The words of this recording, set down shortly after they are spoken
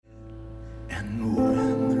And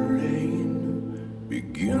when the rain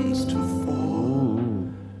begins to fall,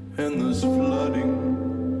 and there's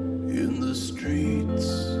flooding in the streets,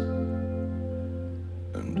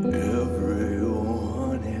 and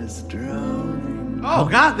everyone is drowning. Oh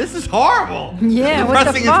God, this is horrible. Yeah, what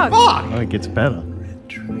the Depressing fuck? as fuck. Oh, it gets better.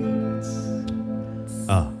 Retreats.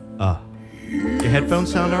 Your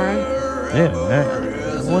headphones sound alright?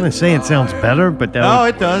 Yeah, I want to say it sounds better, but that Oh,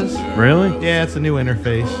 it does. really? Yeah, it's a new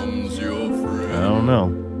interface. I don't know.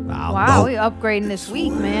 Wow, we upgrading this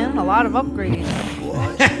week, man. A lot of upgrading.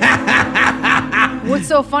 What's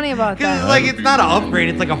so funny about Because that? it's like, it's not an upgrade,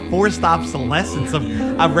 it's like a forced obsolescence of,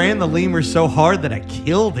 I ran the lemur so hard that I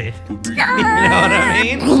killed it. You know what I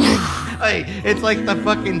mean? Like, it's like the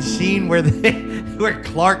fucking scene where where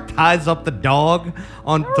Clark ties up the dog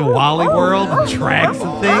on the Wally World and drags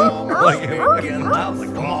the thing. Like, I was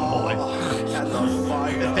like, come on, boy.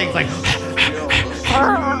 The thing's like,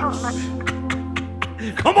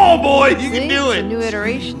 come on, boy, you can do It's a it. new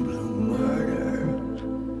iteration.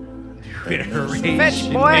 Iteration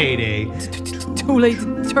Fetch, boy. Mayday. Too late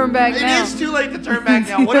to turn back It now. is too late to turn back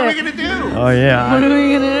now. What are we gonna do? Oh yeah, What are I'm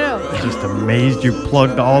we gonna do? just amazed you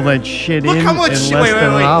plugged all that shit Look in how much in shit. less Wait,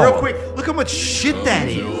 than an hour. real quick. Look how much shit that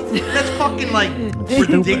is. That's fucking like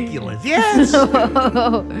ridiculous. Yes.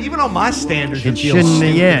 Even on my standards, It it feels shouldn't.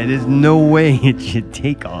 stupid. Yeah, there's no way it should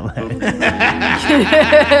take all that.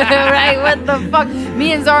 Right? What the fuck?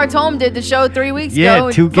 Me and Zaratome did the show 3 weeks Yeah, ago.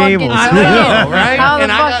 and 2 fucking- cables. I know, right? How the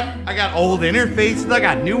And fuck? I got old interfaces. I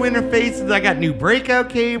got new interfaces. I got new breakout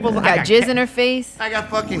cables. I got jizz in her face. I got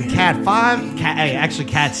fucking Cat 5. Actually,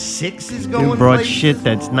 Cat 6 is going. You brought places. shit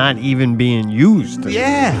that's not even being used.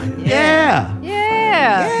 Yeah. Yeah.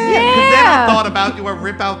 Because then I thought about, do I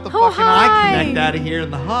rip out the Oh, fucking eye hi. connect out of here in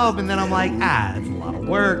the hub? And then I'm like, it's a lot of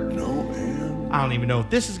work. I don't even know if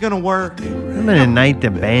this is going to work. Remember the night the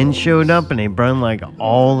band showed up and they brought like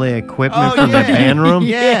all the equipment from the band room?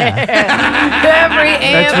 Yeah. Every amp,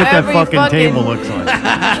 That's what that every fucking table looks like.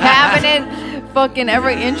 cabinet, fucking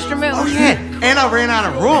every instrument. Oh, yeah. And I ran out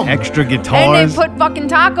of room. Extra And guitars. they put fucking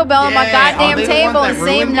Taco Bell on my Yeah. goddamn Oh, they the table ones the that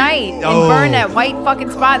same ruined it? night and Oh. burned that white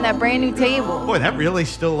fucking spot in that brand new table. Boy, that really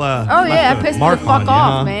still Oh, yeah, left that a pissed me mark the fuck on you,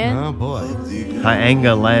 off, huh? man. Oh, boy. Her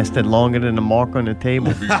anger lasted longer than the mark on the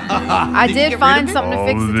table. I Did you did get find rid of it? something to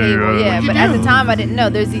fix the Oh, table, yeah. yeah. What'd But you at the do? time, I didn't know.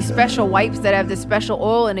 There's these special wipes that have this special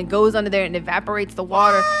oil and it goes under there and evaporates the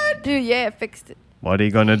water. Dude, yeah, it fixed it. What are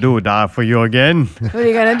you gonna do? Die for you again? What are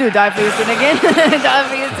you gonna do? Die for your sin again? Die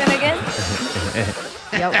for your sin again?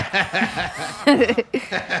 Yep.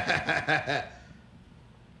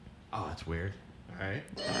 Oh, that's weird. All right.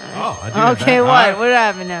 Oh, I do have Okay, that. what? All right. What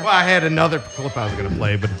happened now? Well, I had another clip I was going to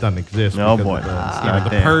play, but it doesn't exist. Oh, because boy. of the, It's you know, not the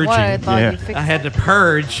there. purging. What? I thought Yeah. you fixed I had to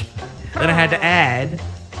purge. Then I had to add.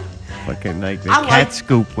 Fucking like the I cat like-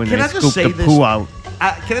 scoop when Can they I just scoop say the this? poo out.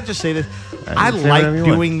 Can I just say this? I I can say like whatever you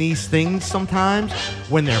want. doing these things sometimes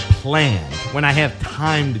when they're planned, when I have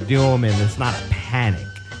time to do them and it's not a panic.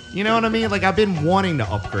 You know what I mean? Like, I've been wanting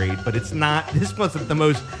to upgrade, but it's not, this wasn't the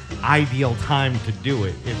most ideal time to do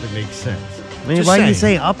it, if it makes sense. I mean, Just why do you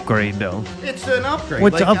saying. say upgrade though? It's an upgrade.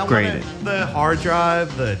 What's like, I wanted upgraded? The hard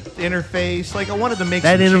drive, the interface. Like, I wanted to make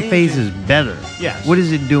That some interface changes. is better. Yes. What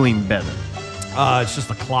is it doing better? It's just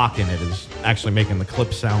the clock in it is actually making the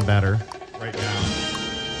clips sound better right now.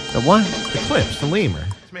 The what? The clips, the lemur.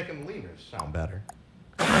 It's making the lemurs sound better.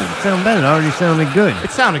 It sound better. It already sounded good.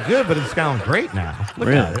 It sounded good, but it's sounding great now. Look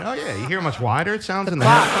Really? at it. Oh, yeah. You hear much wider it sounds in the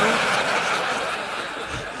clock. headphones?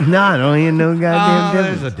 No, I don't hear no goddamn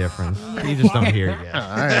There's difference. a difference. You just don't hear it yet.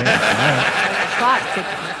 All right. Clock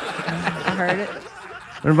ticking. I heard it.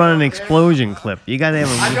 What about an explosion clip? You gotta have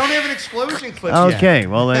I a. don't have an explosion clip yet. Okay,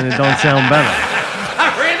 well then it don't sound better.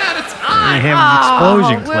 I ran out of You time. have an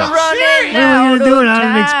explosion We're clip. running What are we out gonna do of without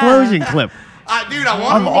an time. explosion clip? Dude, I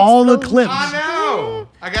want Of all the clips. I know.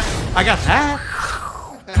 I got that.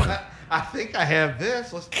 I think I have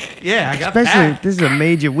this. Yeah, I got Especially that. if this is a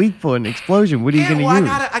major week for an explosion. What are you gonna well, use?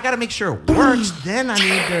 I gotta make sure it works. Then I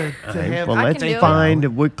need to Okay, have. well, I let's can do it.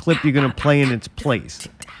 find what clip you're gonna play in its place.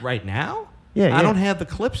 Right now? Yeah, I yeah. don't have the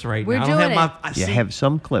clips right We're now. I don't have doing my. it. I You see, have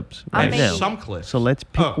some clips I'm right I now. have some clips. So let's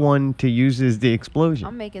pick Oh. one to use as the explosion.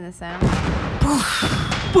 I'm making the sound.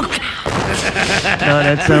 No,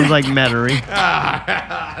 that sounds like Metairie.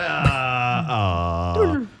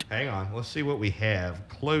 Hang on. Let's see what we have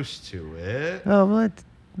close to it. Oh, well,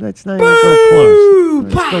 let's not even go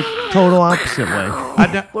close. Let's go total opposite way.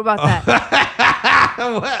 What about that?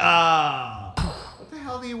 What the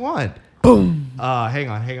hell do you want? Boom. Hang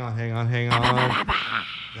on.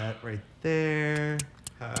 That right there.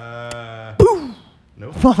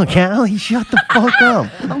 Nope. Fuck, Allie, shut the fuck up.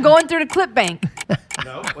 I'm going through the clip bank.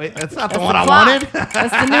 No, wait, that's not the That's one the I clock. wanted.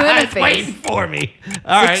 That's the new It's waiting interface. for me.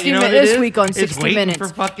 All right, 60 you know what it minutes is? this week on It's 60 waiting Minutes. For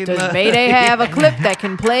fucking, Does Mayday have a clip that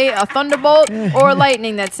can play a thunderbolt or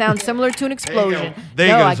lightning that sounds similar to an There you explosion? go. There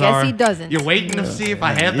you No, go, I guess Zara. he doesn't. You're waiting to see if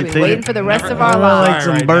I have the We're clip. waiting for the rest Never- of our I lives. like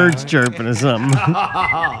some Right birds now. chirping or something.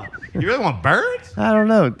 You really want birds? I don't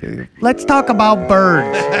know, dude. Let's talk about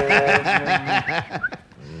birds.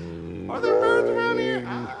 Are there birds around here?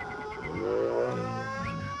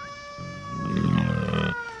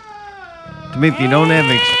 To me, if you don't have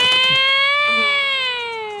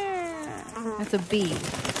That's a bee.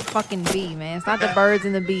 Fucking bee, man. It's not the birds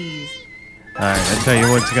and the bees. All right, I tell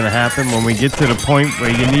you what's gonna happen when we get to the point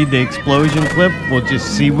where you need the explosion clip. We'll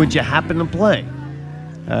just see what you happen to play.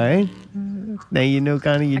 All right. Now you know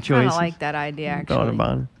kind of your I kind choices. of like that idea, actually. Thought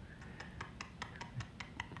about it.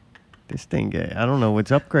 This thing, I don't know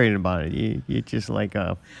what's upgraded about it. You're just like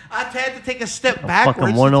a I had to take a step backwards.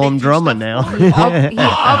 fucking to one-armed take your drummer stuff now. forward. He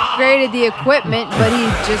upgraded the equipment, but he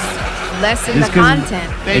just lessened the Just 'cause-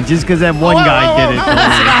 content. And just because that one Whoa, guy whoa, did whoa, it. no,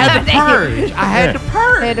 listen, I had to purge. I had to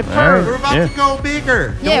purge. Had to All purge. We're about Yeah. to go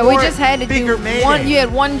bigger. Yeah, No we more just had to bigger do Mayday. one. You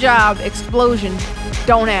had one job, explosion.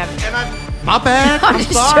 Don't have it. And my bad. I'm I'm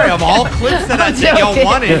just sorry. joking. I'm all clips that I I'm said y'all joking.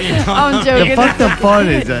 wanted. You know? I'm The joking. fucked up part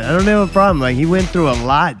is I don't have a problem. Like he went through a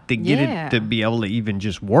lot to get Yeah. it to be able to even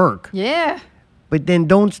just work. Yeah. But then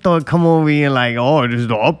don't start come over here like, oh, this is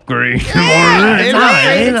the upgrade. it No, is. it ain't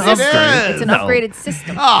an It upgrade. is. It's an No. upgraded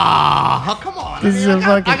system. Ah, come on. This is a I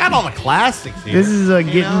fucking- got all the classics here. This is a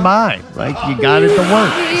you getting know? by. Like you got it to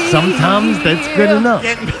work. Sometimes that's good enough.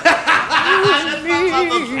 Getting- That's not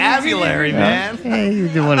my vocabulary, man. Hey, you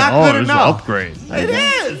doing Not oh, good this is an enough. upgrade. It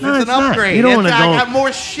is. No, it's it's an not. upgrade. You don't wanna I go- got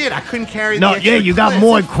more shit. I couldn't carry No, the extra yeah, you got clips.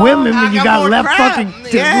 more equipment, I but you got more less crap. fucking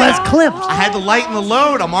Yeah. less clips. I had to lighten the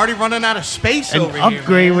load. I'm already running out of space An over here.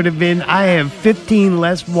 upgrade man. would have been I have 15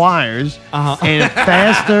 less wires Uh-huh. and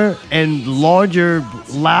faster and larger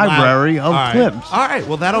library of All right. clips. All right.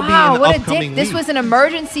 Well, that'll Wow, be an what a upcoming dick. This week. was an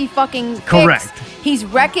emergency fucking fix. Correct. He's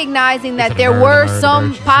recognizing that It's an there were emergency.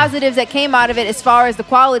 some positives that came out of it as far as the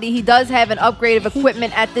quality. He does have an upgrade of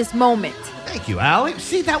equipment at this moment. Thank you, Allie.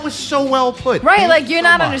 See, that was so well put. Right, Thank like you you're so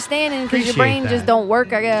not much. understanding because your Appreciate brain just that. don't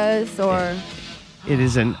work, I guess, or It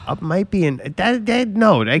is an up might be an that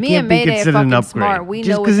no that Me can't and be Mayday are considered an fucking upgrade. smart. We Just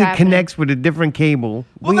know what's it happening. connects with a different cable.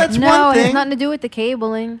 Well, that's no, one it has thing. nothing to do with the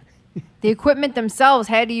cabling. The equipment themselves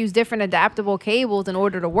had to use different adaptable cables in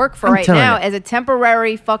order to work for I'm right telling now you. as a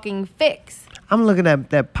temporary fucking fix. I'm looking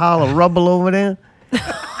at that pile of rubble over there,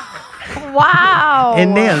 Wow.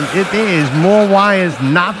 and there is more wires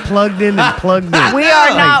not plugged in than plugged in. We are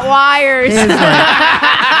not wires.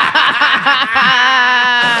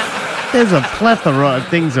 There's there's a plethora of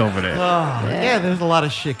things over there. Yeah, there's a lot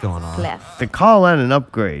of shit going on. Left. To call that an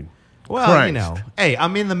upgrade, Well, Christ. you know, hey,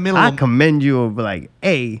 I'm in the middle I of. commend you of like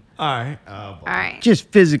A, All right. Oh, boy. All right. just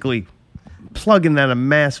physically plugging that a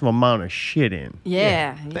massive amount of shit in.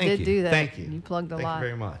 Yeah, you Thank did you. do that. Thank you. You plugged a Thank lot. you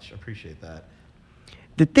very much. Appreciate that.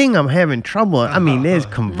 The thing I'm having trouble, I mean, there's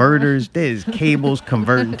converters, there's cables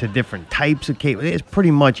converting to different types of cable. There's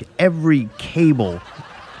pretty much every cable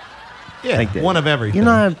Yeah, like that. one of everything. You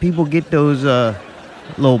know how people get those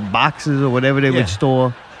little boxes or whatever they Yeah. would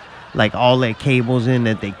store, like all their cables in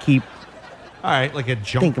that they keep. All right, like a I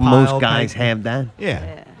jump think pile most guys type. have that.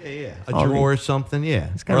 Yeah, yeah. A All drawer or something. Yeah,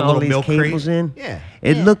 It's or got a all little these milk cables crate. in. Yeah.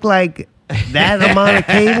 It Yeah. looked like that amount of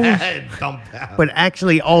cables, Dumped out. but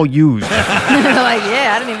actually all used. Like,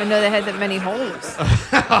 yeah, I didn't even know they had that many holes.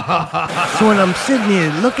 So when I'm sitting here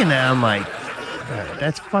looking at it, I'm like, "God,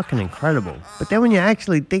 that's fucking incredible. But then when you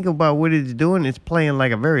actually think about what it's doing, it's playing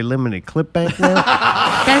like a very limited clip bank now.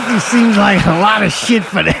 That just seems like a lot of shit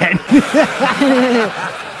for that.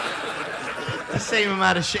 the same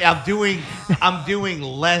amount of shit. I'm doing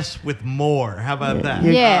less with more. How about that?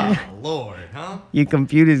 Yeah. Oh, Lord, huh? Your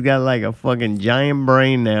computer's got like a fucking giant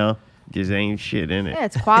brain now. Just ain't shit in it. Yeah,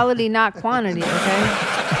 it's quality, not quantity, okay?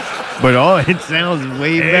 But oh, it sounds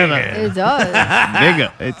way better. It does.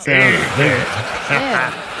 Bigger. It sounds bigger.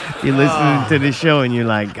 Yeah. You're listening to the show and you're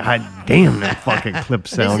like, God damn, that fucking clip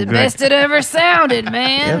This is sounds the good. best it ever sounded,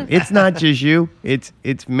 man. Yep, it's not just you. It's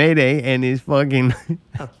Mayday and his fucking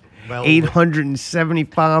Well,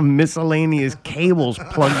 875 miscellaneous cables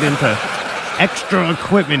plugged into extra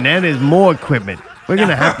equipment. That is more equipment. We're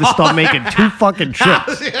gonna have to start making 2 fucking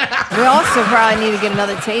trips. We also probably need to get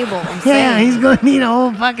another table. I'm Yeah, saying. he's gonna need a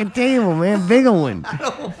whole fucking table, man. Bigger one.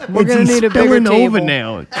 We're gonna He's need a bigger spilling over table.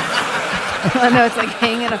 now. I know it's like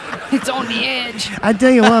hanging up. It's on the edge. I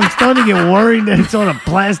tell you what, I'm starting to get worried that it's on a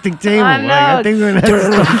plastic table. I Like, I know. think we're going to have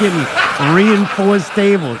to start getting reinforced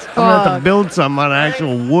tables. I'm going to have Fuck. to build some on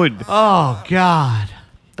actual wood. Oh God.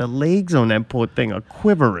 The legs on that poor thing are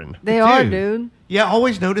quivering. They are, dude. Yeah, I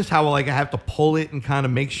always notice how like I have to pull it and kind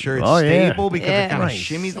of make sure it's Oh, yeah. stable because Yeah. it kind of Christ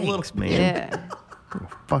shimmies a little. sakes, man. Yeah.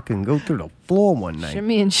 Fucking go through the floor one night.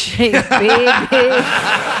 Shimmy and shake, baby.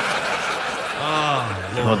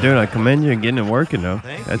 Well, dude, I commend you on getting it working, though.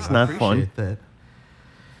 Thank That's you. I not fun. appreciate that.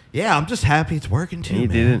 Yeah, I'm just happy it's working too.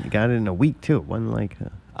 And you man. got it in a week, too. It wasn't like...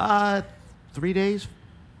 3 days,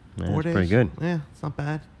 Yeah, 4 that's days. pretty good. Yeah, it's not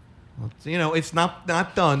bad. Well, it's not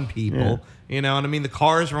done, people. Yeah. You know what I mean? The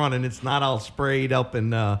car's running. It's not all sprayed up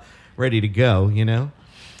and ready to go. You know.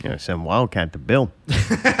 Yeah, send Wildcat to Bill.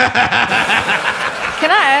 Can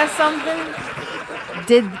I ask something?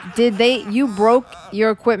 Did you broke your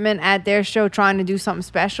equipment at their show trying to do something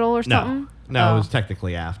special or something? No, Oh. it was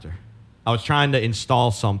technically after. I was trying to install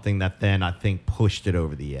something that then I think pushed it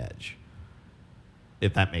over the edge.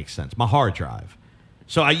 If that makes sense. My hard drive.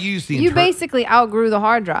 So I used the... You basically outgrew the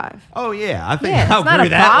hard drive. Oh, yeah. I think Yeah, it's I not outgrew a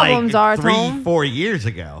that problem, like Zartone. 3-4 years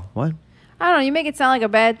ago. What? I don't know. You make it sound like a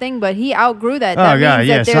bad thing, but he outgrew that. Oh, That God, means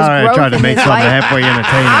yeah. that there's Sorry, I growth tried to in make his something life. halfway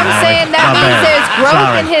entertaining. I'm Allie. saying that My means bad. there's growth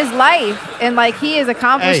Sorry. in his life, and like he has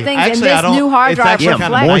accomplished Hey, things, actually, and I this don't- new hard it's drive actually Yeah, kinda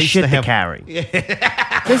reflects. more nice shit to to have- carry.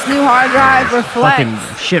 This new hard drive reflects. Fucking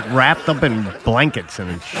shit wrapped up in blankets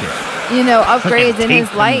and shit. Upgrades in his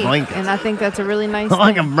taped in life, blankets. and I think that's a really nice I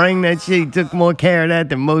thing. can bring that shit. He took more care of that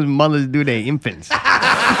than most mothers do their infants.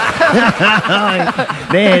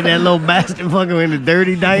 They had that little bastard fucking in a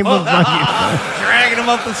dirty diaper. Fucking Dragging them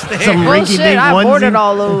up the stairs. Some Bullshit! rinky-dink I onesie. ordered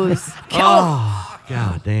all those. Kill 'em. Oh,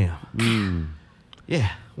 God damn. Yeah,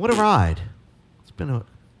 what a ride. It's been an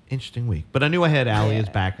interesting week. But I knew I had Allie as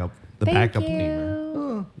backup. The Thank backup you.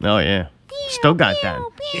 lemur. Oh, yeah. Still got that.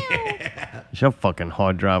 Your fucking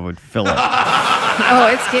hard drive would fill up Oh,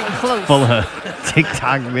 it's getting close. full of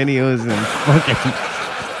TikTok videos and fucking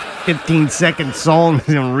 15-second songs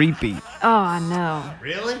on repeat. Oh no!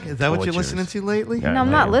 Really? Is that what you're Torturous. listening to lately? Yeah. No,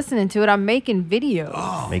 I'm not man. listening to it. I'm making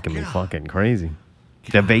videos. Making me fucking crazy.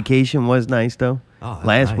 The vacation was nice though. Oh,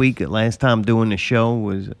 that's nice. Last time doing the show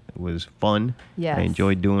was fun. Yes. I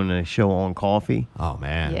enjoyed doing a show on coffee Oh,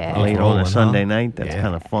 man. Yeah. It's late on rolling, a huh? Sunday night. That's Yeah.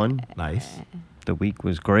 kind of fun. Nice. The week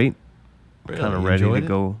was great. Really? Kind of You ready to enjoyed it?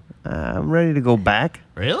 go. I'm ready to go back.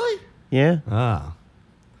 Really? Yeah. Ah.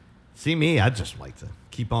 See me, I just like to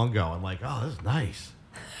keep on going. Like, oh, this is nice.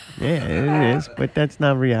 Yeah, it is. But that's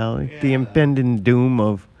not reality. The impending doom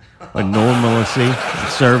of a normalcy, and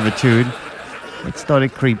servitude. It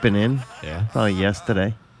started creeping in. Yeah. Probably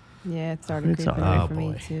yesterday. Yeah, it started It's creeping all in right. for Oh,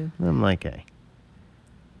 me boy. too. I'm like, hey,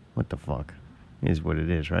 what the fuck? Is what it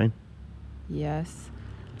is, right? Yes.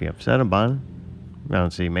 Be upset about it. I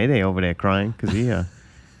don't see Mayday over there crying because he had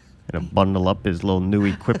to bundle up his little new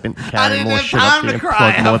equipment, carry didn't more have shit time up to there,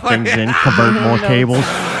 cry. plug more things in, convert more No cables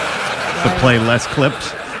time. to Right. play less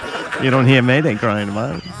clips. You don't hear Mayday crying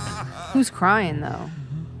about it. Who's crying though?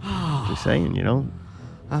 Just saying, you know.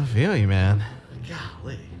 I feel you, man.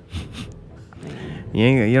 Golly.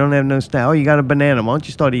 You don't have no style. Oh, you got a banana. Why don't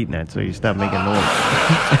you start eating that so you stop making noise?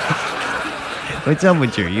 What's up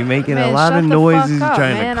with you? You making a Man, lot shut of the noises, fuck up,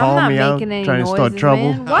 trying man. to I'm call not me out, making any trying to start noises,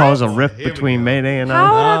 trouble, man. What? cause a Oh, rift here we between go. Mayday and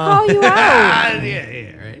How I. would I call you out?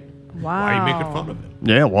 Yeah, right. Wow. Why are you making fun of him?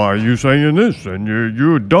 Yeah, why are you saying this? And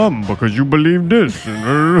you're dumb because you believe this. And,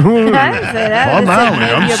 I didn't say that. I I'm just said Allie.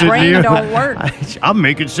 maybe I'm your sitting brain here. don't work. I'm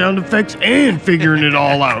making sound effects and figuring it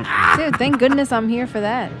all out. Dude, thank goodness I'm here for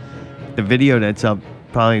that. The video that's up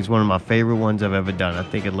probably is one of my favorite ones I've ever done. I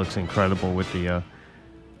think it looks incredible with the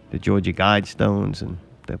Georgia Guidestones and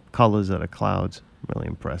the colors of the clouds. I'm really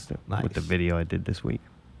impressed with Nice. the video I did this week.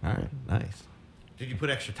 All right, nice. Did you put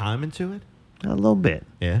extra time into it? A little bit.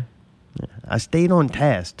 Yeah. I stayed on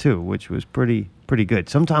task too, which was pretty good.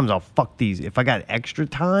 Sometimes I'll fuck these. If I got extra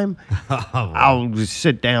time, I'll just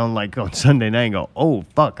sit down like on Sunday night and go, "Oh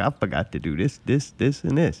fuck, I forgot to do this,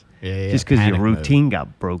 and this." Yeah, Just because your panic mode. routine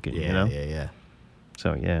got broken, Yeah, you know. yeah.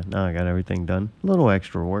 So yeah, now I got everything done. A little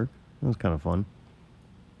extra work. It was kind of fun.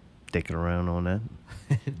 Dicking around on that.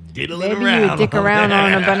 Diddling Maybe around. you dick around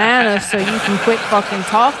on a banana so you can quit fucking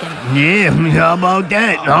talking. Yeah, how about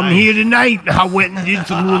that? I'm here tonight. I went and did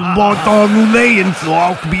some little Bartholomew, so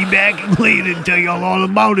I'll be back later and tell y'all all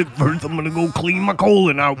about it. First, I'm gonna go clean my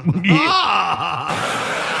colon out. Yeah.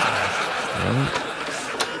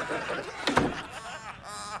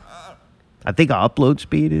 I think our upload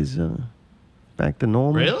speed is back to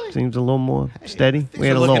normal. Really? Seems a little more steady. Things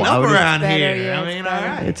are looking up outage. around Better, here. yeah, I it's mean, all better.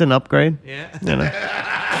 right. It's an upgrade. Yeah. You know.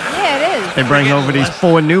 Yeah, Yeah, it is. They bring over these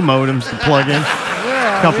 4 new modems to plug in.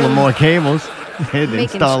 We're A couple of really more cables. They had to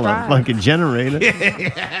making install a strides. fucking generator.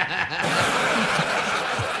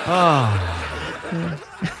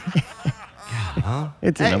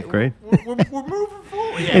 It's an upgrade. We're moving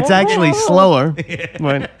forward. Yeah. It's actually slower,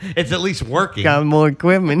 but It's at least working. got more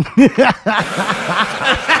equipment. That's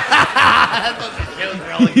what the show's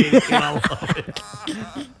relegated to. I love it.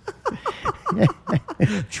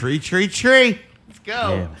 Tree. Let's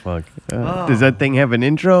go. Yeah, fuck. Does that thing have an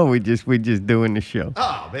intro? Or we just doing the show.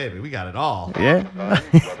 Oh, baby, we got it all. Yeah.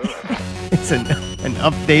 It's an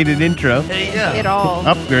updated intro, There you go. it all.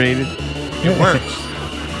 upgraded. It works.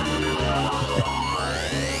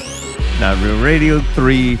 Not Real Radio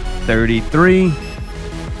 333.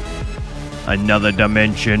 Another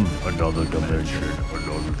dimension.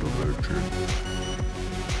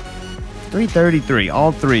 333.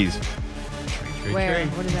 All threes. Where?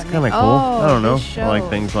 What does that mean? Kind of cool. Oh, I don't know. this I like show.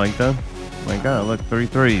 things like that. My God, look, 3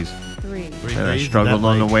 threes. 3. And I struggled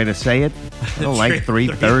on the way to say it. I don't like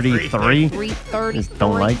 333. 330. Just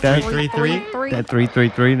don't like that. 333? That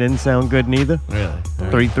 333 didn't sound good neither. Really?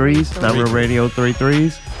 3 threes. Not Real Radio 3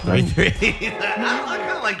 threes. 3 3.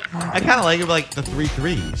 I kind of like it like the 3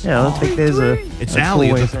 3s. Yeah, I don't think there's a. It's a cool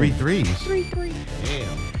Allie way of to the say 3 it. 3s. 3.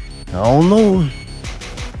 Damn. Oh no.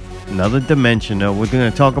 Another dimension, though. We're going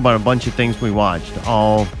to talk about a bunch of things we watched,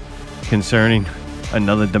 all concerning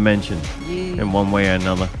another dimension Yeah. in one way or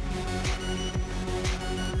another.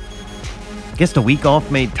 Guess the week off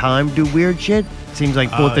made time do weird shit. Seems like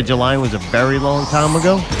 4th of July was a very long time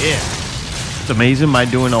ago. Yeah. It's amazing by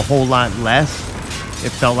doing a whole lot less.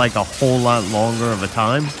 It felt like a whole lot longer of a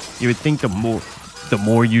time. You would think the more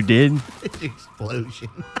you did. Explosion.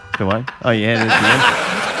 Do I? Oh, yeah, that's the end.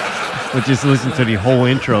 We'll just listen to the whole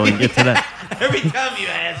intro and get to that. Every time you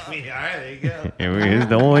ask me, all right, there you go. Here's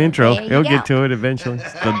the whole intro. There you He'll go. get to it eventually.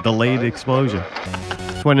 It's the delayed explosion.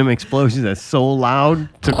 It's one of them explosions that's so loud,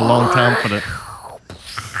 took a long time for the...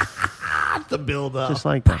 The build up. Just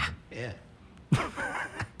like that. Yeah.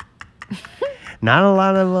 Not a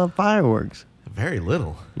lot of fireworks. Very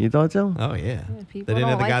little. You thought so? Oh, yeah. People They didn't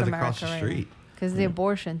have don't the like guys across the America right street. Because the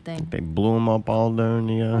abortion thing. They blew them up all during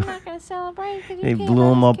the... I'm not going to celebrate. 'cause you They can't blew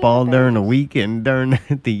them have up all kids. during the weekend, during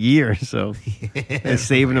the year, so they're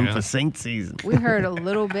saving them for Saint season. We heard a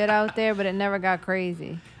little bit out there, but it never got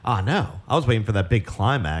crazy. Oh, no. I was waiting for that big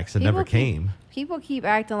climax. It never came. People keep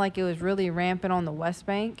acting like it was really rampant on the West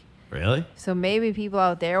Bank. Really? So maybe people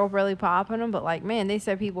out there were really popping them, but like, man, they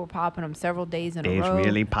said people were popping them several days in a They's row.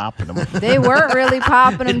 really popping them. They weren't really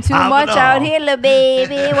popping them too Popping much out off. here, little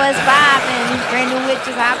baby. What's popping? Brand new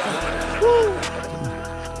witches hopping. Woo.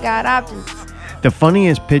 Got options. The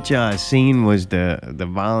funniest picture I seen was the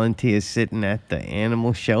volunteers sitting at the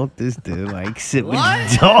animal shelters to like sit with What?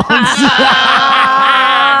 the dogs.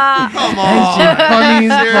 Come That shit funny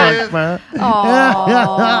as fuck, man.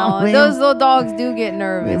 Aw, Man. those little dogs do get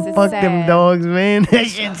nervous. It's Fuck sad. them dogs, man. That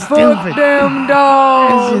shit's Fuck stupid. them That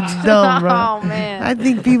dogs. shit's dumb, bro. Oh man. I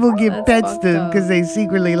think people give That's pets fucked to up. because they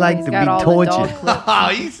secretly like He's to got be all the dog tortured. clips. Oh,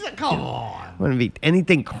 you said, come on. Want to be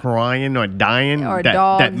anything crying or dying Or that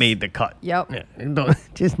dogs. made the cut. Yep. Yeah,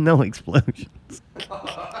 just no explosions.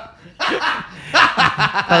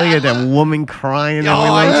 Probably got that woman crying. Oh, every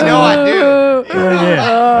I once in a know while. I do. Oh yeah.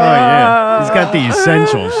 Oh yeah. He's got the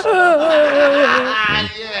essentials. Ah,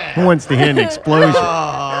 yeah. Who wants to hear an explosion?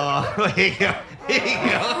 Oh, here you go. Here you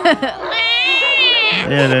go.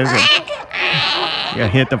 Yeah, there's it. You gotta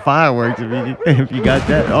hit the fireworks if you got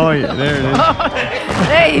that. Oh yeah, there it is.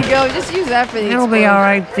 There you go. Just use that for the It'll be explosion. all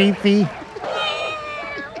right, Fifi.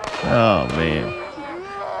 Oh man.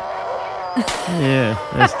 Yeah,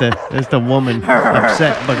 that's the woman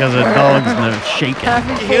upset because her dog's shaking.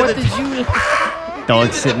 Happy You hear 4th the- of July.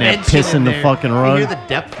 Dog's sitting there Dimension in pissing the there. fucking You rug. hear the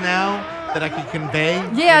depth now that I can convey?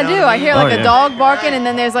 Yeah, I You know do. what I hear Oh, like yeah. a dog barking, and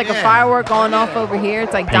then there's like a Yeah. firework going off over here.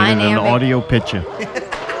 It's like Painted an dynamic. audio picture.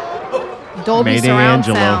 Dolby Mayday surround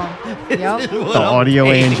Angelo. sound. Yep. The audio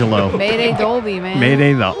Angelo. Mayday Dolby, man.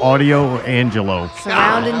 Mayday the audio Angelo.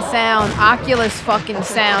 Surrounding sound. Oculus fucking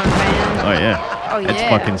sound, man. Oh yeah. Oh, That's yeah.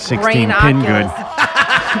 fucking 16 Brain pin good. Oculus.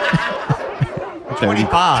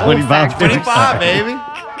 25. 25. 25, baby.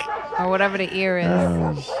 Or whatever the ear is.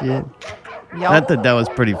 Oh shit. I Yup. thought that was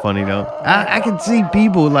pretty funny though. I can see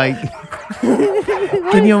people like.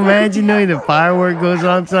 Can you imagine though the firework goes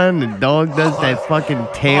off, son? The dog does that fucking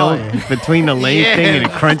tail Oh, yeah. between the leg Yeah. thing and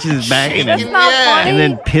it crunches his back and That's then, not Yeah. funny. and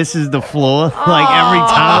then pisses the floor like every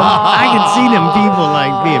time. I can see them people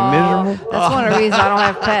like being miserable. That's one of the reasons I don't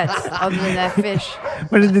have pets, other than that fish.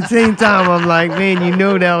 But at the same time, I'm like, man, you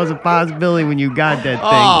know that was a possibility when you got that thing.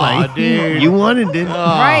 Like, dude. you wanted it.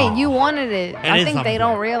 Right, you wanted it. I is think they something.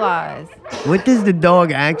 don't realize. What does the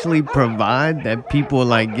dog actually provide that people are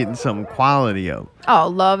like getting some quality of? Oh,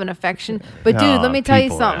 love and affection. But dude, Oh, let me tell you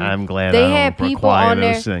people, something. I'm glad they I had don't people require on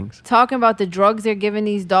there those things. talking about the drugs they're giving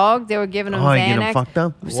these dogs. They were giving them Oh, you Xanax. get them fucked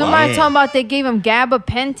up? Somebody Wow. talking about they gave him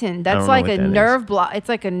gabapentin. That's know like what a that is. nerve block. It's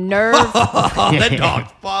like a nerve. Oh, that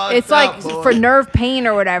dog's fucked It's like up, boy. for nerve pain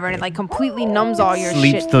or whatever, and it like completely numbs all your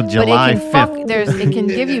Sleeps shit. till July but it can 5th. it can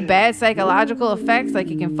give you bad psychological effects. Like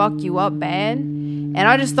it can fuck you up bad. And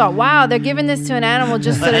I just thought, wow, they're giving this to an animal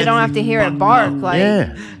just so they don't have to hear it bark. Like,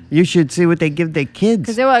 Yeah. You should see what they give their kids.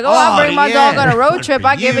 because they were like, oh, I'll bring my yeah. dog on a road trip.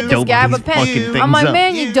 I give it this Dope these fucking gabapentin. things I'm like, up.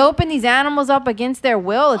 man, you're doping these animals up against their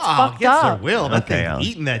will. It's Oh, fucked against their up. will. That Okay, thing Alex.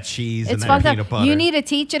 eating that cheese It's and that fucked peanut up. butter. You need to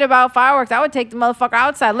teach it about fireworks. I would take the motherfucker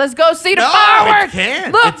outside. Let's go see the No, it fireworks.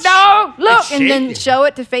 can't. Look, It's- dog, look, it's and then shaking. show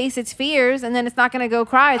it to face its fears, and then it's not gonna go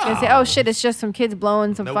cry. It's gonna say, "Oh shit, it's just some kids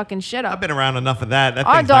blowing some Nope. fucking shit I've up." been around enough of that. That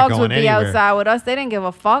Our thing's not dogs going would be anywhere. outside with us. They didn't give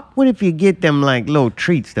a fuck. What if you get them like little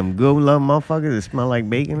treats, them good little motherfuckers that smell like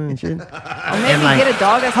bacon and shit? Or maybe And, like, get a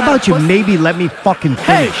dog that's How not a about you pussy. maybe let me fucking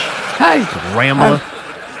finish? Hey, Rambler.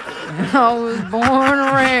 I was born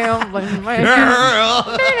a rambling man.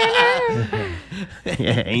 Girl.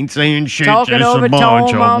 Yeah, ain't saying shit, Talking just over a bunch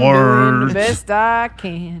tone, of I'm doing words. the best I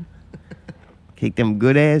can. Take them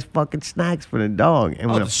good ass fucking snacks for the dog. And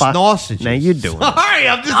Oh, when the a fo- sausages. Now you're doing it. Sorry,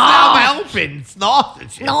 I'm just now helping.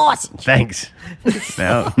 Sausages. Thanks.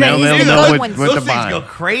 Now These they'll are know good what, ones. what Those to things go buy.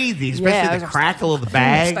 crazy, especially Yeah, the those are- crackle of the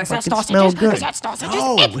bag. Fucking smell good.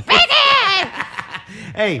 Oh.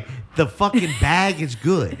 Hey, the fucking bag is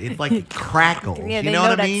good. It's like it crackles. Yeah, you they know know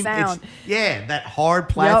what I that mean? sound. It's, yeah, that hard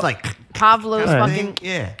plastic. Yup. Like Pavlov's Right. fucking.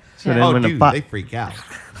 yeah. So then oh, when the dude, fi- they freak out.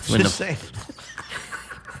 when Just the- saying.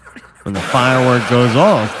 When the firework goes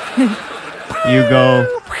off, you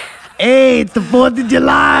go, hey, it's the 4th of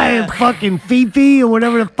July, fucking Fifi or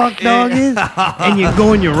whatever the fuck dog is. And you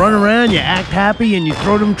go and you run around, you act happy, and you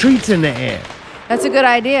throw them treats in the air. That's a good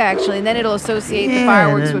idea, actually. And then it'll associate the Yeah,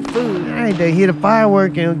 fireworks then- with food. All right, they hear the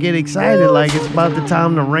firework and they'll get excited like it's about the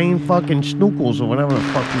time to rain fucking snookles or whatever the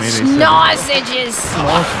fuck man they say. Sausages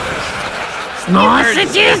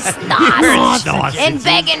Sausages! Sausages. and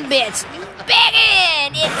bacon bits.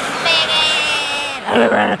 Bacon! It's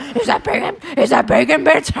bacon! Is that bacon? Is that bacon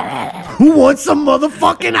bits? Who wants some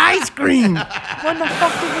motherfucking ice cream? Get When the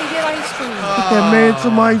fuck did we get ice cream? that man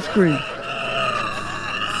some ice cream.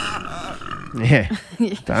 Yeah,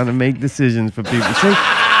 time to make decisions for people. See,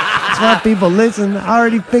 that's why people listen. I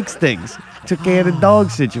already fixed things. Took care of the dog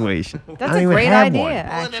situation. I That's don't a even great have idea, one.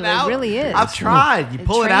 actually. It really is. I've tried. You It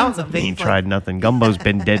pull it out, trains the them. thing Ain't tried nothing. Gumbo's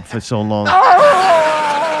been dead for so long.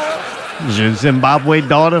 Does your Zimbabwe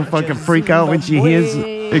daughter fucking freak out when she hears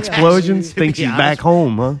explosions? To Think be she's honest- back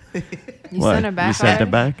home, huh? You What? sent her back. You sent her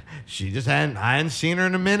already? back? She just hadn't. I hadn't seen her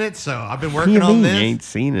in a minute, so I've been What do working you on mean this. you ain't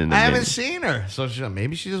seen her in a I haven't minute? seen her, so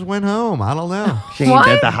maybe she just went home. I don't know. She ain't What?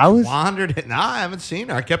 at the house? Wandered. No, I haven't seen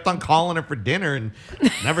her. I kept on calling her for dinner and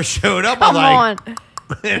never showed up. Come I on. was like,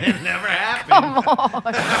 it never happened.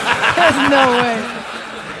 There's no way.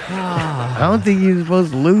 I don't think you're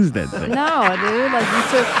supposed to lose that thing. No, dude. Like you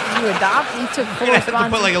took full You have to put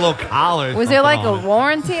responsibility. like a little collar. or Was there something like a on it.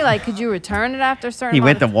 warranty? Like, could you return it after a certain He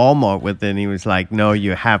went to amount Walmart with it and he was like, no,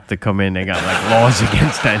 you have to come in. They got like laws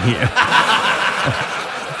against that here.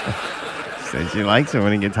 Said she likes it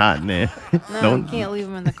when it gets hot in there. No, you can't leave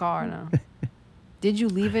them in the car, no. Did you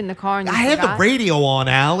leave it in the car and you I had the forgot? radio on,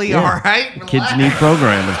 Allie. Yeah. All right. Kids Relax. need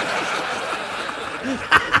programming.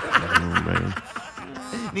 Oh, man.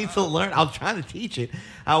 Need to learn. I was trying to teach it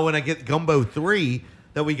how when I get Gumbo 3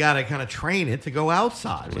 that we got to kind of train it to go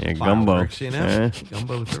outside. With Yeah, the Gumbo. fireworks, you know? Yeah.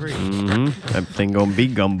 Gumbo 3. That thing gonna be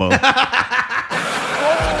Gumbo.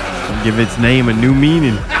 Give its name a new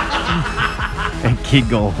meaning. That kid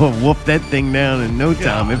gonna whoop that thing down in no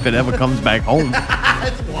time if it ever comes back home.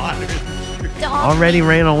 It's water. Already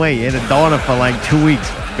ran away. He had a daughter for like 2 weeks.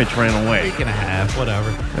 Bitch ran away. Week and a half, whatever.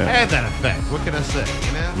 Yeah. I had that effect. What can I say?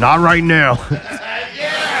 You know? Not right now.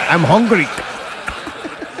 I'm hungry.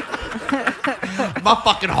 My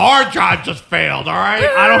fucking hard drive just failed, all right?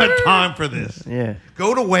 I don't have time for this. Yeah.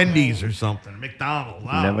 Go to Wendy's or something. McDonald's.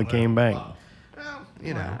 I don't Never know. came back. Well,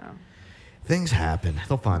 you know. Things happen.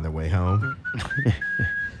 They'll find their way home.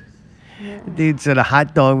 Dude, so the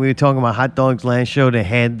hot dog, we were talking about hot dogs last show. They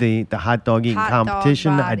had the hot dog eating Hot dog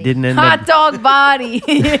competition. I body. didn't end Hot up. dog body.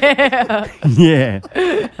 Yeah. Yeah.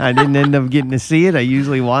 I didn't end up getting to see it. I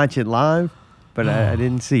usually watch it live, but I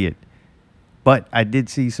didn't see it. But I did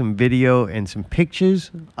see some video and some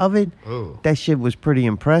pictures of it. Ooh. That shit was pretty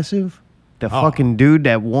impressive. the fucking dude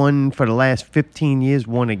that won for the last 15 years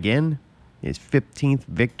won again. His 15th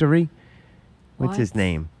victory. What's his What?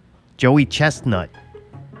 name? Joey Chestnut.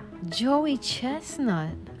 Joey Chestnut.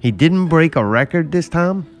 He didn't break a record this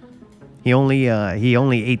time. He only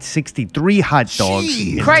ate 63 hot dogs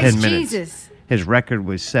in 10 Christ minutes. Jesus. His record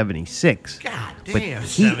was 76. God But damn.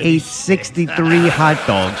 he ate 63 hot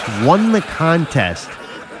dogs, won the contest,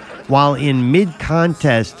 while in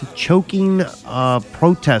mid-contest choking a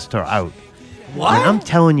protester out. What? And I'm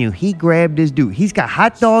telling you, he grabbed his dude. He's got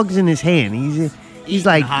hot dogs in his hand. He's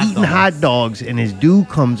like eating hot dogs, and his dude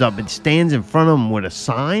comes up and stands in front of him with a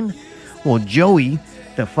sign. Well, Joey,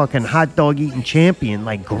 the fucking hot dog eating champion,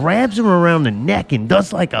 like grabs him around the neck and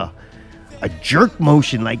does like a jerk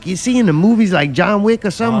motion, like you see in the movies like John Wick or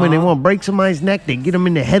something, when they want to break somebody's neck, they get him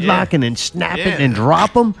in the headlock and then snap it and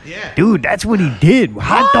drop him. Yeah. Dude, that's what he did.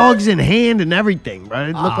 Hot dogs in hand and everything, bro.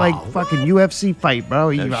 It looked like fucking UFC fight, bro.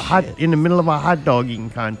 He was in the middle of a hot dog eating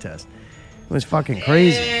contest. It was fucking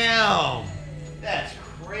crazy. Damn. That's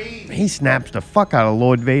crazy. He snaps the fuck out of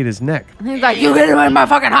Lord Vader's neck. He's like, you gonna win my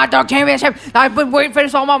fucking hot dog championship? I've been waiting for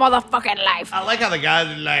this all my motherfucking life. I like how the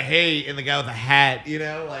guy's like, hey, and the guy with the hat, you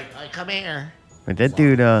know, like come here. But that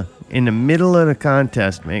dude, in the middle of the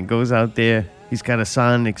contest, man, goes out there. He's got a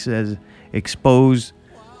sign that says, expose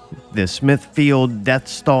the Smithfield Death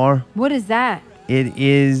Star. What is that? It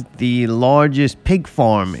is the largest pig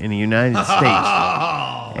farm in the United States.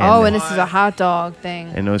 Oh, and this is a hot dog thing.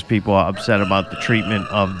 And those people are upset about the treatment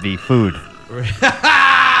of the food.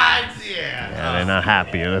 Yeah. Yeah, they're not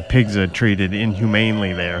happy. The pigs are treated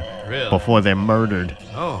inhumanely there Really? before they're murdered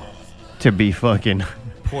Oh, to be fucking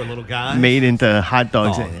poor little guy. made into hot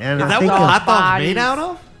dogs. Oh. And Is I that think what hot dogs bodies. made out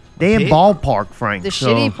of? they in pig? ballpark, Frank. The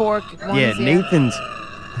so- shitty pork ones. Yeah, Nathan's.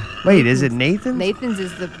 Wait, is it Nathan's? Nathan's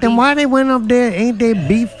is the Then beef. why they went up there? Ain't they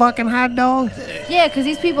beef fucking hot dogs? Yeah, because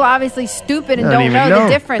these people are obviously stupid and Don't don't even know know.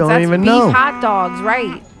 the difference. Don't That's even beef know. hot dogs,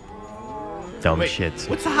 right? Dumb Wait, shits.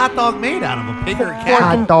 what's a hot dog made out of? A pig or a Pork cow?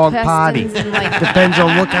 Hot and dog intestines party. and, like, Depends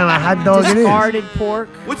on what kind of hot dog it is. discarded pork.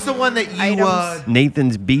 What's the one that you Items.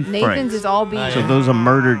 Nathan's beef Nathan's franks. is all beef. So those are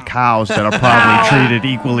murdered cows that are probably Cow. treated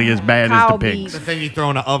equally as bad as Cow the pigs. the thing you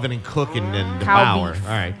throw in an oven and cook and then Cow devour? beef.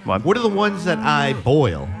 All right. What? What are the ones that I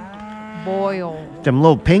boil? Boil. Them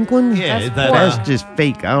little pink ones? Yeah, That's is that pork. That's just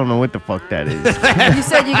fake. I don't know what the fuck that is. You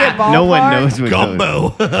said you get ballpark? No one knows what gumbo.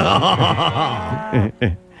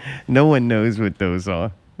 those. No one knows what those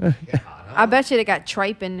are. I bet you they got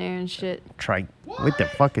tripe in there and shit. Tripe. What the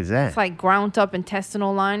fuck is that? It's like ground up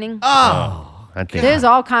intestinal lining. Oh, I think There's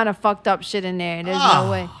all kind of fucked up shit in there. There's no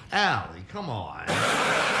way. Allie, come on.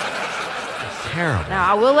 It's terrible.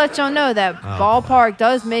 Now I will let y'all know that Ballpark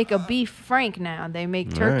does make a beef frank now. They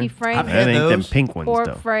make turkey Right. frank, I've that had ain't them those. pink ones pork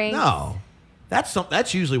though. frank. No,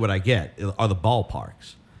 that's usually what I get. Are the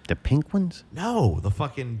ballparks? The pink ones? No, the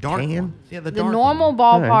fucking dark Tan? ones. Yeah, the The dark normal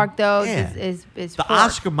ones. Ballpark though Yeah. is The pork.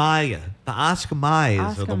 Oscar Mayer. The Oscar Mayas are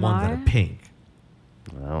Oscar the ones that Mayer? are pink.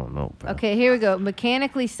 I don't know. Pal. Okay, here we go.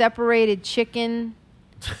 Mechanically separated chicken.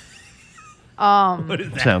 What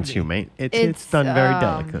is that? Sounds humane. It's It's, done very um,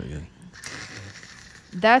 delicately.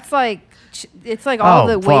 That's like it's like all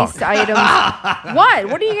Oh, the fuck. waste items. What?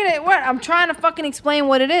 What are you gonna? What? I'm trying to fucking explain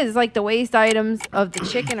what it is. It's like the waste items of the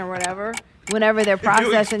chicken or whatever. Whenever they're New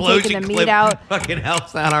processing, taking explosion the meat clip out, fucking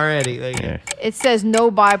helps out already. There you go. Yeah. it says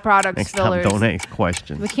no byproducts Next time, fillers. don't ask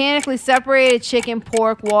questions. Mechanically separated chicken,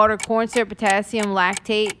 pork, water, corn syrup, potassium,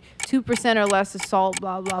 lactate, 2% or less of salt,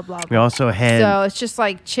 blah blah blah. We also had So it's just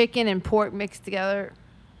like chicken and pork mixed together.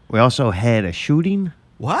 a shooting.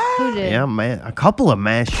 What? Who did? Yeah, man, a couple of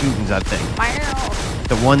mass shootings. I think Wow.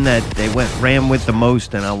 the one that they ran with the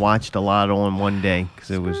most, and I watched a lot on one day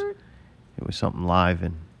because it was something live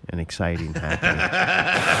and exciting happening.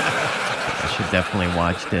 I should definitely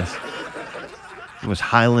watch this. It was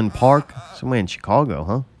Highland Park, somewhere in Chicago,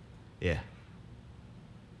 huh? Yeah.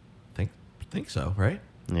 Think so, right?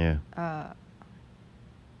 Yeah. I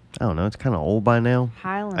don't know. It's kind of old by now.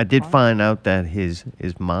 Highland I did Park. find out that his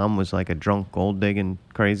mom was like a drunk, gold digging,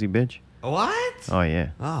 crazy bitch. What? Oh yeah,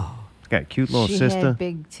 Oh. she's got a cute little She sister. had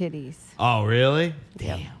big titties. Oh, really?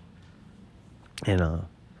 Damn. And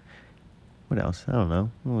what else? I don't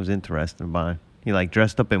know. What was interesting about it? He like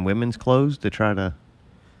dressed up in women's clothes to try to,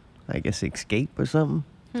 I guess, escape or something.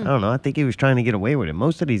 I don't know. I think he was trying to get away with it.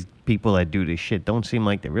 Most of these people that do this shit don't seem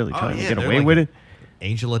like they're really trying to get they're away like with it.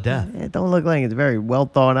 Angel of Death. It don't look like it's very well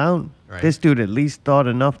thought out. Right. This dude at least thought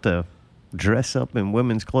enough to dress up in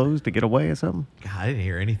women's clothes to get away or something. God, I didn't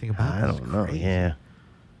hear anything about I this. don't know. Crazy. Yeah.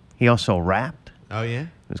 He also rapped. Oh, yeah? It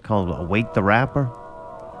was called Awake the Rapper.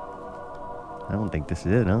 I don't think this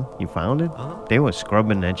is it, huh? You found it? Uh-huh. They were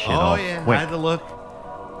scrubbing that shit Oh, off yeah. quick. I had to look.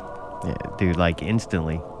 Yeah, dude, like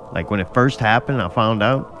instantly. Like when it first happened, I found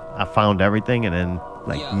everything, and then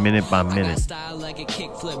like minute by minute,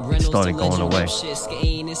 it started going away. You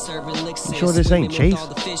sure this ain't Chase?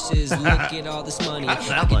 That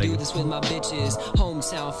sounds like it.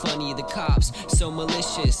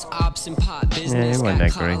 Yeah, it wasn't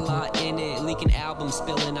that great.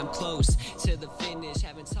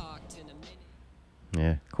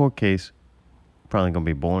 Yeah, court case. Probably gonna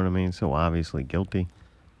be boring. I mean, so obviously guilty.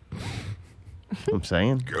 I'm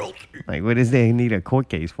saying. Guilty. Like, what does they need a court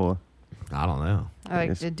case for? I don't know. I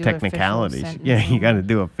like It's to do official technicalities. sentencing. Yeah, you got to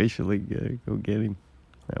do officially. Yeah, go get him.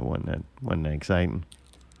 That wasn't that exciting.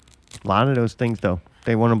 A lot of those things, though,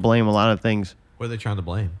 they want to blame a lot of things. What are they trying to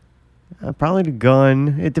blame? Probably the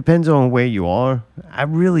gun. It depends on where you are. I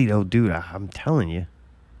really don't, dude. I'm telling you,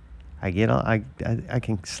 I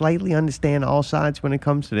can slightly understand all sides when it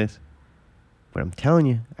comes to this. But I'm telling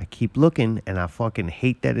you, I keep looking, and I fucking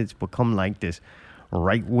hate that it's become like this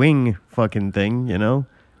right-wing fucking thing, you know?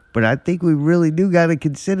 But I think we really do got to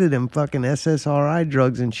consider them fucking SSRI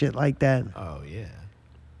drugs and shit like that. Oh, yeah.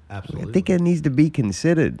 Absolutely. I think it needs to be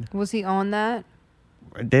considered. Was he on that?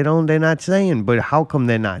 They're not saying, but how come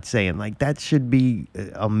they're not saying? Like, that should be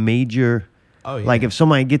a major... Oh, yeah. Like, if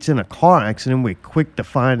somebody gets in a car accident, we're quick to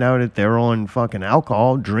find out if they're on fucking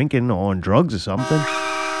alcohol, drinking, or on drugs or something.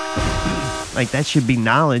 Like, that should be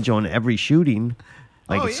knowledge on every shooting.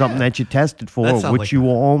 Like, it's something that you tested for, That or sounds what like you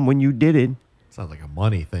were on when you did it. Sounds like a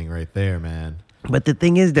money thing right there, man. But the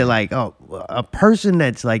thing is that, like, a person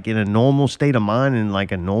that's, like, in a normal state of mind and,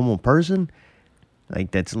 like, a normal person,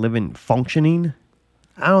 like, that's living, functioning,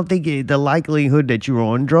 I don't think the likelihood that you're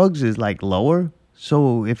on drugs is, like, lower.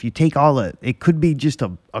 So if you take it could be just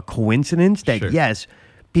a coincidence that, Sure. yes,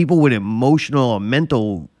 people with emotional or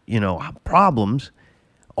mental, problems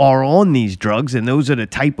are on these drugs, and those are the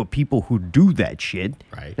type of people who do that shit.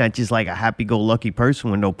 Right. Not just like a happy-go-lucky person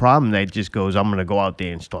with no problem that just goes, I'm going to go out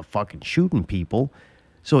there and start fucking shooting people.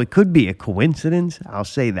 So it could be a coincidence, I'll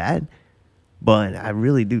say that. But I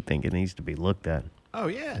really do think it needs to be looked at. Oh,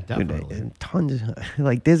 yeah, Dude, definitely. and tons,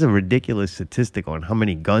 like, there's a ridiculous statistic on how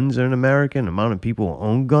many guns are in America and the amount of people who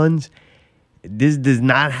own guns. This does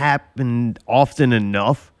not happen often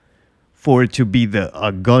enough for it to be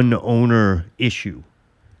a gun owner issue.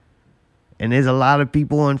 And there's a lot of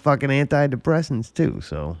people on fucking antidepressants, too.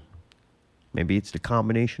 So maybe it's the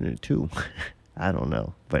combination of the two. I don't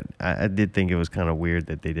know. But I did think it was kind of weird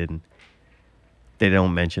that they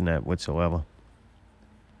don't mention that whatsoever.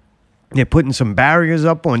 They're putting some barriers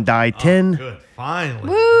up on I-10. Good, finally.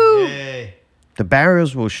 Woo! Yay. The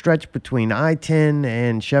barriers will stretch between I-10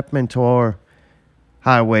 and Chef Mentor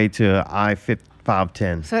Highway to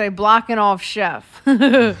I-510. So they're blocking off Chef.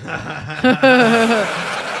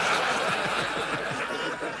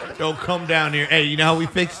 Don't come down here. Hey, you know how we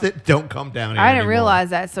fixed it? Don't come down here I didn't anymore. realize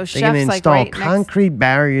that. So They're going to Chef's like install right next. concrete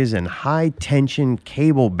barriers and high-tension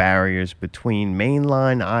cable barriers between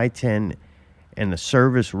mainline I-10 and the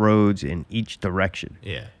service roads in each direction.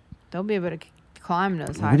 Yeah. They'll be able to climb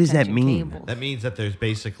those high What does that tension mean? cables. That means that there's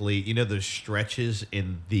basically, those stretches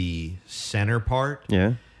in the center part?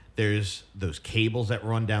 Yeah. There's those cables that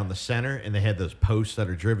run down the center, and they have those posts that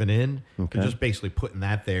are driven in. Okay. They're just basically putting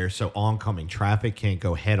that there so oncoming traffic can't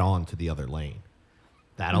go head on to the other lane.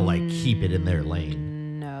 That'll, keep it in their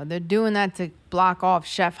lane. No, they're doing that to block off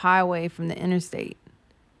Chef Highway from the interstate.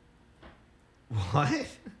 What?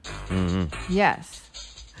 Yes.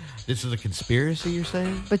 This is a conspiracy, you're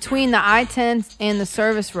saying? Between the I-10 and the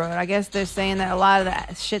service road. I guess they're saying that a lot of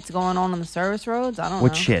that shit's going on the service roads. I don't know.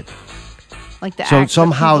 What shit? Like the So acts of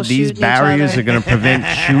somehow people these shooting each barriers other. are going to prevent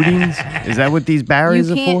shootings? Is that what these barriers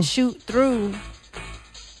You are for? can't shoot through.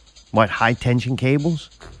 What, high-tension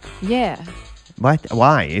cables? Yeah. What?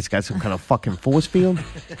 Why? It's got some kind of fucking force field?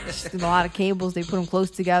 Just a lot of cables. They put them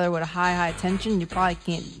close together with a high tension. You probably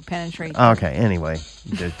can't penetrate. Okay, anyway.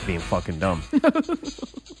 Just being fucking dumb.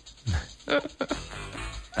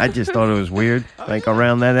 I just thought it was weird. Like,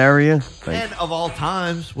 around that area. Like, And of all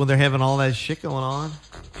times, when they're having all that shit going on,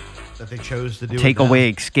 that they chose to do take it now. away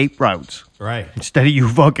escape routes. Right. Instead of you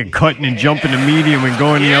fucking cutting and jumping the medium and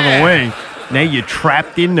going the other way, now you're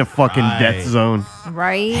trapped in the fucking death zone.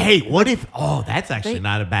 Right? Hey, what if... Oh, that's actually They-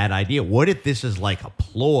 not a bad idea. What if this is like a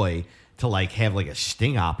ploy to have like a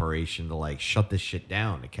sting operation to shut this shit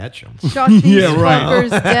down to catch them? Shut these Yeah, right.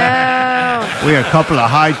 fuckers down. We have a couple of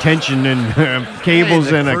high tension and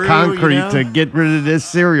cables the and a crew, concrete to get rid of this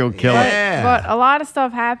serial killer. Yeah. But a lot of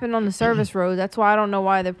stuff happened on the service road. That's why I don't know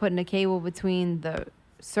why they're putting a cable between the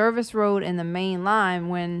service road and the main line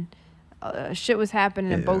when shit was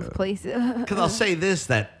happening in both places. Because I'll say this,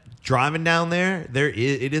 that driving down there,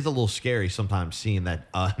 it is a little scary sometimes seeing that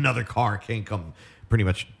another car can come pretty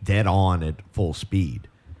much dead on at full speed.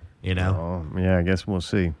 You know? Oh, yeah, I guess we'll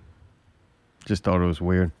see. Just thought it was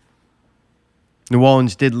weird. New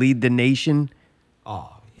Orleans did lead the nation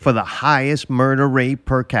for the highest murder rate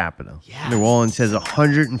per capita. Yes. New Orleans has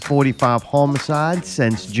 145 homicides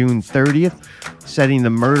since June 30th, setting the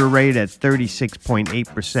murder rate at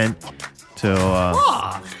 36.8% to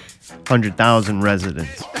 100,000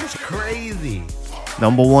 residents. That's crazy.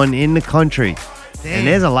 Number one in the country. Damn. And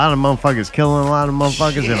there's a lot of motherfuckers killing a lot of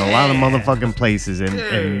motherfuckers in a lot of motherfucking places.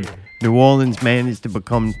 And New Orleans managed to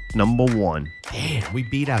become number one. Damn, we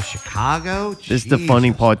beat out Chicago? This is the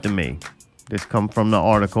funny part to me. This come from the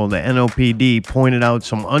article. The NOPD pointed out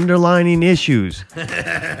some underlying issues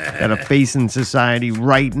that are facing society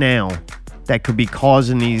right now that could be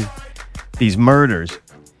causing these murders.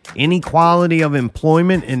 Inequality of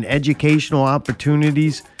employment and educational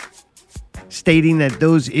opportunities, stating that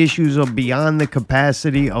those issues are beyond the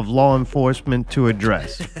capacity of law enforcement to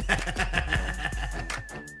address.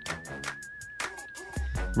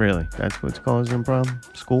 Really? That's what's causing the problem?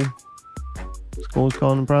 School? School's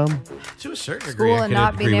causing the problem? To a certain degree, School I and could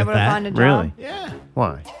not agree being with able to that. find a job. Really? Yeah.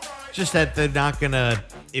 Why? Just that they're not going to,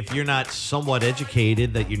 if you're not somewhat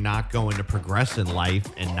educated, that you're not going to progress in life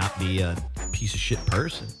and not be a piece of shit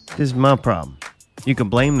person. This is my problem. You can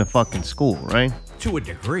blame the fucking school, right? To a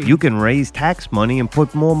degree. You can raise tax money and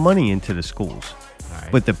put more money into the schools. All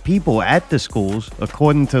right. But the people at the schools,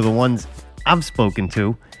 according to the ones I've spoken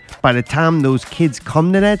to, by the time those kids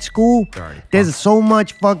come to that school, there's so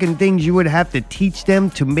much fucking things you would have to teach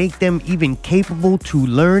them to make them even capable to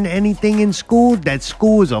learn anything in school, that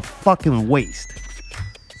school is a fucking waste.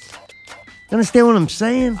 You understand what I'm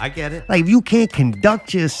saying? I get it. Like, if you can't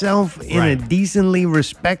conduct yourself in a Right. decently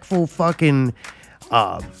respectful fucking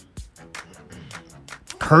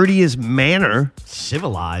courteous manner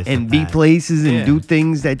Civilized. and at be that. places and Yeah. do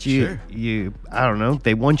things that Sure. you I don't know,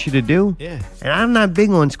 they want you to do. Yeah. And I'm not big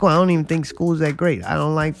on school. I don't even think school is that great. I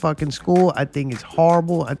don't like fucking school. I think it's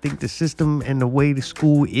horrible. I think the system and the way the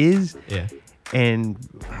school is Yeah. and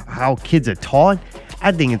how kids are taught,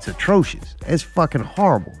 I think it's atrocious. It's fucking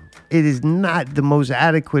horrible. It is not the most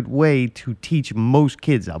adequate way to teach most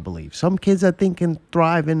kids, I believe. Some kids, I think, can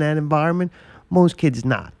thrive in that environment. Most kids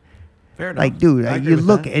not. Fair enough. Like, dude, I agree you with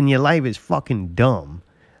look that. and your life is fucking dumb.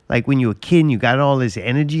 Like, when you're a kid and you got all this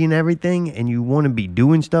energy and everything, and you want to be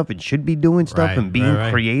doing stuff and should be doing stuff Right, and being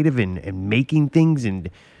right. creative and making things and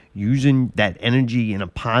using that energy in a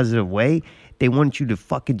positive way, they want you to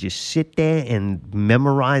fucking just sit there and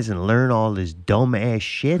memorize and learn all this dumb ass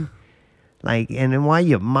shit. Like, and then while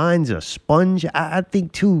your mind's a sponge, I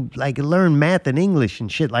think too, like, learn math and English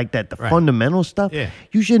and shit like that, the Right. fundamental stuff. Yeah.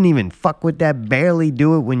 You shouldn't even fuck with that, barely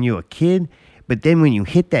do it when you're a kid. But then when you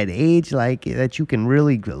hit that age, like, that you can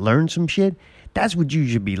really learn some shit, that's what you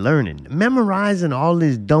should be learning. Memorizing all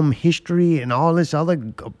this dumb history and all this other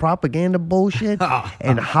propaganda bullshit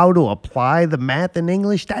and how to apply the math and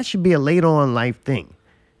English, that should be a later on life thing.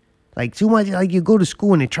 Like, too much, like, you go to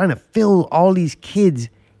school and they're trying to fill all these kids'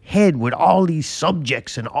 head with all these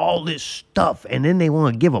subjects and all this stuff, and then they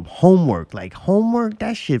want to give them homework. Like, homework,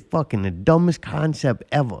 that shit fucking the dumbest concept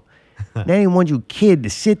ever. They want you kid to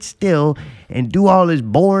sit still and do all this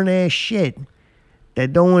boring ass shit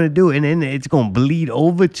that don't want to do it, and then it's gonna bleed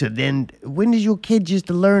over to then. When is your kid just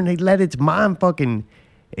to learn? They let its mind fucking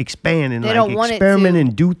expand and They like don't want it experiment to.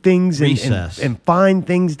 and do things Recess. and find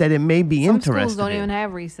things that it may be Some interested schools don't in. even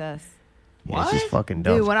have recess. Yeah, it's just fucking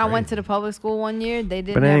dumb. Dude, when I went to the public school one year, they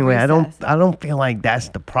didn't But have anyway, recess. I don't feel like that's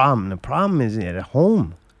the problem. The problem is at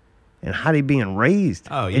home and how they being raised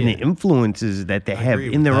Oh, and the yeah. influences that they have agree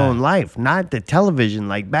in with their that. own life, not the television.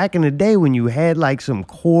 Like back in the day when you had like some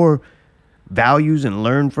core values and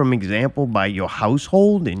learned from example by your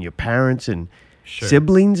household and your parents and Sure.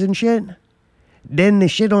 siblings and shit. Then the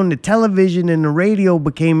shit on the television and the radio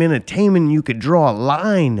became entertainment and you could draw a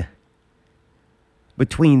line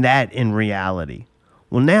between that and reality.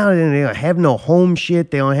 Well, now they don't have no home shit.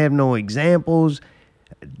 They don't have no examples.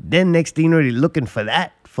 Then next thing you know, they're looking for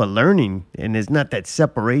that, for learning. And there's not that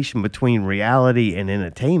separation between reality and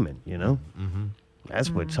entertainment, you know? Mm-hmm. That's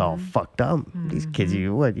what's all fucked up. These kids,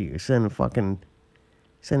 you sending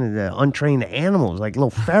the untrained animals like little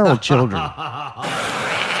feral children.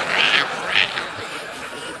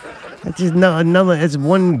 That's just another, it's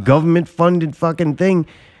one government-funded fucking thing.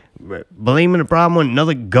 Blaming the problem on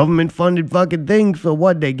another government-funded fucking thing. For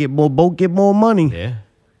what? They get more money. Yeah.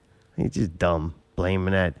 It's just dumb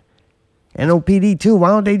blaming that. NOPD too. Why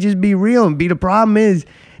don't they just be real and be the problem is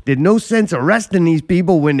there's no sense arresting these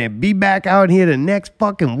people when they be back out here the next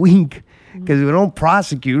fucking week because we don't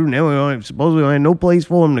prosecute him. Then we don't, supposedly we don't have no place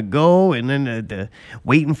for him to go, and then the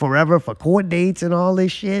waiting forever for court dates and all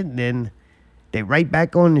this shit. And then they right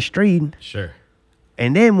back on the street. Sure.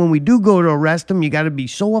 And then when we do go to arrest him, you got to be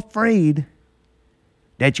so afraid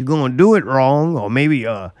that you're going to do it wrong, or maybe,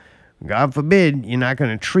 God forbid, you're not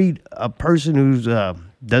going to treat a person who's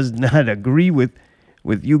does not agree with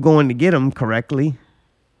you going to get him correctly.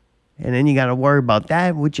 And then you got to worry about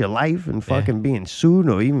that with your life and fucking being sued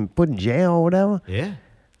or even put in jail or whatever. Yeah.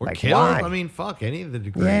 Or Like, killed. why? I mean, fuck, any of the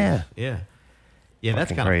degrees. Yeah. Yeah. Yeah, that's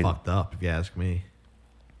Fucking kind crazy. of fucked up, if you ask me.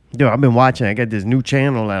 Dude, I've been watching. I got this new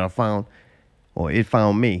channel that I found, or it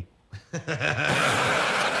found me.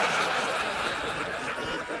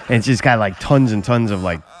 And it's just got like tons and tons of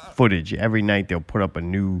like footage. Every night they'll put up a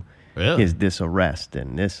new Really? is this arrest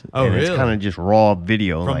and this. Oh, and it's really? kind of just raw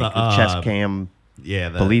video, From like the, the chest cam. Yeah.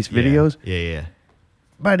 Police videos? Yeah.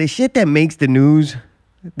 But the shit that makes the news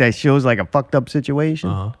that shows like a fucked up situation,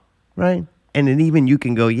 Uh-huh. right? And then even you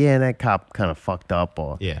can go, yeah, that cop kind of fucked up,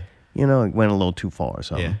 or Yeah. you know, it went a little too far or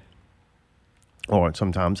something. Yeah. Or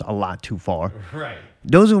sometimes a lot too far. Right.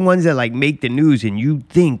 Those are the ones that like make the news, and you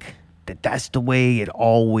think that that's the way it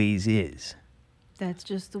always is. That's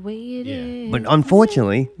just the way it Yeah. is. But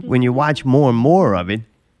unfortunately, when you watch more and more of it,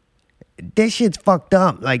 this shit's fucked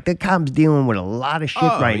up. Like, the cops dealing with a lot of shit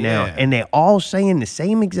Oh, right now, yeah. and they're all saying the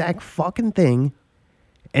same exact fucking thing,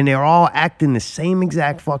 and they're all acting the same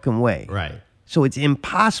exact fucking way. Right. So it's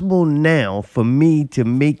impossible now for me to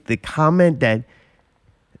make the comment that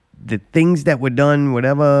the things that were done,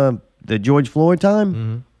 whatever, the George Floyd time,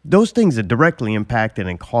 Mm-hmm. those things are directly impacted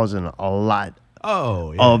and causing a lot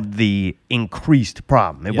Oh, yeah. of the increased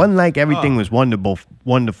problem. It Yeah. wasn't like everything Oh. was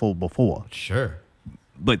wonderful before. Sure.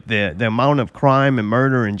 But the amount of crime and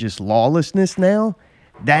murder and just lawlessness now,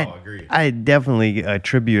 that Oh, agreed. I definitely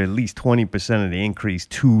attribute at least 20% of the increase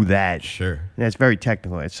to that. Sure. And that's very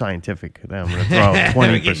technical. It's scientific. I'm going to throw out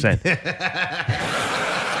 20%.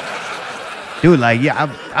 Dude, like,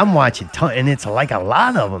 yeah, I'm watching, and it's like a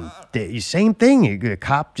lot of them. The same thing. The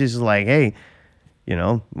cop just like, hey, you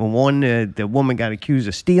know, when the woman got accused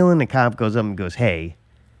of stealing, the cop goes up and goes, hey,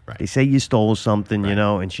 Right. they say you stole something, you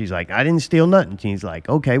know, and she's like, I didn't steal nothing. He's like,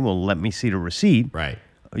 okay, well, let me see the receipt. Right.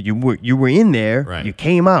 You were in there. Right. You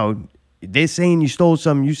came out. They're saying you stole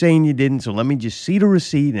something. You saying you didn't. So let me just see the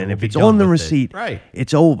receipt. And we'll if be it's done on the with it. receipt, Right.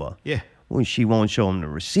 it's over. Yeah. Well, she won't show him the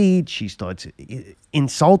receipt. She starts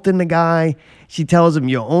insulting the guy. She tells him,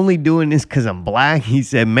 you're only doing this because I'm black. He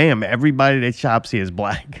said, ma'am, everybody that shops here is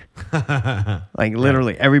black. Like,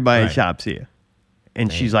 literally, everybody that Right. shops here. And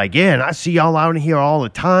she's like, yeah, and I see y'all out here all the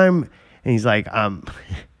time. And he's like,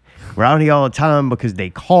 we're out here all the time because they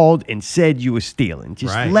called and said you were stealing.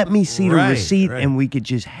 Just Right. let me see the Right, receipt right. and we could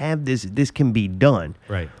just have this. This can be done.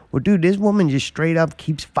 Right. Well, dude, this woman just straight up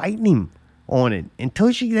keeps fighting him on it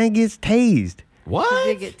until she then gets tased. What?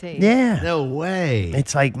 Did get tased. Yeah. No way.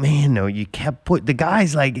 It's like, man, no, you kept the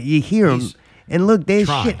guy's like, you hear him. He's And look, there's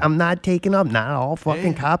trying. shit I'm not taking up. Not all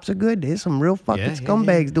fucking Yeah. cops are good. There's some real fucking Yeah, yeah,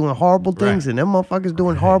 scumbags yeah. doing horrible things, Right. and them motherfuckers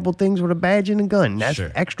doing horrible things with a badge and a gun. That's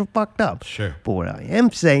Sure. extra fucked up. Sure. But what I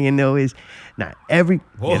am saying, though, is not every...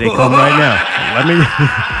 Here they come right now. Let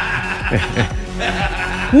me...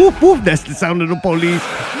 Whoop, whoop. That's the sound of the police.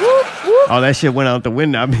 Whoop, whoop. Oh, that shit went out the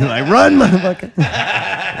window. I'd be like, run,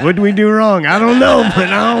 motherfucker. What did we do wrong? I don't know, but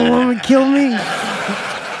I don't want to kill me.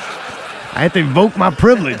 I have to invoke my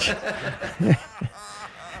privilege.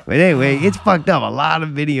 But anyway, it's fucked up. A lot of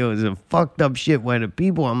videos of fucked up shit where the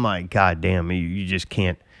people, I'm like, God damn, you just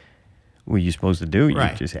can't. What are you supposed to do?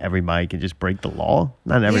 Right. Everybody can just break the law.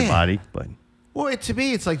 Not everybody, but Well, to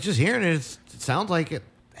me, it's like just hearing it. It sounds like it.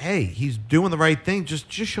 Hey, he's doing the right thing.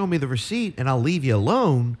 Just show me the receipt, and I'll leave you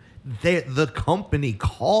alone. The company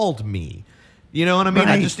called me. You know what I mean?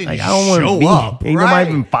 I Right. just didn't Like, I don't wanna show be, up. Ain't right?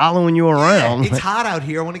 nobody been following you around. Yeah, it's hot out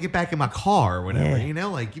here. I want to get back in my car or whatever. Yeah. You know,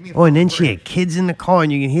 like give me. A Oh, and then fucking she break. had kids in the car,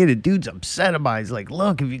 and you can hear the dude's upset about it. He's like,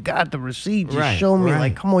 look, if you got the receipt, just Right, show me. right.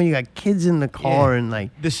 Like, come on, you got kids in the car, Yeah. and like,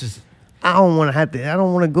 This is I don't want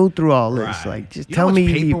to go through all this. right. Like, just You tell know me.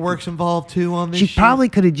 how much paperwork's involved too on this. She shit? probably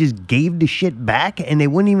could have just gave the shit back, and they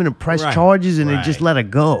wouldn't even have pressed Right, charges, and they right. just let her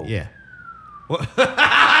go. Yeah.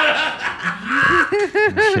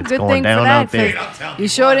 Shit's Good going thing for down that. out there. 'cause You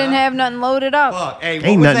sure didn't have nothing loaded up. Fuck. Hey, what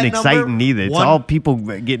Ain't was nothing that number? exciting either. It's One- all people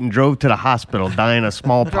getting drove to the hospital dying of Drug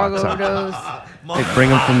smallpox. overdose, They bring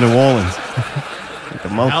them from New Orleans. The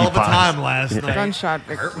Hell of a time monkeypox. last night. gunshot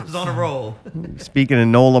Kurt victims, was on a roll. Speaking of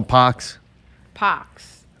Nola pox,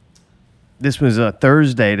 pox. this was a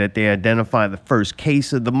Thursday that they identified the first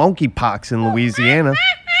case of the monkeypox in Louisiana.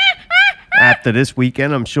 After this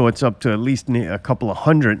weekend, I'm sure it's up to at least a couple of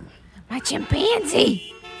hundred. My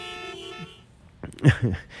chimpanzee.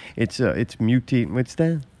 It's mutating. What's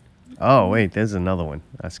that? Oh, wait, there's another one.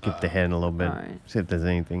 I skipped ahead a little bit. All right. See if there's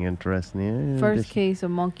anything interesting here. First case of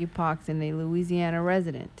monkeypox in a Louisiana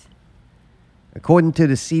resident. According to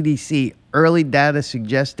the CDC, early data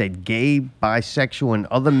suggests that gay, bisexual, and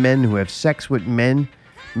other men who have sex with men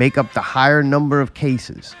make up the higher number of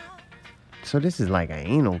cases. So this is like an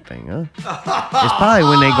anal thing, huh? It's probably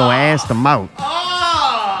when they go ask them out.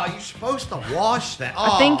 Oh, you're supposed to wash that.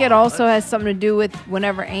 I think it also has something to do with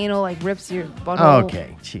whenever anal like rips your butthole.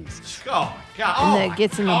 Okay, Jesus. Oh, God. And Oh, then my it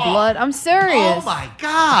gets in the God. blood. I'm serious. Oh, my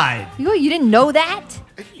God. You didn't know that?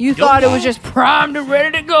 You Nope. thought it was just primed and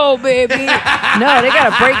ready to go, baby. No, they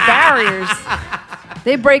gotta break barriers.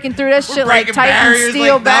 They breaking through that shit like breaking Titan barriers steel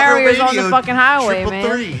like Valve barriers on Radio the fucking highway, triple man.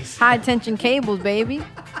 threes. High tension cables, baby.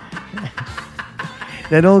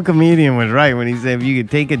 That old comedian was right when he said if you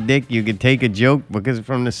could take a dick, you could take a joke, because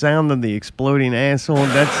from the sound of the exploding asshole,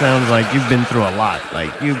 that sounds like you've been through a lot.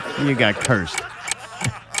 Like you got cursed.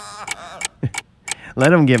 Let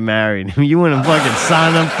them get married. You wouldn't fucking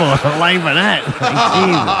sign up for a life of that. Like,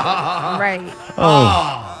 Jesus. Right.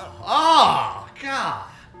 Oh, God.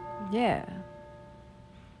 Yeah.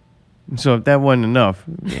 So if that wasn't enough,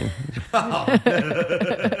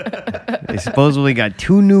 they supposedly got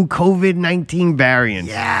 2 new COVID-19 variants.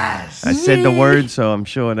 Yes. I said the word, so I'm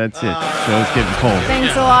sure that's it. So it's getting cold.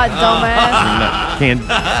 Thanks a lot, dumbass. Can't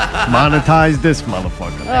monetize this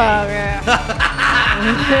motherfucker. Oh, yeah.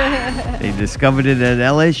 They discovered it at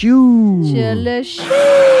LSU. Jealous.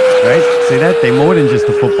 Right? See that? They more than just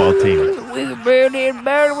a football team. We spreading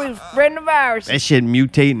the virus. That shit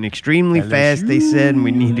mutating extremely fast, they said, and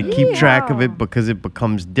we need to keep track of it because it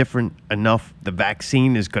becomes different enough. The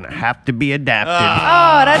vaccine is going to have to be adapted.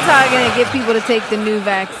 Oh, that's how I'm gonna get people to take the new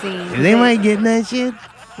vaccine. Is anybody getting that shit?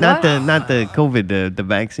 Not What? the COVID, the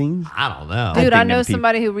vaccines. I don't know. Dude, I think know them people-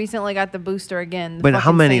 somebody who recently got the booster again. the But how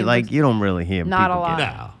fucking many? same Like, booster. you don't really hear Not people a lot.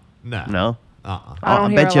 get No. No? Uh-uh. I don't I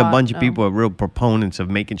hear bet you a lot, bunch of no. people are real proponents of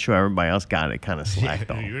making sure everybody else got it kind of slacked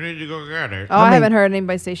off. You need to go get it. Oh, I haven't heard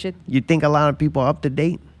anybody say shit. You think a lot of people are up to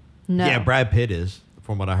date? No. Yeah, Brad Pitt is,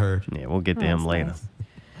 from what I heard. Yeah, we'll get to Oh, him that's later.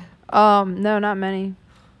 nice. No, not many.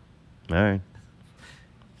 All right.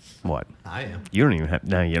 What? I am. You don't even have.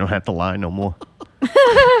 No, you don't have to lie no more.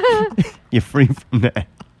 You're free from that.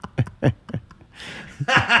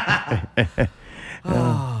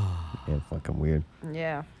 Yeah, fucking weird.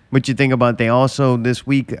 Yeah. What you think about? They also this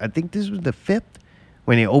week. I think this was the 5th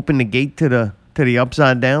when they opened the gate to the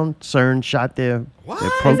upside down. CERN shot their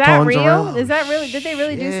protons Is that real? around. Is that really? Did they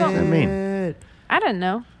really do I something? mean, I don't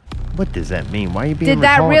know. what does that mean? Why are you being Did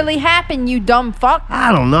that retarded? really happen, you dumb fuck?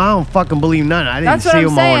 I don't know. I don't fucking believe nothing. I didn't That's see what I'm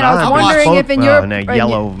them saying. on. I was wondering if in your now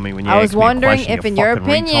yellow over me when you I was asked me a wondering question, if you in your fucking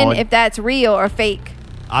opinion retard. if that's real or fake.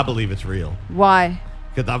 I believe it's real. Why?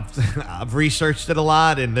 Because I've researched it a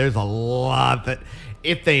lot, and there's a lot that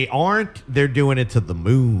if they aren't, they're doing it to the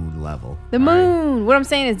moon level. The All right? moon. What I'm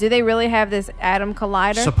saying is, do they really have this atom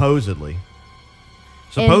collider? Supposedly.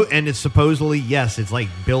 And it's supposedly, yes, it's like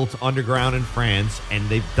built underground in France, and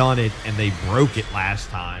they've done it, and they broke it last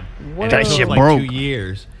time. Whoa. And That it took shit like broke. 2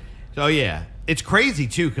 years. So yeah, it's crazy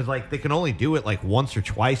too, because like they can only do it like once or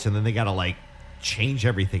twice, and then they gotta like change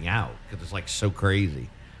everything out because it's like so crazy.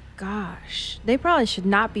 Gosh, they probably should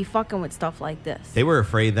not be fucking with stuff like this. They were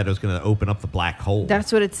afraid that it was gonna open up the black hole.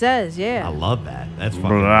 That's what it says. I Yeah. love that. That's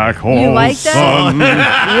fucking Black hole You like that? sun,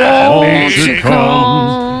 won't you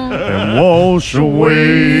come and wash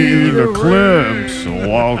away the clips?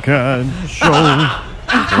 Walk and show,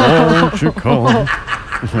 won't you come?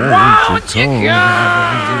 Won't you come?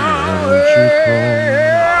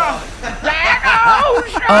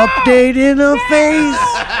 Update in her face,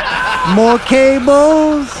 more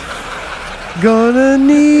cables. Gonna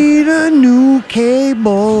need a new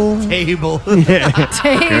cable. table. Cause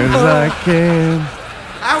I can't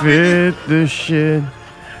fit the shit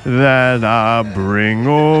that I bring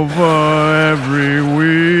over every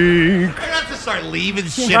week. I have to start leaving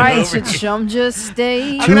shit Right, over should here. Chum just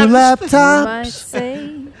stay? 2 You might laptops,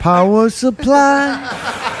 say. power supply.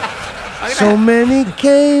 So many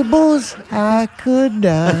cables I could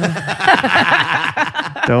die.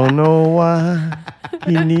 Don't know why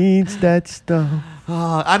he needs that stuff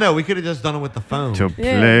I know. We could have just done it with the phone. to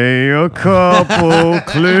play a couple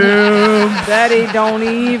clips. That he don't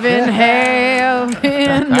even have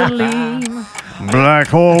in the lean. Black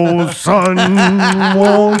hole sun,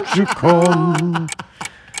 won't you come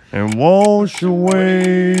and wash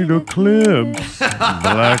away the clips?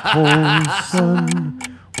 Black hole sun,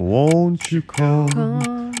 won't you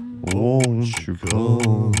come? Won't you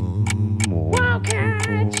come?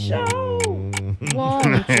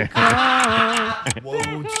 Won't you come? Won't you come?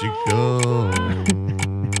 Won't you go?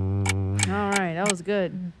 smells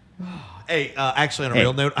good. Hey, actually, on a Hey.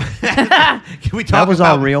 real note, can we talk That was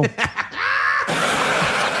about all real.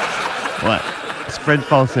 What? Spread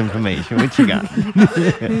false information. What you got?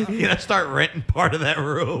 You know, start renting part of that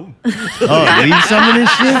room. Oh, leave some of this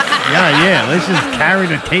shit? Yeah. Let's just carry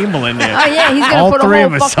the table in there. Oh yeah, he's gonna All put a three whole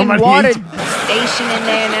of us, fucking somebody water needs- station in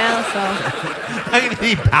there now. So I'm gonna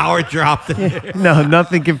need power dropped in there. No,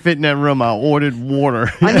 nothing can fit in that room. I ordered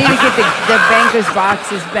water. I need to get the banker's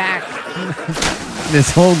boxes back.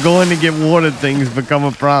 This whole going to get water thing has become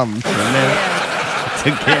a problem. So now, to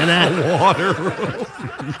get that. Water room.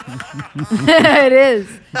 It is.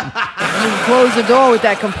 You can close the door with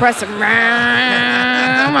that compressor.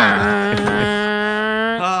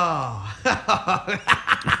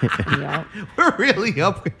 Yep. We're really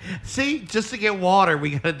up. See, just to get water,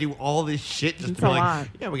 we got to do all this shit. Just It's to be a like, lot.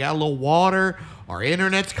 yeah, we got a little water. Our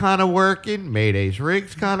internet's kind of working. Mayday's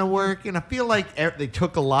rig's kind of working. I feel like they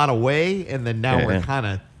took a lot away, and then now we're Yeah. kind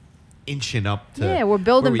of inching up to. Yeah, we're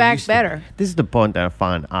building where we back used to be. better. This is the point that I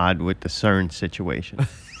find odd with the CERN situation.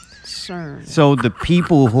 CERN. So the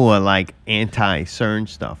people who are like anti-CERN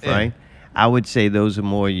stuff, Yeah. right? I would say those are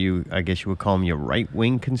more I guess you would call them your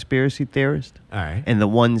right-wing conspiracy theorists. All right. And the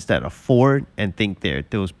ones that are for it and think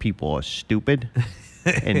those people are stupid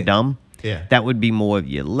and dumb, Yeah. that would be more of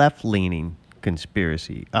your left-leaning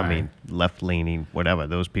conspiracy. I Right. mean, left-leaning, whatever.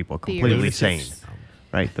 Those people are completely Theorists. sane,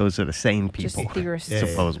 right? Those are the sane Just people, theorists. Yeah, yeah.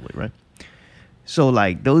 supposedly, right? So,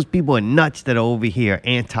 like, those people are nuts that are over here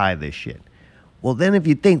anti this shit. Well, then if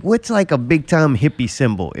you think, what's like a big-time hippie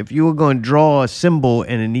symbol? If you were going to draw a symbol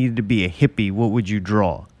and it needed to be a hippie, what would you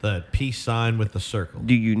draw? The peace sign with the circle.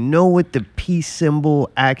 Do you know what the peace symbol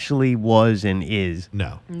actually was and is?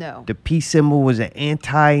 No. No. The peace symbol was an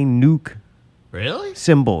anti-nuke Really?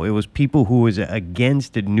 symbol. It was people who was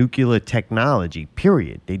against the nuclear technology,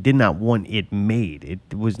 period. They did not want it made.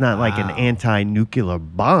 It was not like an Wow. anti-nuclear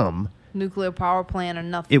bomb. Nuclear power plant or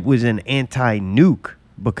nothing. It was an anti-nuke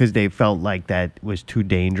because they felt like that was too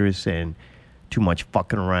dangerous and too much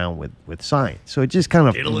fucking around with science. So it's just kind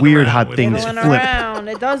of Diddling weird around how with things Fiddling flip. around.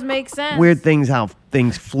 It does make sense. Weird things how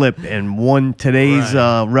things flip, and today's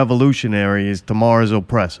Right. revolutionary is tomorrow's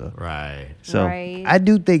oppressor. Right. So Right. I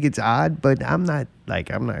do think it's odd, but I'm not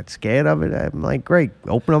scared of it. I'm like, great,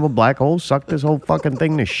 open up a black hole, suck this whole fucking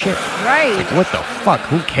thing to shit. Right. What the fuck?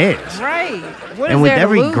 Who cares? Right. What is And with there to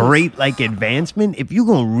every lose? great like advancement, if you're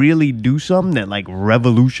gonna really do something that like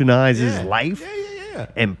revolutionizes Yeah. life Yeah.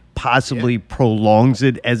 and possibly prolongs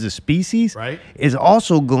it as a species, Right. is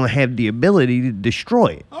also gonna have the ability to destroy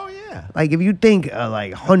it. Oh yeah. Like if you think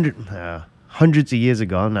like hundreds of years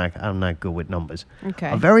ago, I'm not good with numbers. Okay.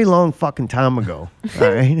 A very long fucking time ago.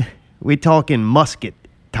 All right, we're talking musket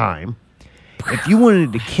time. If you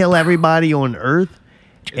wanted to kill everybody on Earth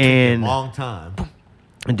and Long time.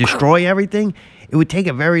 destroy everything, it would take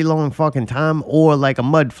a very long fucking time, or like a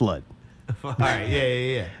mud flood. All right.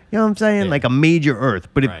 Yeah. You know what I'm saying? Yeah. Like a major Earth.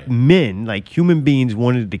 But if Right. men, like human beings,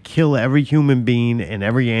 wanted to kill every human being and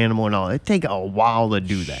every animal and all, it'd take a while to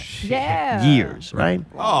do that. Yeah. Years, right?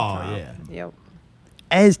 Oh yeah. Yep.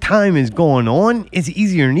 As time is going on, it's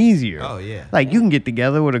easier and easier. Oh, yeah. Like you can get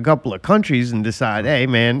together with a couple of countries and decide, hey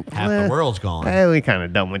man, Half the world's gone. we kind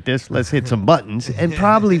of done with this. Let's hit some buttons and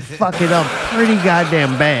probably fuck it up pretty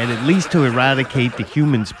goddamn bad, at least to eradicate the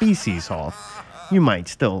human species off. You might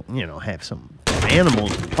still, have some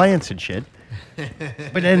animals and plants and shit.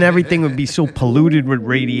 But then everything would be so polluted with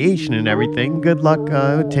radiation and everything. Good luck.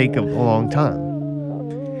 It would take a long time.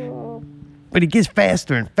 But it gets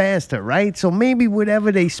faster and faster, right? So maybe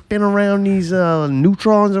whatever they spin around these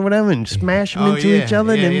neutrons or whatever and smash them Oh, into yeah. each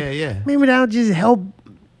other, Yeah, then yeah, yeah. maybe that'll just help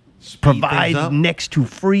Speed provide things up. next to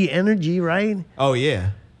free energy, right? Oh yeah.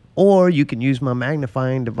 Or you can use my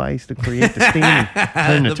magnifying device to create the steam and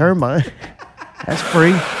turn the turbine. That's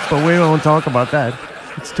free, but we don't talk about that.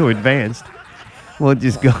 It's too advanced. We'll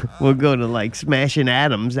go to like smashing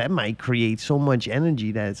atoms. That might create so much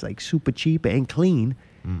energy that it's like super cheap and clean.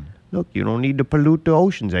 Look, you don't need to pollute the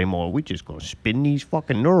oceans anymore. We're just gonna spin these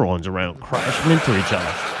fucking neurons around, crash them into each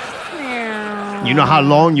other. You know how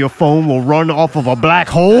long your phone will run off of a black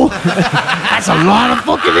hole? That's a lot of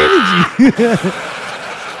fucking energy.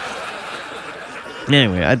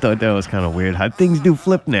 Anyway, I thought that was kind of weird how things do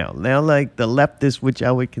flip now. Now, like the leftists, which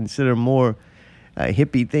I would consider more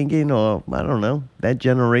hippie thinking, or I don't know, that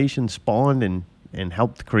generation spawned and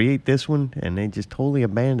helped create this one, and they just totally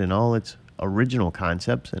abandoned all its original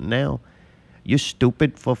concepts. And now you're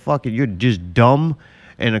stupid for fucking, you're just dumb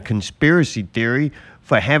and a conspiracy theory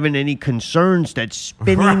for having any concerns that's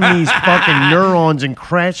spinning these fucking neurons and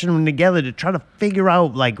crashing them together to try to figure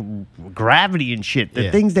out like gravity and shit. The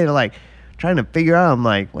Yeah. things that are like trying to figure out, I'm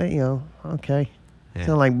like, well, okay. Yeah.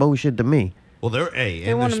 Sound like bullshit to me. Well, they're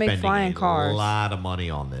wanna make spending flying a cars. lot of money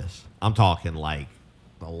on this. I'm talking like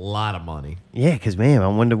a lot of money. Yeah, because, man, I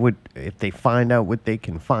wonder what if they find out what they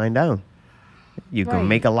can find out. You can Right.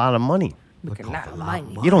 make a lot of money. Look at that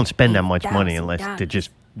money. You don't spend that much money unless to $8,000. just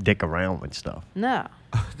dick around with stuff. No.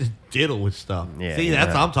 Diddle with stuff. Yeah, See, yeah.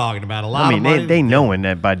 that's what I'm talking about. A lot I mean, of money. they knowing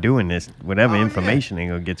that by doing this, whatever Oh, yeah. information they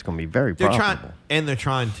gonna get's gonna be very They're profitable. trying, and they're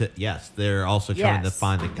trying to. Yes, they're also trying to Yes.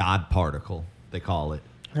 find the God particle. They call it.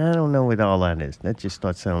 I don't know what all that is. That just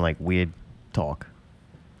starts sounding like weird talk.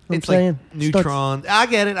 You know It's what I'm like saying? Starts- neutrons. I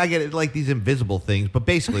get it. Like these invisible things, but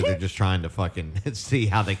basically they're just trying to fucking see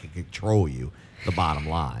how they can control you. The bottom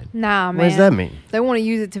line. Nah, man. What does that mean? They want to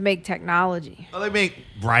use it to make technology. Well, they make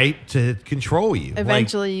right to control you.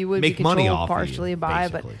 Eventually, Like, you would make be money controlled off partially of you, by,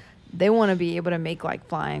 basically. but they want to be able to make like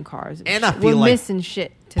flying cars. And I shit. feel We're like missing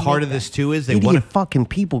shit. To part make of this that. too is they Idiot want to. fucking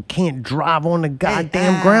people can't drive on the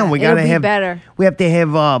goddamn ground. We It'll gotta be have better. We have to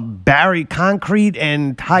have concrete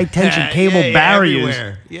and high tension cable barriers.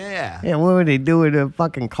 Everywhere. Yeah. Yeah, what would they do with the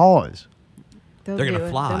fucking cars? They'll They're gonna do it.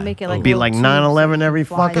 fly. They'll make it It'll like Be little like tubes 9/11 that every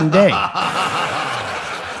can fly fucking up. day.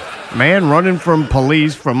 Man running from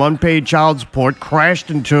police from unpaid child support crashed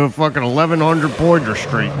into fucking 1100 Porter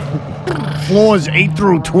Street. Floors 8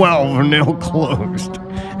 through 12 are now closed.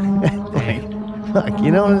 Like, fuck, you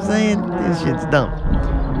know what I'm saying? This shit's dumb.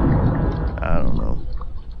 I don't know.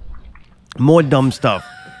 More dumb stuff.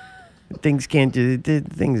 Things can't just,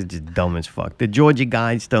 things are just dumb as fuck. The Georgia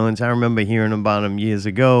Guidestones, I remember hearing about them years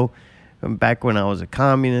ago. Back when I was a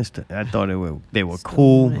communist, I thought they were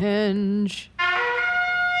cool. Stonehenge.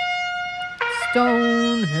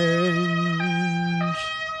 Stonehenge.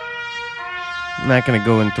 I'm not going to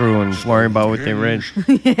go in through and worry about what they read.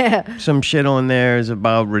 Yeah. Some shit on there is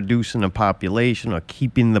about reducing the population or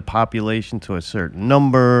keeping the population to a certain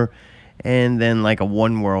number, and then like a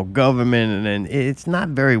one world government, and then it's not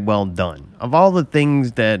very well done. Of all the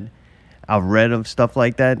things that I've read of stuff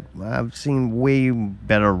like that, I've seen way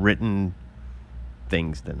better written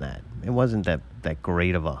things than that. It wasn't that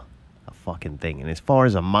great of a fucking thing. And as far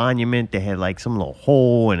as a monument, they had like some little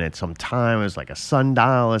hole in it sometime. It was like a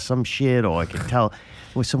sundial or some shit, or I could tell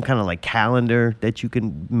it was some kind of like calendar that you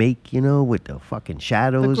can make, you know, with the fucking The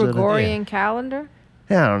shadows. Gregorian calendar.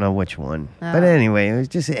 I don't know which one. Oh. But anyway, it was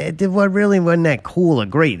just, it really wasn't that cool or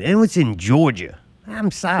great. And it was in Georgia.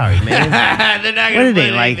 I'm sorry, man. They're not What gonna are they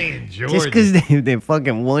put like? anything in Just Georgia. because they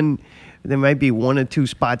fucking won, there might be 1 or 2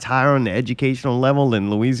 spots higher on the educational level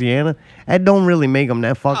than Louisiana. That don't really make them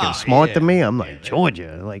that fucking Oh, smart yeah. to me. I'm like,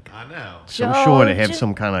 Georgia, like, I know. so I'm sure they have Georgia.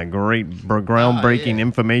 some kind of great, groundbreaking yeah.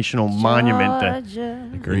 informational monument Georgia.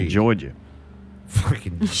 in Agreed. Georgia.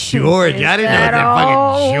 Fucking Georgia. I didn't know That that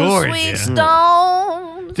fucking old Georgia. Sweet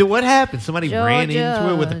stone. Dude, what happened? Somebody ran Georgia,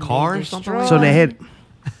 into it with a car or they something? destroyed- So they had,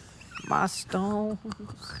 My stone.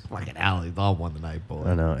 Fucking Alley all won the night, boy.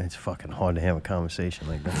 I know, it's fucking hard to have a conversation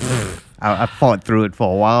like that. I fought through it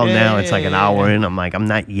for a while now. It's like an hour in. I'm like, I'm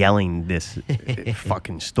not yelling this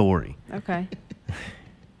fucking story. Okay.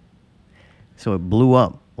 So it blew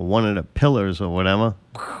up. One of the pillars or whatever.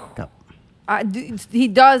 He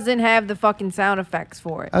doesn't have the fucking sound effects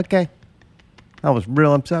for it. Okay. I was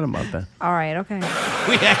real upset about that. All right, okay.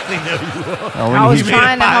 We actually know you are. Oh, I when was he- made a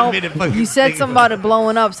trying to 5-minute help. fucking You said thing something about about it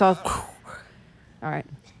blowing up, so I was. All right.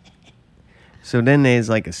 So then there's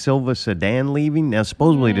like a silver sedan leaving. Now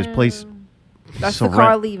supposedly this place. That's So the car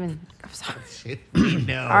right- leaving. I'm sorry.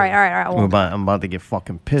 No. All right. I won't. I'm about to get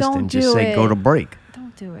fucking pissed Don't and just do say go it. to break.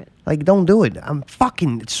 Don't do it. Like, don't do it. I'm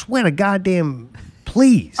fucking swear to goddamn,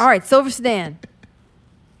 please. All right, silver sedan.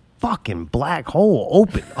 Fucking black hole,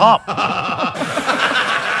 open up.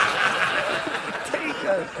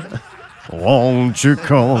 Won't you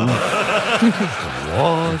come? Wash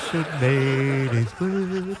it, made his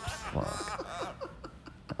lips.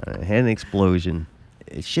 Had an explosion.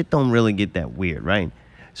 Shit don't really get that weird, right?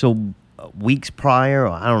 So weeks prior,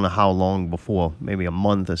 or I don't know how long before, maybe a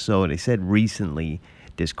month or so, they said recently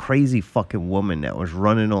this crazy fucking woman that was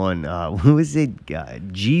running on, who was it?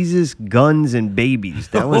 Jesus, Guns, and Babies.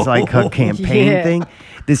 That was like her campaign Yeah. thing.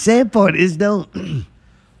 The sad part is, though,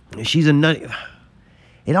 she's a nut.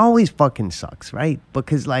 It always fucking sucks, right?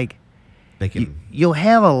 Because, like, They can. you'll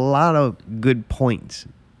have a lot of good points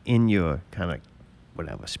in your kind of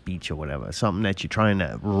whatever speech or whatever, something that you're trying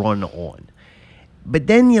to run on. But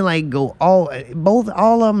then you like go all of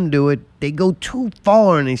them do it. They go too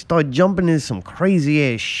far and they start jumping into some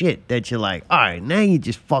crazy ass shit that you're like, all right, now you're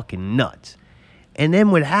just fucking nuts. And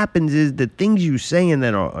then what happens is the things you saying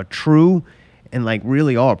that are true and like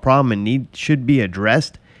really are a problem and should be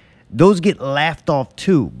addressed, those get laughed off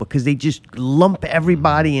too because they just lump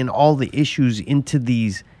everybody and all the issues into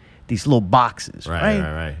this these little boxes, right?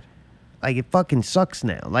 Right. Like, it fucking sucks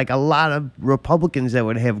now. Like, a lot of Republicans that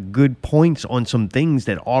would have good points on some things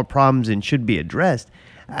that are problems and should be addressed.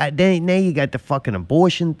 Now you got the fucking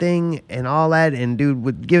abortion thing and all that. And, dude,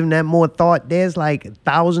 with giving that more thought, there's like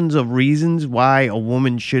thousands of reasons why a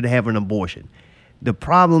woman should have an abortion. The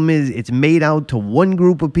problem is it's made out to one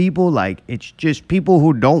group of people. Like, it's just people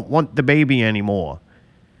who don't want the baby anymore.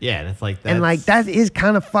 Yeah, and it's like that. And, like, that is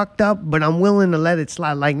kind of fucked up, but I'm willing to let it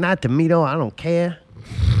slide. Like, not to me, though. I don't care.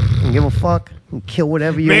 I don't give a fuck. You can kill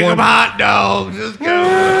whatever you Make want. them hot dogs. Just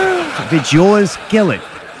go. If it's yours, kill it.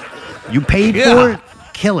 You paid for it,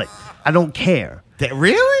 kill it. I don't care.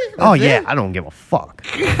 Really? Oh, That's yeah, it? I don't give a fuck.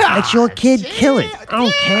 That's your kid, kill it. I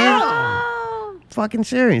don't care. Fucking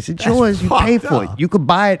serious. It's That's yours. You pay fucked for it. up. You could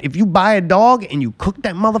buy it. If you buy a dog and you cook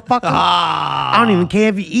that motherfucker, I don't even care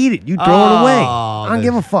if you eat it. You throw it away. I don't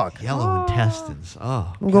give a fuck. Yellow intestines.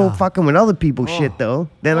 Oh, I'm going God. fucking with other people's shit, though.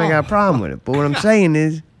 Then I got a problem with it. But what I'm saying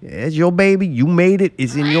is, it's your baby. You made it.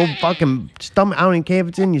 It's in your fucking stomach. I don't even care if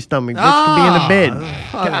it's in your stomach. It could be in the bed.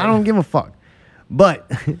 I don't give a fuck.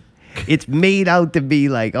 But it's made out to be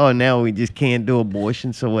like, oh, now we just can't do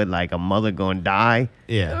abortion. So what, like a mother gonna die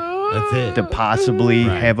Yeah, that's it. to possibly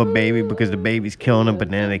Right. have a baby because the baby's killing them, but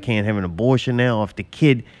now they can't have an abortion now. If the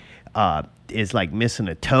kid is like missing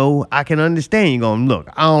a toe, I can understand you going, look,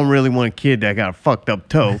 I don't really want a kid that got a fucked up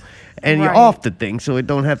toe. And you're Right. off the thing, so it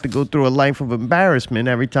don't have to go through a life of embarrassment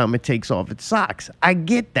every time it takes off its socks. I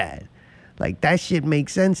get that. Like, that shit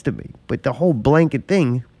makes sense to me. But the whole blanket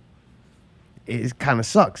thing is kind of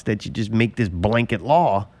sucks that you just make this blanket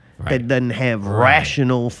law that Right. doesn't have Right.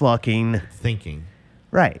 rational fucking... Thinking.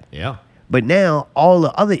 Right. Yeah. But now, all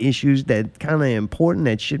the other issues that kind of important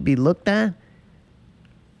that should be looked at,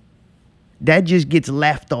 that just gets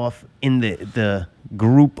left off in the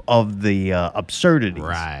group of the absurdities.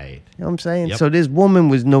 Right. You know what I'm saying? Yep. So this woman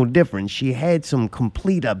was no different. She had some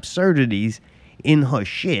complete absurdities in her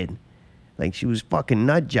shit. Like, she was fucking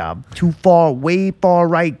nut job. Too far, way far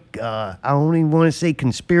right. I don't even want to say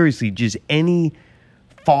conspiracy, just any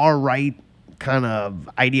far right kind of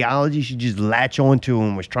ideology she just latched onto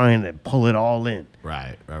and was trying to pull it all in.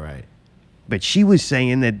 Right. But she was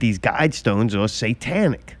saying that these guide stones are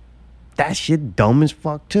satanic. That shit dumb as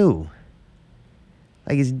fuck too.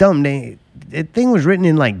 Like, it's dumb. The thing was written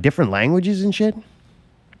in like different languages and shit.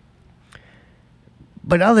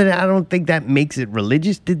 But other than that, I don't think that makes it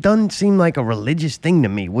religious. It doesn't seem like a religious thing to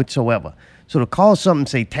me whatsoever. So to call something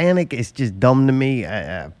satanic, it's just dumb to me.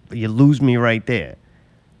 You lose me right there.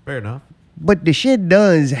 Fair enough. But the shit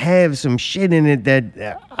does have some shit in it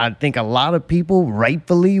that I think a lot of people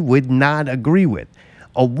rightfully would not agree with.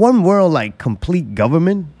 A one world, like, complete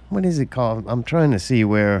government, what is it called? I'm trying to see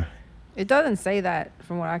where... It doesn't say that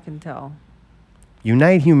from what I can tell.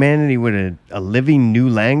 Unite humanity with a living new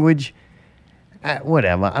language?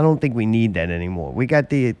 Whatever. I don't think we need that anymore. We got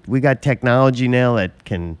technology now that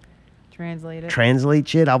can Translate it. translate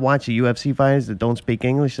shit. I watch the UFC fighters that don't speak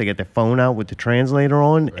English. They get their phone out with the translator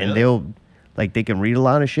on, and Really? they can read a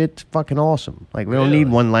lot of shit. It's fucking awesome. Like, we don't Really? need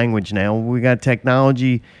one language now. We got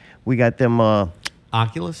technology. We got them.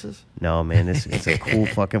 Oculuses? No, man, it's a cool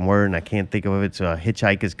fucking word, and I can't think of it. It's a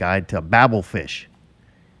Hitchhiker's Guide to Babelfish.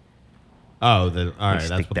 Oh, all They right. That's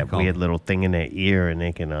stick what they that call weird them. little thing in their ear, and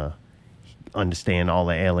they can understand all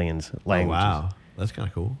the aliens' Oh, languages. wow. That's kind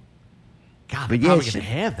of cool. God, But they're yeah, probably shit. going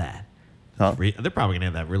to have that. Huh? They're probably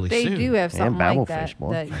going to have that really They soon. do have something like Babelfish, that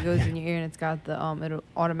boy. that goes in your ear and it's got the it'll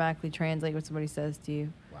automatically translate what somebody says to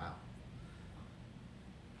you. Wow.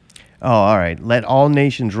 Oh, all right. Let all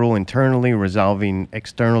nations rule internally, resolving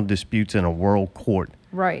external disputes in a world court.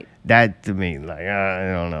 Right. That, to me, like,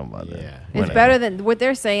 I don't know about that. Yeah. It's Whatever. better than what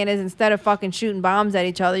they're saying is instead of fucking shooting bombs at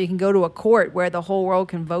each other, you can go to a court where the whole world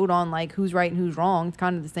can vote on like who's right and who's wrong. It's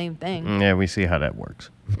kind of the same thing. Yeah, we see how that works.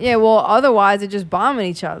 Yeah, well, otherwise they're just bombing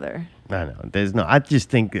each other. I know. I just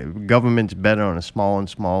think government's better on a smaller and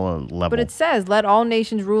smaller level. But it says let all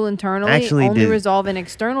nations rule internally, Actually, only the- resolving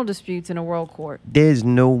external disputes in a world court. There's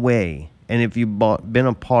no way, and if you've been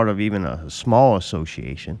a part of even a small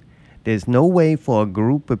association, there's no way for a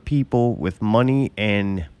group of people with money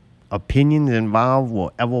and opinions involved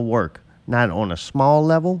will ever work. Not on a small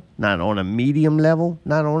level, not on a medium level,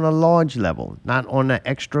 not on a large level, not on the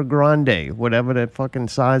extra grande, whatever that fucking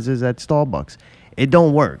size is at Starbucks. It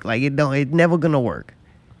don't work. Like, it's never gonna work.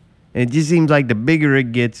 It just seems like the bigger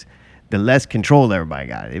it gets, the less control everybody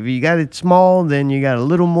got. If you got it small, then you got a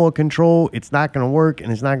little more control. It's not going to work,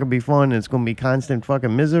 and it's not going to be fun, and it's going to be constant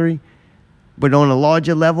fucking misery. But on a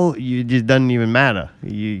larger level, it just doesn't even matter.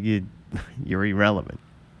 You're irrelevant.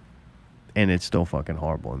 And it's still fucking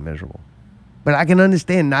horrible and miserable. But I can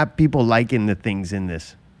understand not people liking the things in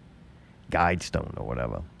this. guidestone or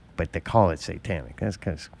whatever. But they call it satanic. That's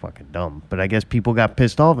kind of fucking dumb. But I guess people got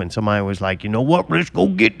pissed off, and somebody was like, you know what? Let's go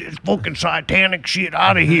get this fucking satanic shit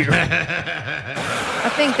out of here. I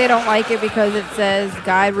think they don't like it because it says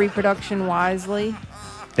guide reproduction wisely.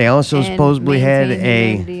 They also and supposedly had maintain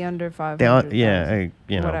humanity under 500. you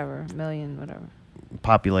know, whatever, million, whatever.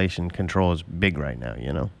 population control is big right now,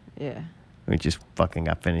 you know? Yeah. We just fucking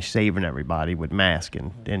got finished saving everybody with mask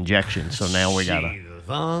and injections, so now we gotta Jesus,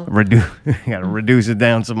 huh? reduce it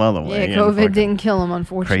down some other Yeah, way. You know, COVID fucking didn't kill him,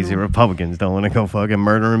 unfortunately. Crazy Republicans don't want to go fucking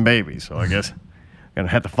murdering babies, so I guess gonna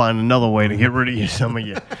have to find another way to get rid of you, some of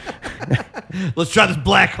you. Let's try this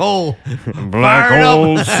black hole. Black Fire it up.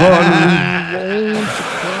 hole sun.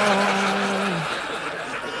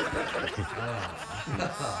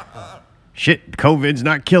 Shit, COVID's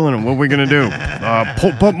not killing them. What are we gonna do?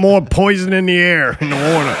 Put more poison in the air, in the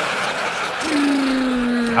water.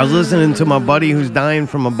 I was listening to my buddy who's dying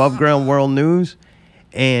from Above Ground World News,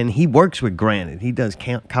 and he works with granite. He does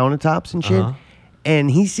countertops and shit.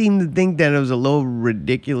 And he seemed to think that it was a little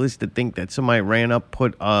ridiculous to think that somebody ran up,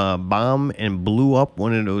 put a bomb, and blew up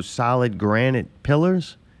one of those solid granite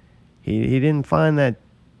pillars. He didn't find that,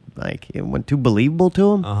 like, it went too believable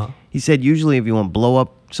to him. He said usually if you want to blow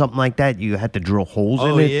up something like that, you have to drill holes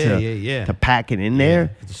Oh, in it yeah. to pack it in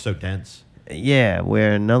there. It's so dense. Yeah,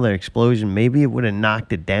 where another explosion, maybe it would have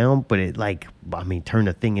knocked it down, but it, like, I mean, turned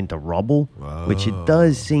the thing into rubble, which it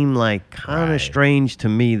does seem like kind of Right. strange to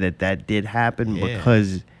me that did happen Yeah.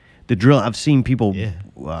 because the drill, I've seen people,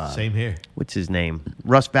 Same here. what's his name?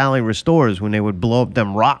 Rust Valley Restorers, when they would blow up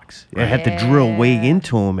them rocks, they had to drill way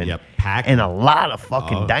into them and, Yep, pack and a 'em. lot of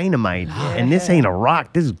fucking dynamite. And this ain't a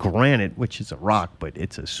rock, this is granite, which is a rock, but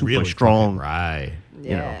it's a super Really strong, fucking right.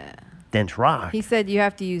 Yeah. know, dense rock. He said you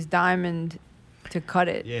have to use diamond to cut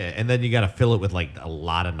it. Yeah, and then you got to fill it with like a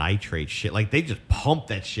lot of nitrate shit. Like they just pump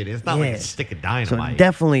that shit. It's not like Yeah. a stick of So dynamite.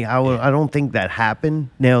 definitely, I don't think that happened.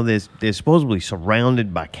 Now, they're supposedly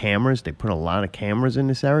surrounded by cameras. They put a lot of cameras in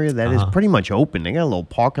this area that is pretty much open. They got a little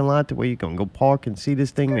parking lot to where you can go park and see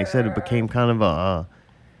this thing. They said it became kind of a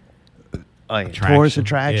tourist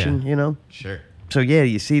attraction, yeah. you know? Sure. So, yeah,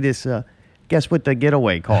 you see this, guess what the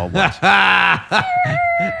getaway car was?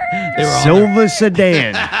 They were on Silver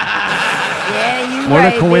sedan. Yeah, you What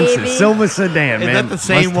right, a coincidence. baby. Silver sedan, Is man. that the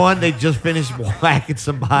same Must- one? They just finished whacking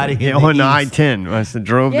somebody. Yeah, in on the East. I-10. Must have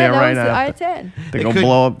drove Yeah, there that right was the after. I-10. They They go couldn't-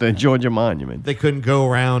 blow up the Georgia Monument. They couldn't go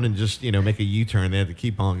around and just make a U-turn. They had to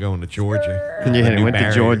keep on going to Georgia. Yeah, The they new went to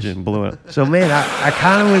barriers. Georgia and blew it up. So, man, I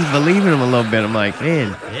kind of was believing him a little bit. I'm like,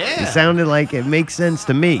 man, Yeah. it sounded like it makes sense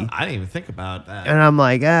to me. I didn't even think about that. And I'm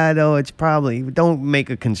like, no, it's probably, don't make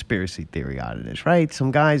a conspiracy theory out of this, right?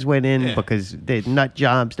 Some guys went in Yeah. because they're nut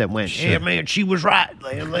jobs that went, Sure. yeah, man, she was right.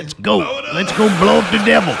 Let's go. Let's go blow up the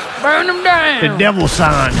devil. Burn them down. The devil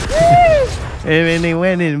sign. And then they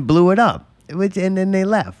went in and blew it up. And then they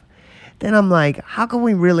left. Then I'm like, how come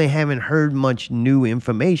we really haven't heard much new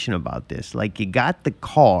information about this? Like, you got the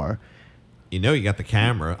car. You got the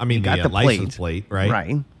camera. I mean, got the the license plates, plate, right?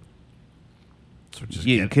 Right. So just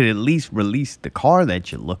You get- could at least release the car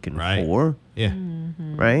that you're looking Right. for, yeah.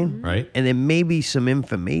 right? Right. And then maybe some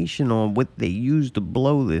information on what they used to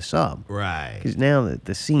blow this up. Right. Because now that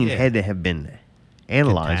the scene Yeah. had to have been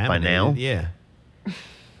analyzed by now. Contaminated, Yeah.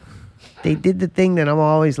 They did the thing that I'm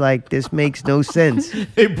always like, this makes no sense.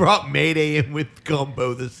 They brought Mayday in with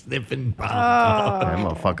Gumbo, the sniffing bomb. That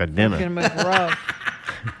motherfucker dinner. Fucking McGruff.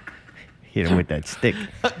 Hit him with that stick.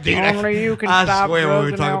 Dude, Only you can I stop swear when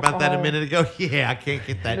we were drugs and talking about that a alcohol. minute ago, yeah, I can't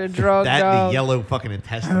get that The drug the dog. yellow fucking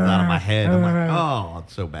intestines out of my head. I'm like, oh,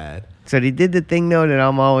 it's so bad. So they did the thing though that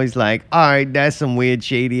I'm always like, all right, that's some weird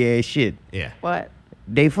shady ass shit. Yeah. What?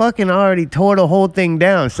 They fucking already tore the whole thing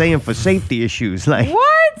down, saying for safety issues. Like,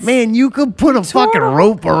 What? man, you could put a fucking the-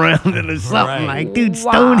 rope around it or something. Right. Like, dude,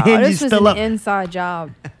 Wow, Stonehenge this is was still an up. inside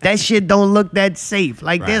job. That shit don't look that safe.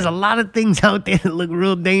 Like, there's a Right. lot of things out there that look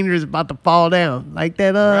real dangerous about to fall down. Like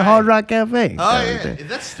that Hard Rock Cafe. Oh, yeah. Is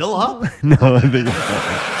that still up? No, I think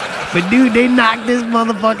but dude, they knocked this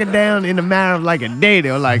motherfucker down in a matter of like a day. They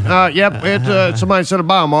were like, yep, it's somebody set a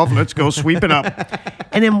bomb off. Let's go sweep it up.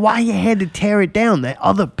 And then why you had to tear it down? The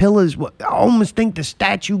other pillars, I almost think the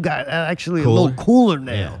statue got actually a little cooler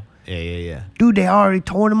now. Yeah. Dude, they already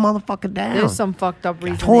tore the motherfucker down. There's some fucked up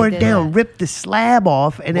reason. Tore they it did down, that. ripped the slab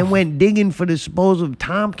off, and then went digging for the supposed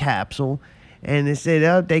time capsule. And they said,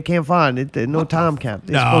 oh, they can't find it. There's no time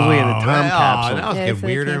capsule. They supposedly had a time capsule. Now it's Yeah, getting so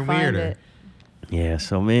they weirder can't and find weirder. it. Yeah,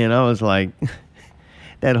 so man, I was like,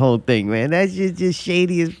 that whole thing, man, that's just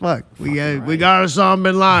shady as fuck. We got Osama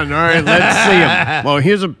bin Laden. All right, let's see him. Well,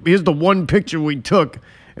 here's the one picture we took,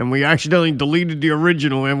 and we accidentally deleted the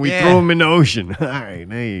original and we Yeah. threw him in the ocean. All right,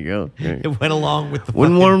 there you go. It went along with the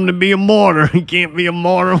Wouldn't fucking- want him to be a martyr. He can't be a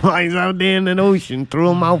martyr while he's out there in the ocean. Threw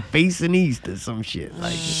him out facing east or some shit.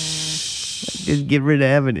 Like, just get rid of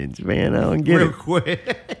evidence, man. I don't get real it.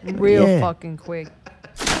 quick. Real Yeah. fucking quick.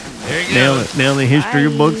 There you go. Now the history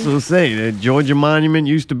books will say that Georgia Monument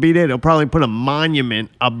used to be there. They'll probably put a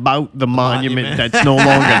monument about the monument monument. that's no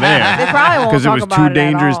longer They there. probably won't Because it talk was about too it at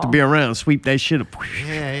dangerous to all. be around. Sweep that shit up.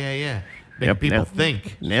 Yeah. Make Yep, people now-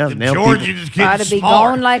 think. now The people- Georgians Try get to be smart.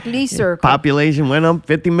 going like Lee Circle. Population went up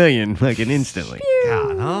 50 million fucking instantly.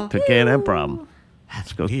 God, huh? Took care of that problem.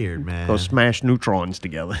 That's Go- weird, man. Go smash neutrons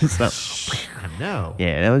together. So, I know.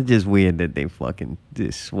 yeah, that was just weird that they fucking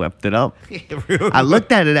just swept it up. Real I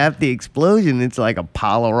looked at it after the explosion. It's like a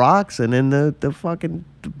pile of rocks, and then the fucking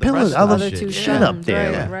pillars, rest of the other shit, Two yeah. shit up stones, there.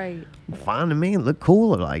 Right, Yeah. right. Fine to me. It looked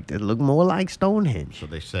cooler like that. It looked more like Stonehenge. So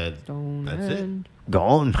they said, that's it. Stonehenge.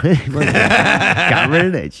 Gone. Got rid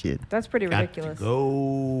of that shit. That's pretty Got ridiculous. to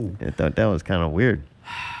go. I thought that was kind of weird.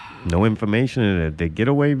 No information in the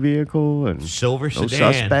getaway vehicle and Silver no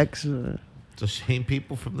sedan. suspects. It's the same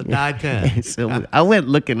people from the Die 10. Silver. I went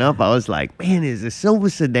looking up. I was like, man, is a silver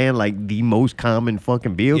sedan like the most common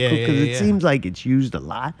fucking vehicle? Yeah, yeah, Because it yeah. seems like it's used a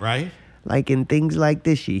lot. Right? Like in things like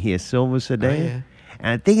this, you hear silver sedan. yeah. And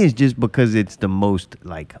I think it's just because it's the most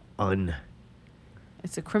like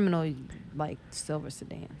It's a criminal, like, silver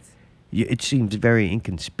sedans. it seems very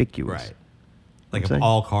inconspicuous. Right. Like saying? of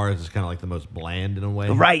all cars, it's kind of like the most bland in a way.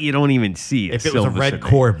 Right, you don't even see it. If it was a red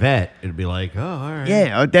Corvette, it'd be like, oh, all right.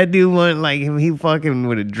 Yeah, that dude went like if he fucking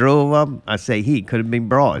would have drove up. I say he could have been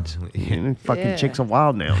broads. You know, fucking Yeah. chicks are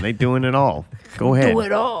wild now. They doing it all. Go ahead. Do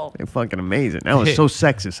it all. They're fucking amazing. That was so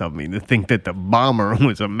sexist of me to think that the bomber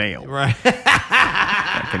was a male. Right.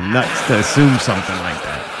 Fucking nuts to assume something like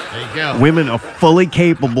that. There you go. Women are fully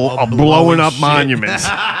capable Of of blowing blowing up shit. monuments.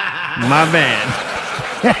 My bad.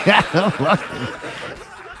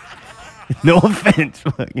 No offense,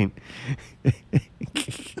 fucking.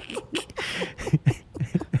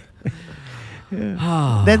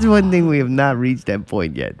 That's one thing we have not reached that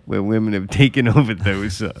point yet, where women have taken over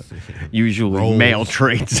those usually Roles. male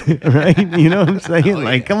traits, right? You know what I'm saying?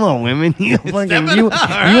 Like, come on, women, you fucking, it you up,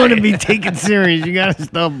 want to be taken serious? You gotta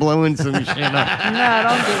stop blowing some shit up. No,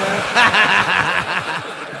 don't do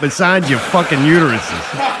that. Besides your fucking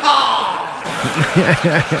uteruses.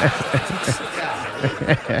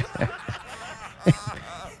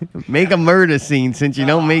 Make a murder scene since you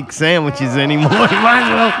don't make sandwiches anymore. You might as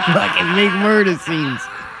well fucking make murder scenes.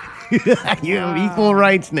 You have equal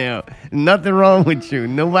rights now. Nothing wrong with you.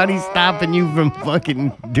 Nobody's stopping you from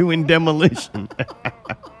fucking doing demolition.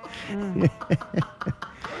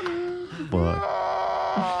 But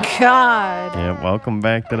God. yeah, welcome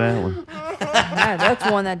back to that one. Yeah, that's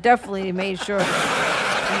one that definitely made sure.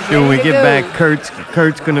 Dude, when we Ready to get go. back,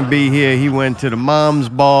 Kurt's gonna be here. He went to the mom's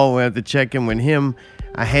ball. We have to check in with him.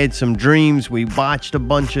 I had some dreams. We watched a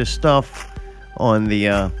bunch of stuff on the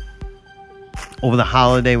over the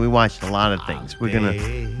holiday. We watched a lot of things. We're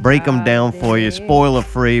gonna break them down for you, spoiler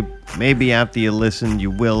free. Maybe after you listen, you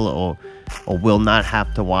will or will not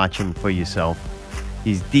have to watch them for yourself.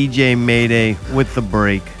 He's DJ Mayday with the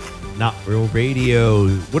break. Not Real Radio.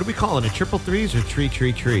 What are we calling it? Triple threes or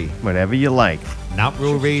tree? Whatever you like. Not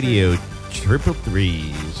Real Radio. Triple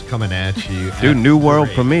threes coming at you. Dude, new world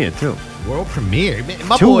Great. premiere too. World premiere. Man,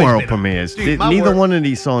 my 2 boy's world been- premieres. Dude, my Neither world- one of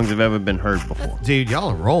these songs have ever been heard before. Dude, y'all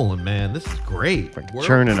are rolling, man. This is great. World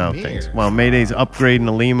Churning out premiere. things. While Mayday's upgrading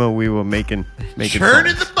the Lima, we were making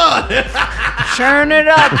Churning songs. the bud. Churn it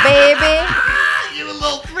up, baby. You a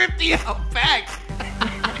little thrifty out back.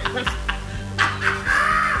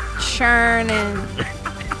 Churning.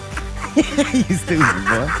 You stupid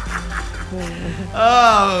boy.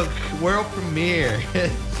 Oh, world premiere.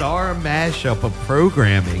 Zara mashup of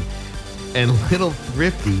programming and Little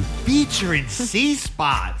Thrifty featuring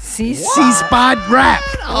C-Spot. C-Spot rap.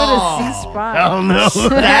 What a C-spot. Oh no.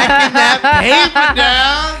 Stacking that paper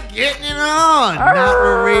down, getting it on. Not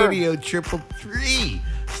Real Radio 333.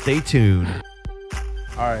 Stay tuned.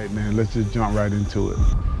 All right, man, let's just jump right into it.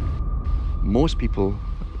 Most people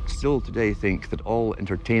still today think that all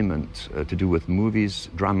entertainment to do with movies,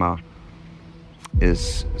 drama,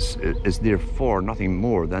 is therefore nothing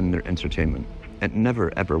more than their entertainment. It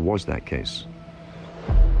never ever was that case.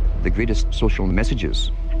 The greatest social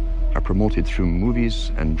messages are promoted through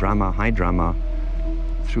movies and drama, high drama,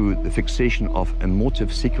 through the fixation of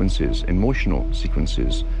emotive sequences, emotional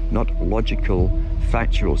sequences, not logical,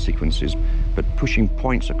 factual sequences, but pushing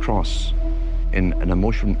points across in an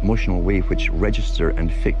emotional way which register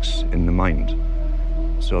and fix in the mind.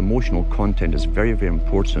 So emotional content is very, very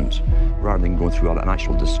important rather than going through an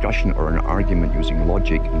actual discussion or an argument using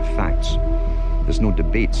logic and facts. There's no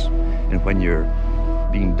debates. And when you're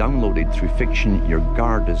being downloaded through fiction, your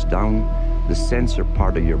guard is down. The censor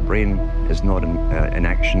part of your brain is not in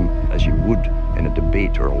action as you would in a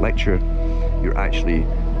debate or a lecture. You're actually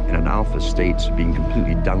in an alpha state, being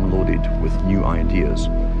completely downloaded with new ideas.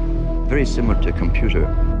 Very similar to a computer.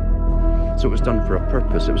 So it was done for a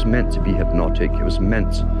purpose. It was meant to be hypnotic. It was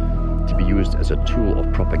meant to be used as a tool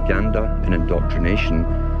of propaganda and indoctrination,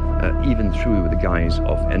 even through the guise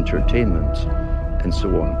of entertainment and so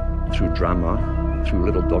on, through drama, through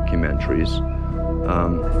little documentaries,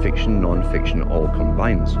 fiction, non-fiction, all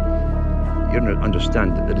combined. You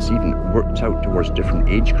understand that it's even worked out towards different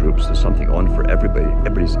age groups. There's something on for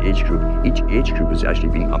everybody's age group. Each age group is actually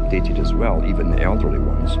being updated as well, even the elderly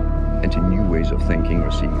ones, into new ways of thinking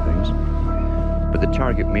or seeing things. But the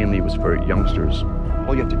target mainly was for youngsters.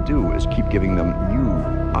 All you have to do is keep giving them new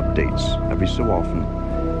updates every so often,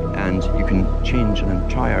 and you can change an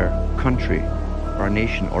entire country or a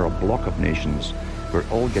nation or a block of nations. We're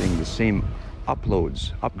all getting the same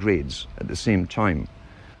upgrades at the same time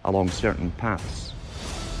along certain paths.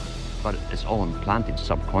 But it's all implanted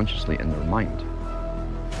subconsciously in their mind,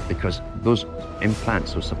 because those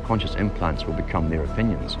implants, those subconscious implants, will become their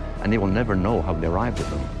opinions, and they will never know how they arrived at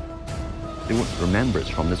them. They won't remember it's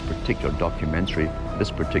from this particular documentary, this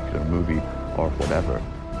particular movie, or whatever.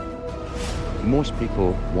 Most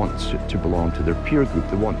people want to belong to their peer group.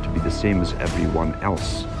 They want to be the same as everyone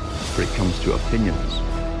else when it comes to opinions.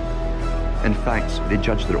 In fact, they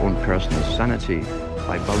judge their own personal sanity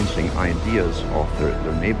by bouncing ideas off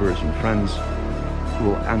their neighbors and friends who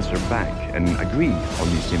will answer back and agree on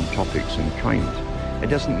these same topics in kind. It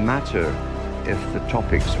doesn't matter if the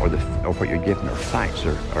topics or what you're given are facts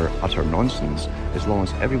or utter nonsense, as long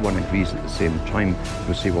as everyone agrees at the same time.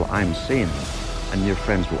 You'll say, well, I'm sane, and your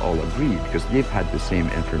friends will all agree because they've had the same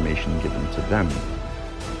information given to them.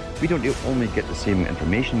 We don't only get the same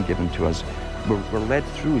information given to us, we're led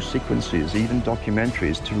through sequences, even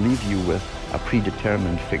documentaries, to leave you with a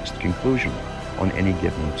predetermined fixed conclusion on any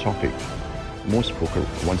given topic. Most folk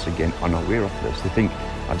are, once again, unaware of this. They think,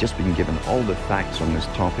 I've just been given all the facts on this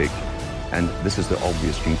topic, and this is the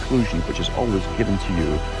obvious conclusion, which is always given to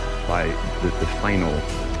you by the final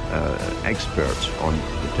expert on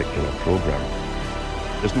a particular program.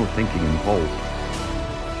 There's no thinking involved.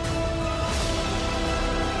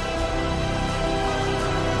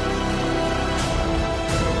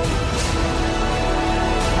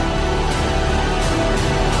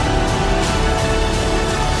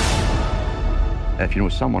 If you know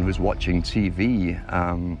someone who's watching TV,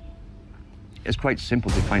 it's quite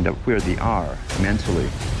simple to find out where they are mentally,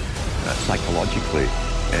 psychologically,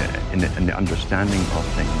 in the understanding of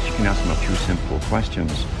things. You can ask them a few simple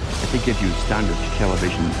questions. If they give you standard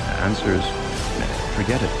television answers,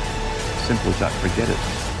 forget it. Simple as that, forget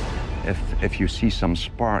it. If you see some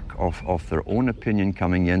spark of their own opinion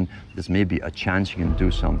coming in, there's maybe a chance you can do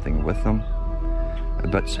something with them.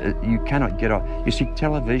 But you cannot get off. You see,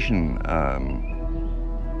 television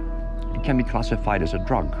can be classified as a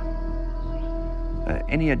drug.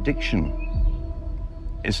 Any addiction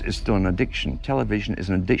is still an addiction. Television is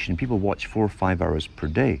an addiction. People watch 4 or 5 hours per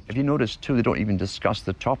day. If you notice too, they don't even discuss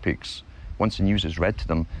the topics once the news is read to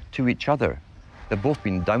them to each other. They've both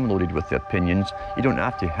been downloaded with the opinions. You don't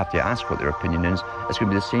have to ask what their opinion is. It's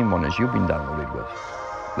going to be the same one as you've been downloaded with,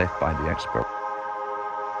 left by the expert.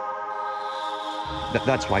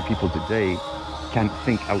 That's why people today can't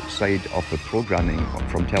think outside of the programming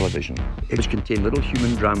from television. It was contain little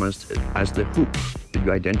human dramas as the hook that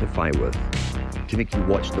you identify with to make you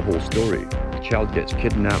watch the whole story. The child gets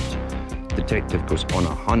kidnapped, detective goes on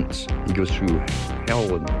a hunt, he goes through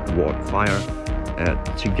hell and fire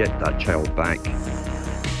to get that child back.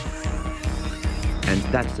 And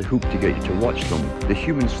that's the hook to get you to watch them. The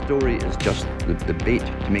human story is just the bait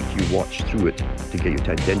to make you watch through it, to get you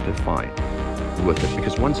to identify with it.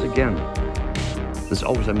 Because once again, there's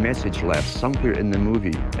always a message left somewhere in the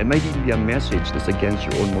movie. It might even be a message that's against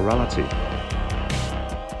your own morality.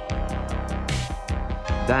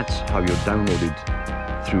 That's how you're downloaded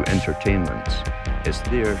through entertainment. It's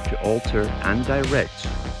there to alter and direct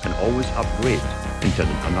and always upgrade into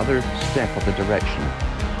another step of the direction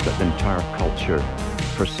that the entire culture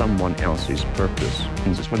for someone else's purpose.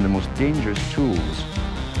 And it's one of the most dangerous tools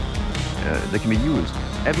that can be used.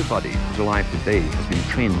 Everybody who's alive today has been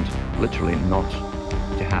trained literally not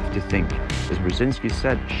to have to think. As Brzezinski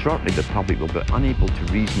said, shortly the public will be unable to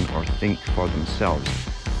reason or think for themselves.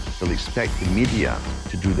 They'll expect the media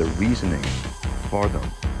to do the reasoning for them.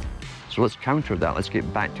 So let's counter that. Let's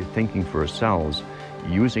get back to thinking for ourselves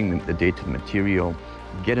using the data material,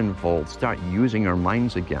 get involved, start using our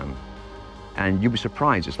minds again. And you'll be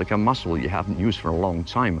surprised, it's like a muscle you haven't used for a long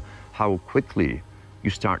time, how quickly you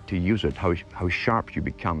start to use it, how sharp you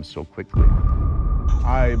become so quickly. All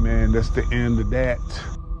right, man, that's the end of that.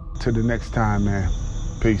 Till the next time, man.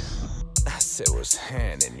 Peace. I said what's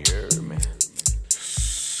happening, you heard me?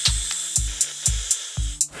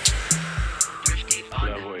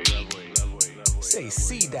 Say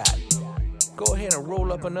C-Dot, go ahead and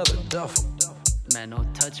roll up another duffel. Man,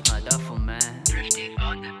 don't touch my duffel, man.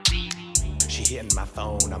 She hitting my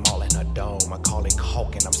phone, I'm all in her dome. I call it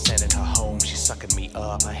hawking, I'm sending her home. She's sucking me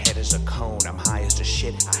up, her head is a cone. I'm high as the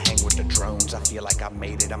shit, I hang with the drones. I feel like I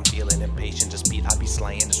made it, I'm feeling impatient. This beat I be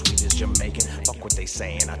slaying, the sweet as Jamaican. Fuck what they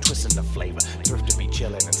saying, I twisting the flavor. Thrift to be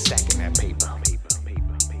chilling and stacking that paper.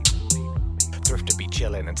 Thrift to be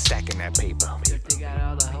chilling and stacking that paper. They got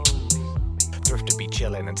all the hoes. Thrift to be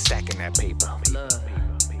chilling and stacking that paper. Love,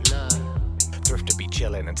 love, Thrift to be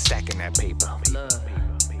chilling and stacking that paper. love,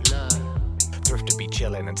 love. Thrift to be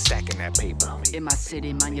chilling and stacking that paper. In my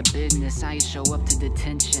city, mind your business. I ain't show up to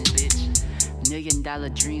detention, bitch. $1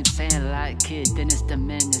 million dream, saying a lot, kid. Then it's the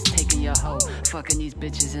menace, taking your hoe. Fucking these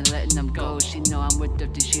bitches and letting them go. She know I'm with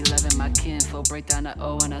Thrifty, she loving my kinfolk. Break down the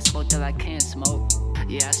O and I smoke till I can't smoke.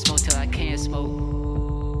 Yeah, I smoke till I can't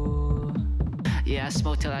smoke. Yeah, I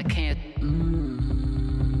smoke till I can't.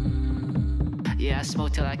 Yeah, I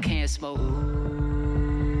smoke till I can't smoke.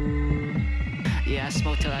 Yeah, I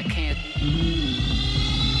smoke till I can't.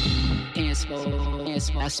 Can't smoke. Can't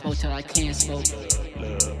smoke. I smoke till I can't smoke.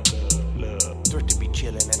 Thrift to be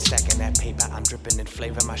chillin' and stacking that paper. I'm dripping in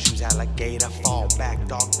flavor, my shoes alligator. Fall back,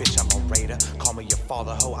 dog, bitch, I'm a raider. Call me your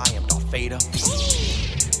father, ho, I am Darth Vader.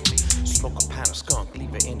 Smoke a pound of skunk,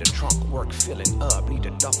 leave it in the trunk. Work filling up, need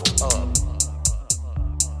a duffel up.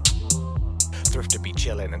 Thrift to be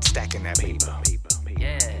chillin' and stacking that paper.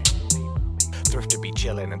 Yeah, Thrift to be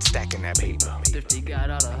chillin' and stacking that paper. Thrifty got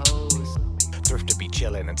all the hoes. Thrift to be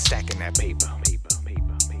chillin' and stacking that paper.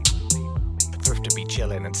 Thrift to be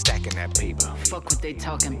chillin' and stacking that paper. Fuck what they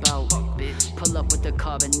talking about, bitch. Pull up with the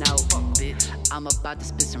carbon out, bitch. I'm about to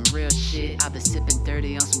spit some real shit. I've been sipping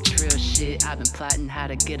 30 on some trill shit. I've been plotting how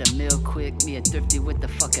to get a meal quick. Me and Thrifty with the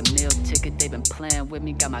fucking meal ticket. They been playing with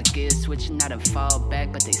me, got my gears switching. I done fall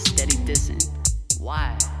back, but they steady dissing.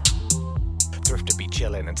 Why? Thrift to be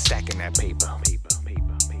chillin' and stacking that paper.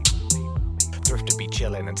 Thrift to be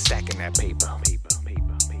chillin' and stacking that paper.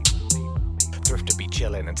 Thrift to be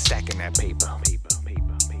chillin' and stacking that paper.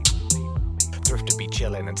 Thrift to be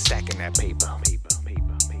chillin' and stacking that paper.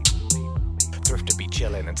 Thrift to be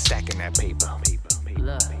chillin' and stacking that paper.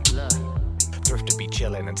 Love, love, Thrift to be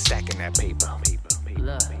chillin' and stacking that paper.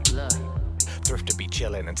 love, love. Thrift to be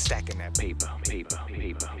chillin' and stacking that paper.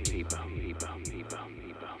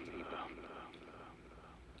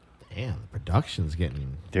 Damn, the production's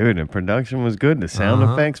getting. Dude, the production was good. The sound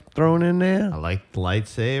effects thrown in there. I like the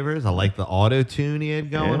lightsabers. I like the auto tune he had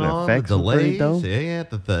going the on. The effects were pretty delays.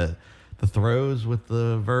 dope. Yeah, the throws with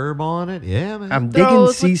the verb on it. Yeah, man. I'm digging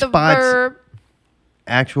Throws C with the Spot's verb.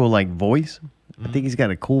 actual like voice. I think he's got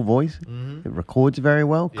a cool voice. It records very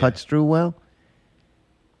well, cuts through well.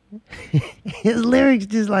 His lyrics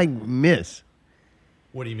just like miss.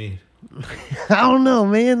 What do you mean? I don't know,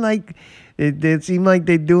 man. Like it seem like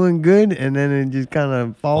they're doing good, and then it just kind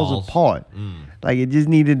of falls apart. Like it just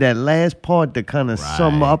needed that last part to kind of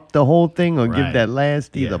sum Right. up the whole thing, or give Right. that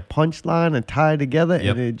last either Yeah. punchline or tie together,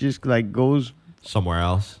 Yep. and it just like goes, Somewhere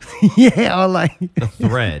else. yeah, or like The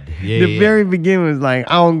thread. Yeah, the yeah. very beginning was like,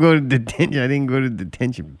 I don't go to detention. I didn't go to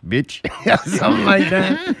detention, bitch. Something like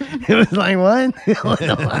that. It was like, what? What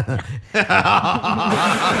the fuck?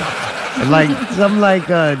 Like, something like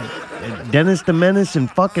Dennis the Menace and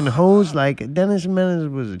fucking hoes. Like, Dennis the Menace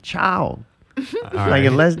was a child. All Like, right.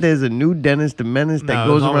 unless there's a new Dennis the Menace that No, it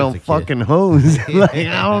goes was always a around kid. fucking hoes. Like,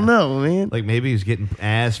 I don't know, man. Like maybe he's getting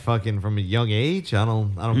ass fucking from a young age. I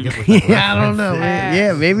don't get what that Yeah, I don't know, reference man. is.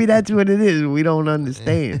 Yeah, maybe that's what it is. We don't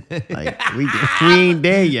understand. Like we ain't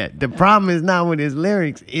there yet. The problem is not with his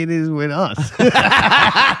lyrics; it is with us.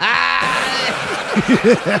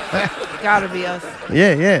 Gotta be us.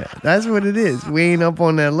 Yeah, that's what it is. We ain't up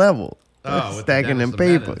on that level. Oh, with the Stacking Dennis them the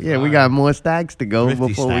paper. Menace. Yeah, we All got right. more stacks to go Thrifty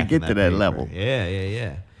before we stacking get to that paper. level.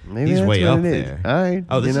 Yeah. Maybe He's that's way what up it is. there. All right.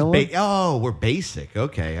 Oh, this you know is what? we're basic.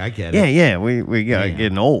 Okay, I get Yeah, it. yeah. We got Yeah.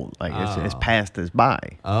 getting old. Like it's passed us by.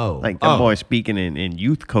 Oh. Like that boy speaking in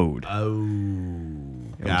youth code. Oh, what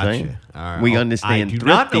I'm gotcha. saying? All right. We Oh, understand I do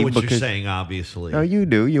not know thrifty what you're because- saying. Obviously. Oh, you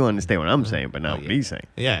do. You understand what I'm saying, but not what he's saying.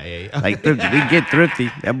 Yeah. Like thrifty, we get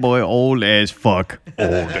thrifty. That boy old as fuck.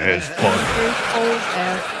 Old as fuck. Old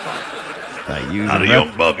as fuck. Like using Not a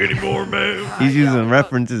young buck anymore, man. He's using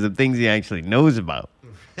references of things he actually knows about.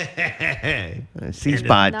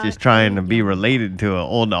 C-Spot just trying to be related to an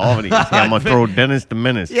older audience. Yeah, I'm gonna throw Dennis the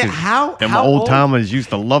Menace. Yeah, 'cause them how old old- timers used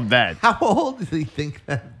to love that. How old does he think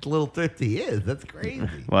that Little Thrifty is? That's crazy.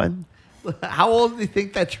 What? How old do you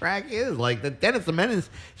think that track is? Like, the Dennis the Menace is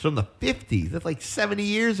from the 50s. That's like 70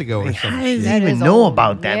 years ago or How something. does he That even is know old.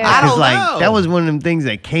 about that? Yeah. I Because don't like know. that was one of them things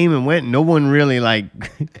that came and went. No one really like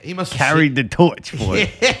He must have carried the torch for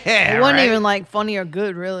it. Yeah, It wasn't right? even like funny or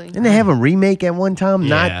good, really. Didn't they have a remake at one time?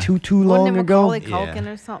 Yeah. Not too Wasn't long it ago. Macaulay Culkin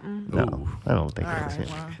or something? No, I don't think All it was right,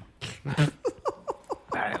 it.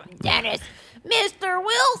 well. Dennis, Mr.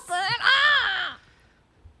 Wilson, ah!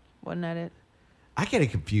 Wasn't that it? I get it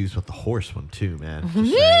confused with the horse one, too, man.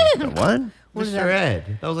 Just saying. The what? What is Mr. that?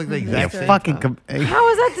 Ed. That was like the exact Mr. same Fucking. time. How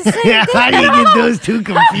is that the same thing? How do you get those two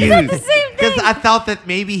confused? The same Because thing. I thought that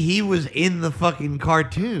maybe he was in the fucking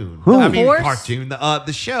cartoon. Who? I mean, Horse? cartoon,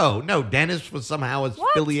 the show. No, Dennis was somehow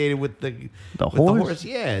affiliated with the horse?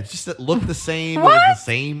 Yeah, it's just it looked the same. It What? was the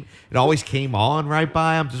same. It always came on right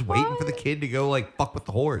by. I'm just waiting for the kid to go like fuck with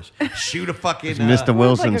the horse, shoot a fucking Mr.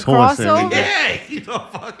 Wilson's like a horse. There we crossover? go. Yeah, you know,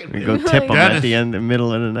 fucking. We go tip him at Dennis. the end, the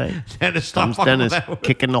middle of the night. Dennis, stop Comes fucking with Dennis that.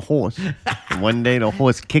 kicking the horse. And one day the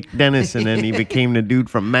horse kicked Dennis, and then he became the dude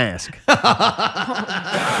from Mask. I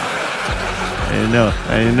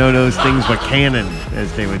didn't know those things were canon,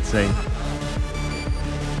 as they would say.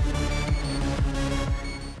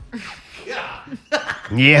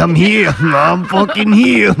 Yeah, I'm here. I'm fucking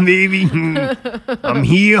here, baby. I'm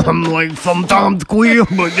here. I'm like sometimes queer,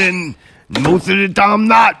 but then most of the time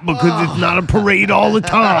not, because it's not a parade all the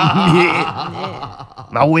time. Yeah.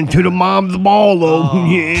 I went to the mom's ball, though.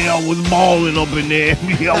 Yeah, I was balling up in there.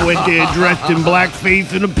 I went there dressed in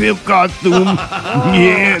blackface in a pimp costume.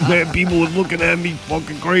 Yeah, man, people was looking at me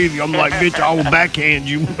fucking crazy. I'm like, bitch, I will backhand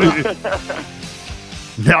you.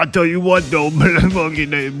 Now, I'll tell you what, though,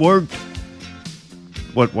 fucking it worked.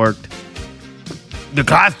 What worked? The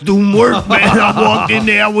costume worked, man. I walked in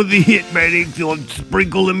there, I was a hit, man. They started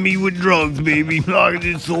sprinkling me with drugs, baby. I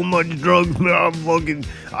did so much drugs, man.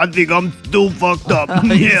 I think I'm still fucked up.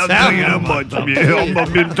 Yeah, I'll tell you that much. Yeah,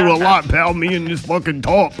 I've been through a lot, pal. Me and this fucking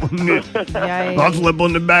top. I slept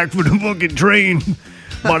on the back for the fucking train.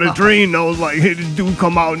 By the train, I was like, hey, this dude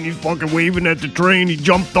come out and he's fucking waving at the train. He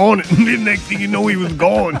jumped on it, and the next thing you know, he was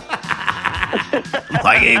gone.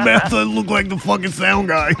 Like, hey, man, I thought it looked like the fucking sound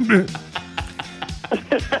guy.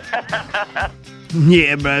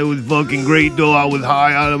 Yeah, man, it was fucking great, though. I was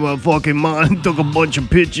high out of my fucking mind. Took a bunch of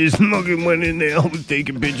pictures. Fucking went in there. I was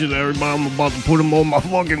taking pictures of everybody. I'm about to put them on my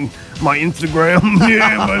Instagram.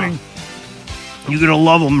 Yeah, buddy. You're gonna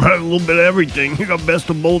love them, right? A little bit of everything. You got best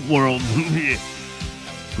of both worlds. Yeah.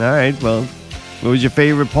 All right, well, what was your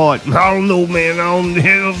favorite part? I don't know, man. I don't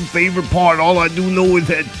have a favorite part. All I do know is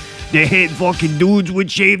that they had fucking dudes with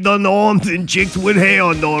shaved underarms and chicks with hair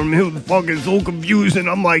under them. It was fucking so confusing.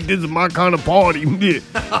 I'm like, this is my kind of party. Yeah.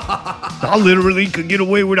 I literally could get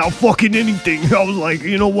away without fucking anything. I was like,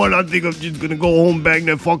 you know what? I think I'm just gonna go home, bang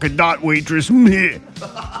that fucking dot waitress. Yeah.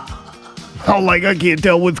 I'm like, I can't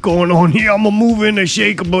tell what's going on here. I'm gonna move in and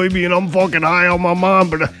shake a baby, and I'm fucking high on my mind,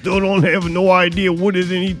 but I still don't have no idea what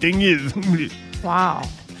anything is. Wow.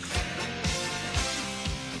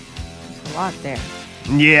 There's a lot there.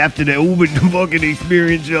 Yeah, after that Uber fucking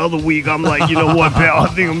experience the other week, I'm like, you know what, pal? I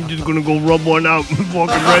think I'm just gonna go rub one out in the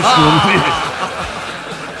fucking restroom.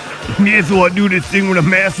 Yeah, so I do this thing when I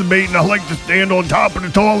masturbate, and I like to stand on top of the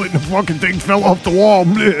toilet, and the fucking thing fell off the wall.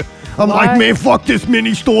 Yeah. I'm like, man, fuck this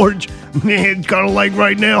mini storage. Man, it's kind of like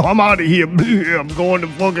right now, I'm out of here. I'm going to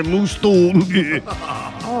fucking loose stool. Oh,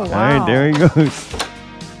 wow. All right, there he goes.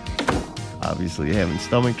 Obviously, you're having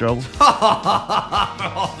stomach trouble.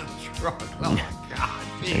 All the drugs. Oh, my God.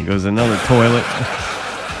 There goes another toilet.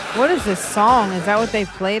 What is this song? Is that what they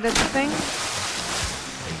played at the thing?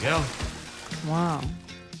 There you go. Wow.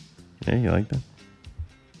 Yeah, you like that?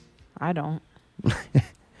 I don't.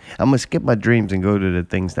 I'm going to skip my dreams and go to the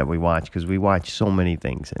things that we watch, because we watch so many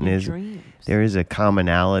things. And there is a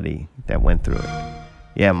commonality that went through it.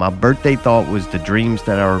 Yeah, my birthday thought was the dreams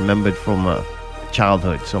that I remembered from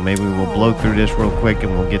childhood. So maybe we'll blow through this real quick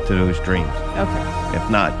and we'll get to those dreams. Okay. If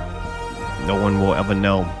not, no one will ever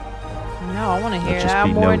know. No, I want to hear just that. I'm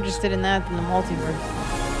be more notes. interested in that than the multiverse.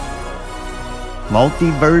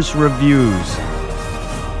 Multiverse reviews.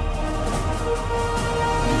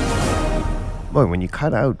 Boy, when you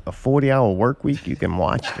cut out a 40-hour work week, you can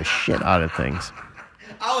watch the shit out of things.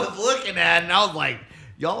 I was looking at it and I was like,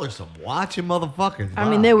 y'all are some watching motherfuckers. I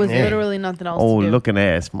mean, there was Yeah. literally nothing else Oh, to do. looking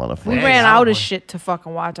ass motherfucker. We Yeah, ran y'all out of were- shit to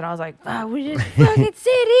fucking watch, and I was like, wow, we just fucking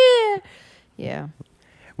sit here. Yeah.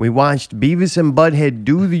 We watched Beavis and Butthead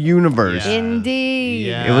Do the Universe. Yeah. Indeed.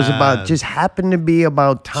 Yeah. It was about just happened to be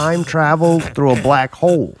about time travel through a black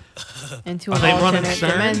hole. Into Are an they running alternate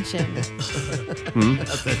CERN?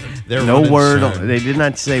 dimension. They're No running word. CERN. They did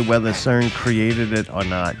not say whether CERN created it or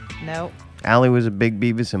not. Nope. Allie was a big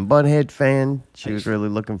Beavis and Butthead fan. She was really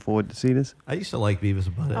looking forward to see this. I used to like Beavis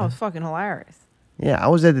and Butthead. Oh, it's fucking hilarious. Yeah, I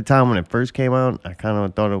was at the time when it first came out. I kind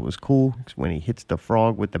of thought it was cool 'cause when he hits the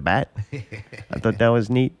frog with the bat. I thought that was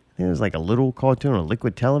neat. I think it was like a little cartoon on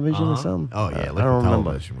Liquid Television or something. Oh yeah, I Liquid don't remember.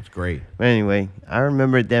 Television was great. But anyway, I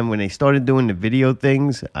remember then when they started doing the video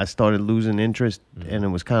things, I started losing interest, and it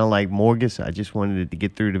was kind of like Morgus. I just wanted to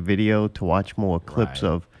get through the video to watch more clips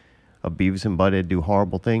Right. of Beavis and Butthead do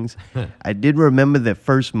horrible things. I did remember the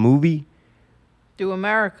first movie, Do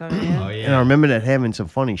America, man. Oh and I yeah. remember that having some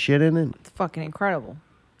funny shit in it. It's fucking incredible.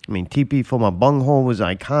 I mean, TP for my bunghole was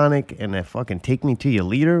iconic, and that fucking Take Me to Your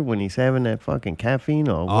Leader when he's having that fucking caffeine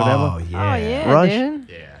or whatever. Oh yeah. Oh, yeah, Rush? dude.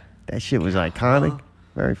 Yeah. That shit was iconic.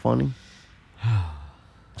 Very funny.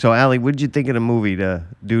 So, Allie, what did you think of the movie, to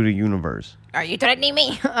Do the Universe? Are you threatening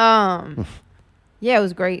me? Yeah, it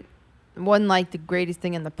was great. It wasn't like the greatest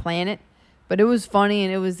thing on the planet, but it was funny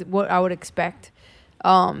and it was what I would expect.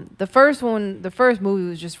 The first movie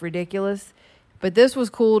was just ridiculous, but this was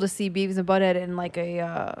cool to see Beavis and Butthead in like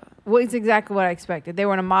it's exactly what I expected. They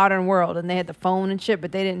were in a modern world and they had the phone and shit,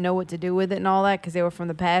 but they didn't know what to do with it and all that because they were from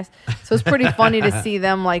the past. So it's pretty funny to see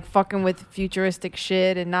them like fucking with futuristic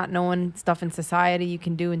shit and not knowing stuff in society you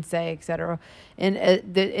can do and say, etc. And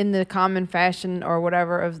in the common fashion or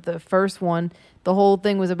whatever of the first one, the whole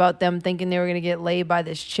thing was about them thinking they were gonna get laid by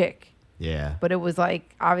this chick, Yeah. but it was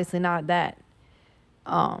like obviously not that.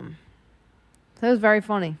 So it was very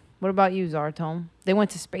funny. What about you, Zartome? They went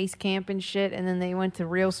to space camp and shit, and then they went to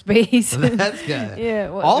real space. That's good. Yeah,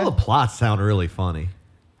 what- All the plots sound really funny.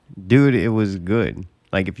 Dude, it was good.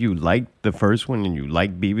 Like, if you liked the first one and you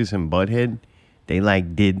like Beavis and Butthead, they,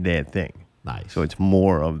 like, did their thing. Nice. So it's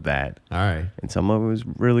more of that. All right. And some of it was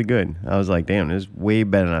really good. I was like, damn, this is way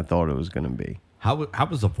better than I thought it was going to be. How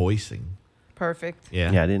was the voicing? Perfect.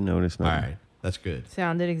 Yeah. Yeah, I didn't notice All nothing. right. That's good.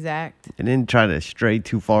 Sounded exact. It didn't try to stray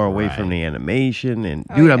too far away from Right. the animation. And,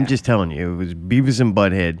 Oh, dude, yeah. I'm just telling you, it was Beavis and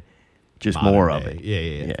Butthead, just Modern more of day. it. Yeah.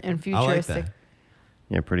 Yeah. And I like futuristic. that.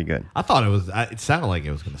 Yeah, pretty good. I thought it sounded like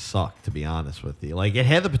it was going to suck, to be honest with you. Like, it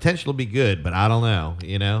had the potential to be good, but I don't know,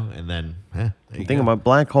 And then, Think about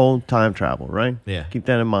black hole time travel, right? Yeah. Keep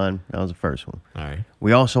that in mind. That was the first one. All right.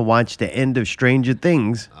 We also watched the end of Stranger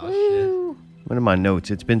Things. Oh, What are my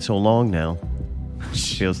notes? It's been so long now.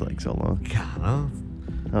 Feels like so long. shit. God,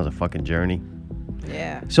 That was a fucking journey.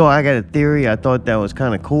 Yeah. So I got a theory. I thought that was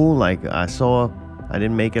kind of cool. Like, I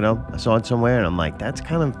didn't make it up. I saw it somewhere, and I'm like, that's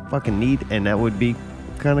kind of fucking neat, and that would be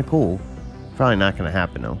kind of cool. Probably not going to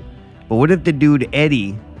happen, though. But what if the dude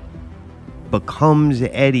Eddie becomes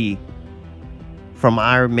Eddie from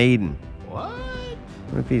Iron Maiden? What?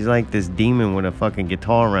 What if he's like this demon with a fucking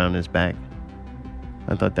guitar around his back?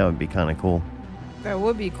 I thought that would be kind of cool. That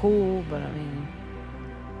would be cool, but I mean,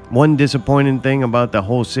 One disappointing thing about the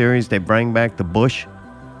whole series, they bring back the Bush.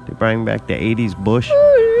 They bring back the 80s Bush.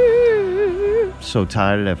 So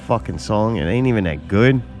tired of that fucking song. It ain't even that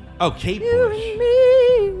good. Oh, Kate Bush.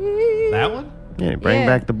 That one? Yeah, they bring Yeah.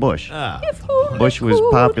 back the Bush. Ah. Bush was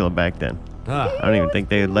popular back then. Ah. I don't even think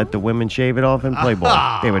they would let the women shave it off in Playboy.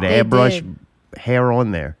 They would They airbrush did. hair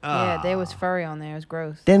on there. yeah, they was furry on there. It was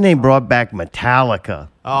gross. Then they brought back Metallica.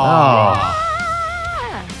 Oh.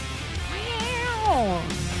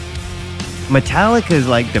 Metallica is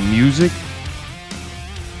like the music.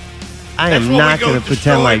 I am not going to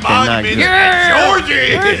pretend like they're not good.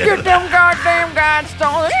 Get them goddamn guys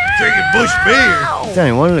stolen. Drinking Bush beer. I'm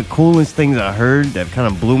telling you, one of the coolest things I heard that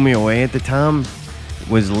kind of blew me away at the time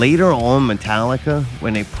was later on Metallica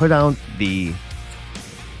when they put out the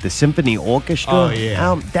Symphony Orchestra Oh, yeah.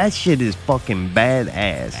 album. That shit is fucking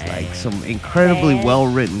badass. Like some incredibly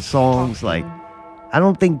well-written songs. Like, I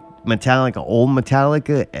don't think Metallica, old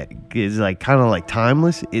Metallica, is like kind of like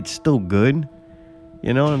timeless. It's still good.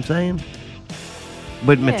 You know what I'm saying?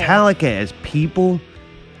 But Yeah. Metallica as people,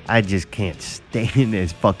 I just can't stand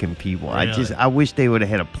as fucking people. Really? I wish they would have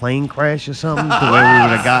had a plane crash or something to where we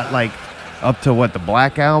would have got like up to the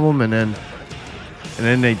Black Album, and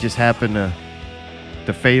then they just happen to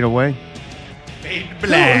fade away.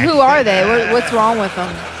 Who are they? What's wrong with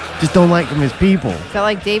them? Just don't like them as people. Is that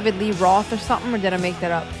like David Lee Roth or something, or did I make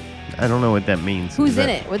that up? I don't know what that means. Who's Is in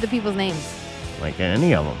that it? What are the people's names? Like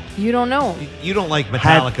any of them. You don't know. You don't like Metallica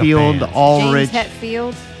Hatfield, fans. Ulrich, James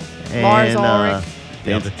Hetfield, Lars and Ulrich.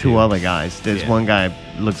 there's The two two. other guys. There's Yeah. one guy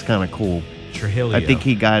looks kind of cool. Trujillo. I think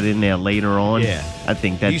he got in there later on. Yeah. I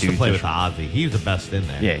think that He used to dude play just- with Ozzy. He was the best in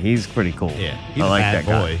there. Yeah, he's pretty cool. Yeah, he's I a like bad that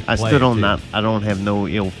guy. boy I player, still don't too. I don't have no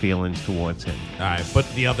ill feelings towards him. All right,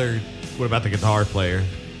 but the other. What about the guitar player?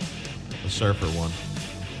 The surfer one.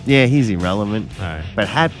 Yeah, he's irrelevant. All right. But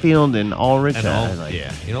Hatfield and Ulrich, And I all, like.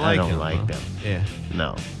 yeah, you don't I like don't him, like huh? them. Yeah.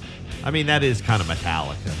 No. I mean, that is kind of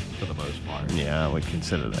Metallica for the most part. Yeah, I would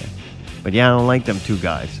consider that. But yeah, I don't like them two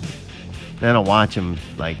guys. Then I watch them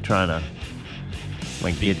like trying to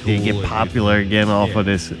like Be get cool get and popular again off yeah. of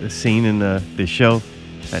this scene in the show.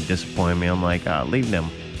 That disappointed me. I'm like, leave them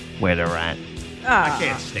where they're at. I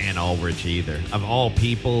can't stand Ulrich either. Of all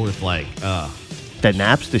people, it's like, That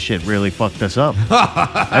Napster shit really fucked us up.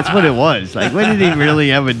 That's what it was. Like, what did he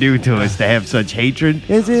really ever do to us to have such hatred?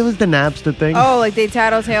 It was the Napster thing. Oh, like they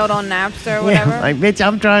tattletaled on Napster or whatever? Yeah, like, bitch,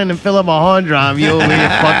 I'm trying to fill up a hard drive. You over here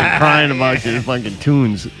fucking crying about your fucking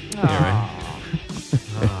tunes.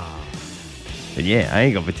 But yeah, I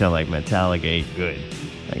ain't gonna pretend like Metallica ain't good.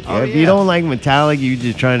 Like, if you don't like Metallica, you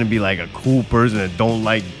just trying to be like a cool person that don't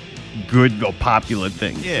like good or popular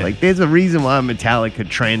things. Yeah. Like, there's a reason why Metallica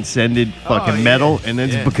transcended fucking yeah. metal, and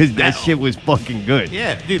it's Yeah. because that Metal. shit was fucking good.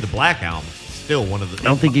 yeah, dude, the Black Album is still one of the. I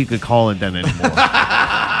don't think you could call it that anymore.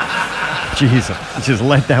 Jesus, just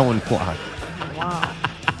let that one fly. Wow.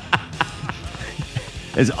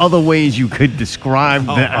 There's other ways you could describe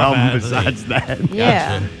Oh, the my album bad. besides that.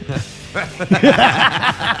 Yeah.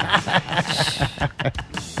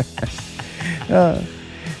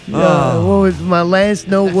 What was my last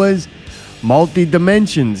note was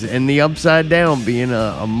multi-dimensions and the upside down being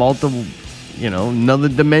a multiple, another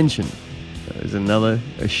dimension. There's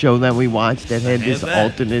a show that we watched that had this that.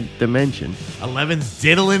 alternate dimension. 11's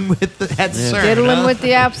diddling with the head CERN, Diddling huh? with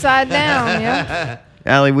the upside down, yeah.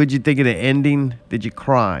 Allie, what'd you think of the ending? Did you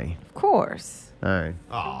cry? Of course. All right.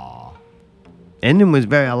 Aw. Ending was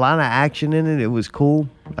a lot of action in it. It was cool.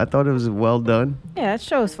 I thought it was well done. Yeah, that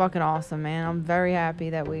show is fucking awesome, man. I'm very happy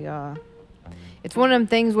that we it's one of them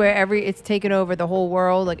things where it's taken over the whole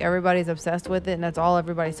world, like everybody's obsessed with it and that's all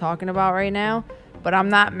everybody's talking about right now. But I'm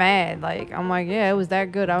not mad. Like I'm like, yeah, it was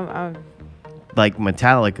that good. I'm Like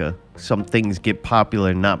Metallica, some things get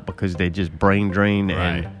popular not because they just brain drain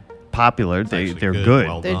and popular. They're actually good.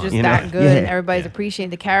 well They're done. just You know? that good, and Yeah. everybody's appreciating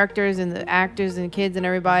the characters and the actors and kids and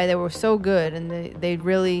everybody. They were so good, and they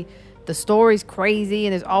really, the story's crazy,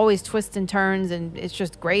 and there's always twists and turns, and it's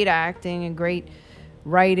just great acting and great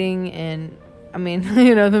writing, and I mean,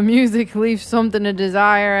 the music leaves something to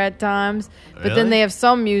desire at times, but Really? then they have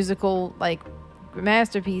some musical like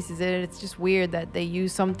masterpieces in it. It's just weird that they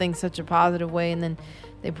use something such a positive way, and then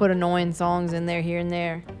they put annoying songs in there here and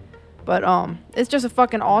there. But it's just a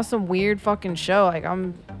fucking awesome, weird fucking show. Like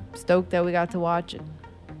I'm stoked that we got to watch it.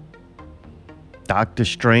 Doctor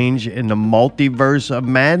Strange in the multiverse of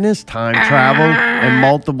madness, time travel, and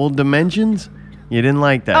multiple dimensions. You didn't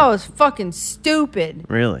like that? Oh, it's fucking stupid.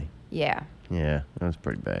 Really? Yeah, Yeah, that was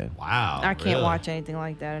pretty bad. Wow. I can't really? watch anything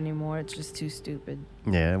like that anymore. It's just too stupid.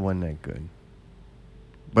 Yeah, it wasn't that good.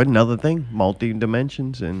 But another thing,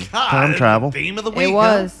 multi-dimensions and God, time that's travel. the theme of the week. It huh?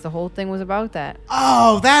 was. The whole thing was about that.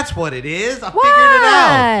 Oh, that's what it is. I figured it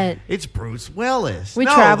out. What? It's Bruce Willis. We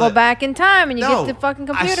No, travel the- back in time and you No, get the fucking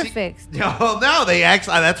I computer see- fixed. No, they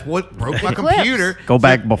actually. That's what broke my Eclipse. computer. Go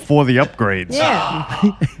back before the upgrades.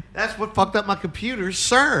 Yeah. That's what fucked up my computer.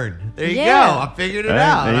 CERN. There you Yeah. go. I figured it Right,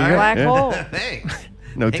 out. there you all go. Black Yeah. hole. Thanks.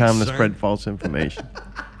 No Thanks, time to CERN. spread false information.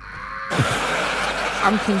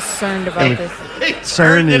 I'm concerned about this. They CERN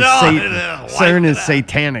turned is it on and then CERN wiped is it out.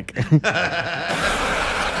 satanic.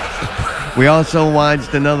 We also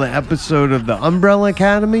watched another episode of the Umbrella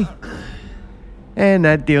Academy, and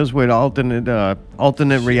that deals with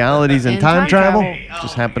alternate realities and And time time travel. travel.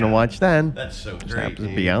 Just happened to watch that. That's so Just great. happens to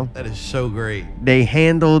dude. be out. That is so great. They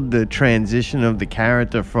handled the transition of the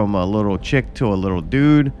character from a little chick to a little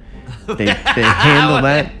dude. They handle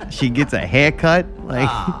that. She gets a haircut. Like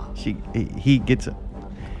he gets a.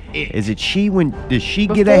 Is it she when does she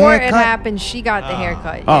get a Before haircut? it happened, she got the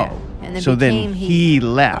haircut. Oh, Yeah. And then so became then he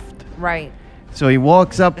left. Right. So he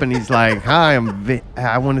walks up and he's like, "Hi,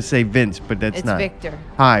 I want to say Vince, but that's It's not." Victor.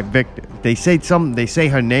 Hi, Victor. They say something. They say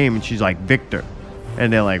her name, and she's like Victor,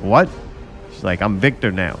 and they're like, "What?" She's like, "I'm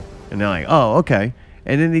Victor now," and they're like, "Oh, okay."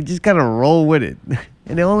 And then they just kind of roll with it,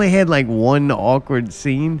 and they only had like one awkward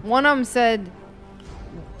scene. One of them said,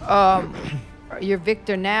 "You're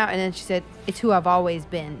Victor now," and then she said, "It's who I've always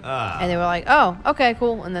been." And they were like, "Oh, okay,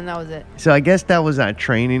 cool," and then that was it. So I guess that was our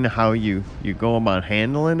training, how you go about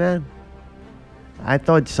handling that. I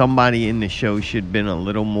thought somebody in the show should have been a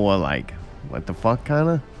little more like, what the fuck, kind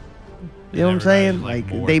of. You know what I'm saying? Everybody's, Like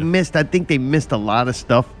bored. they missed. I think they missed a lot of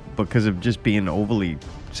stuff because of just being overly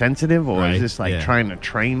sensitive, or Right, is this like yeah. trying to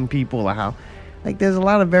train people or how? Like, there's a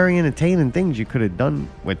lot of very entertaining things you could have done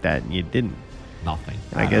with that, and you didn't. Nothing.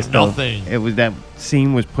 I guess though, nothing. it was that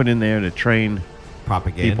scene was put in there to train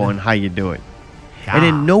Propaganda. people on how you do it. And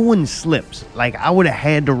then no one slips. Like, I would have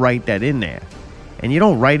had to write that in there. And you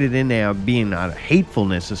don't write it in there being out of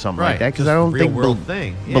hatefulness or something like Right, that, because just I don't a real think world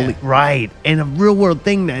thing, yeah. right, and a real world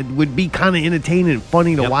thing that would be kind of entertaining and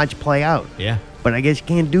funny to Yep. watch play out. Yeah. But I guess you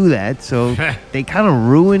can't do that, so they kind of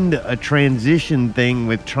ruined a transition thing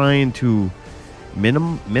with trying to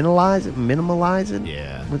minimalize it.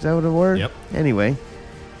 Yeah. Was that what the word? Yep. Anyway,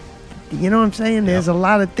 you know what I'm saying? There's a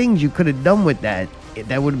lot of things you could have done with that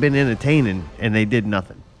would have been entertaining, and they did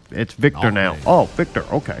nothing. It's Victor now. Nothing. Oh, Victor.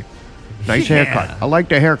 Okay. Nice Yeah. haircut. I like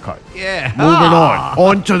the haircut. Yeah. Moving on.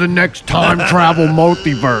 On to the next time travel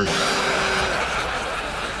multiverse.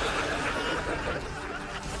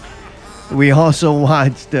 We also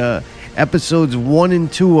watched episodes 1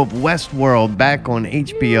 and 2 of Westworld back on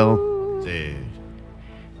HBO. Dude.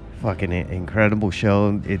 Fucking incredible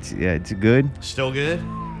show. It's good. Still good?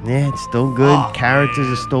 Yeah, it's still good. Oh, Characters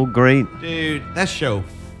man. are still great. Dude, that show,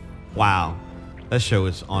 wow. That show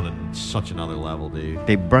is on such another level, dude.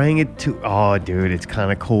 They bring it to, oh, dude, it's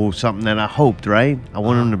kind of cool. Something that I hoped, right? I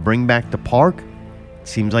want them to bring back the park. It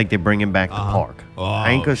seems like they're bringing back the park. Oh, I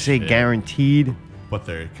ain't gonna say shit. guaranteed, But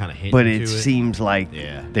they're kind of hinting but to it seems like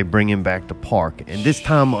Yeah. they're bringing back the park. And this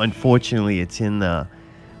time, unfortunately, it's in the,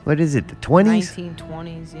 what is it, the 20s?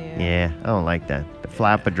 1920s, yeah. Yeah, I don't like that. The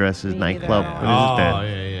flapper dresses, Me nightclub. either. What is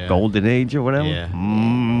it? Oh, The yeah. Golden Age or whatever? Yeah.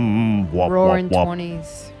 Wop, Roaring wop, wop.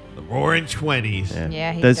 20s. The Roaring 20s. Yeah,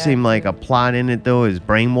 I hate Does that seem like too. a plot in it, though, is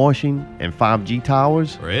brainwashing and 5G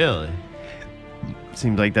towers. Really?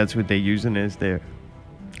 Seems like that's what they're using as their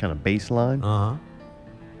kind of baseline. Uh-huh.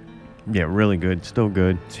 Yeah, really good. Still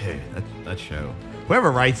good. Dude, that show.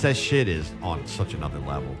 Whoever writes that shit is on such another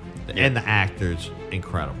level. And the actors,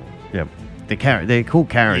 incredible. Yep. They're cool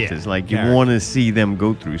characters. Yeah, Like, you characters. want to see them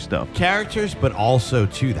go through stuff. Characters, but also,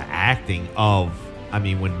 too, the acting of, I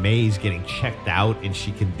mean, when May's getting checked out and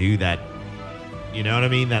she can do that, you know what I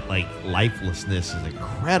mean? That, like, lifelessness is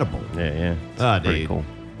incredible. Yeah. It's Oh, pretty dude. cool.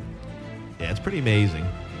 Yeah, it's pretty amazing.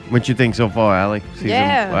 What you think so far, Alec?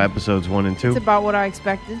 Yeah. Episodes 1 and 2? It's about what I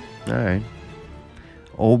expected. All right.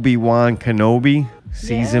 Obi-Wan Kenobi,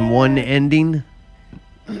 season 1 ending.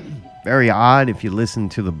 Very odd if you listen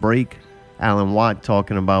to the break. Alan Watt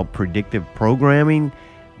talking about predictive programming.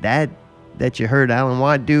 That you heard Alan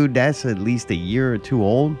Watt do, that's at least a year or two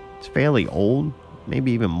old. It's fairly old,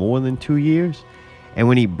 maybe even more than 2 years. And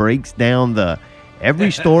when he breaks down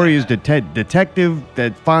every story is detective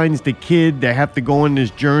that finds the kid. They have to go on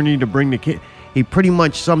this journey to bring the kid. He pretty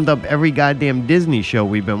much summed up every goddamn Disney show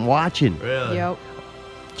we've been watching. Really? Yep.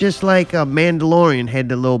 Just like a Mandalorian had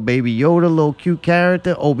the little baby Yoda, little cute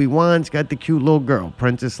character. Obi-Wan's got the cute little girl.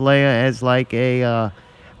 Princess Leia has like a,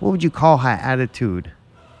 what would you call her attitude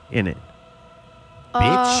in it?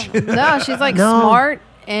 Bitch. No, she's like No. smart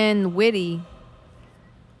and witty,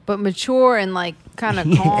 but mature and like kind of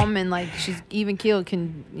calm and like she's even keeled,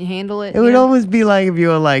 can handle it. It would you know? almoys be like if you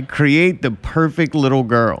were like, create the perfect little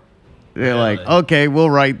girl. They're like, Really? okay, we'll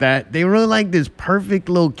write that. They really like this perfect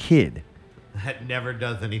little kid. That never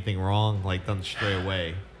does anything wrong, like, doesn't stray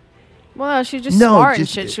away. Well, no, she's just No, smart and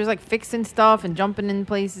just- shit. She was like fixing stuff and jumping in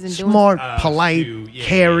places and Smart, Uh, polite, Stu, yeah,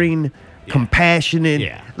 caring, yeah. compassionate.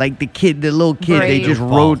 Yeah. Like the little kid, they Brave. just No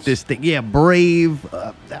wrote faults. this thing. Yeah, brave,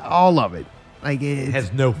 all of it. Like, It it's,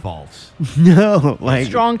 has no faults. no, like doing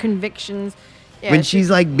strong convictions. Yeah, when she- she's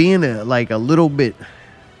like being a little bit,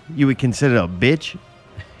 you would consider a bitch.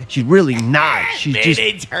 She's really not. She's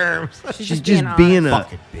just terms. she's just being a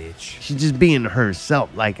Fucking bitch. she's just being herself.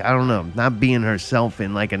 Like, I don't know, not being herself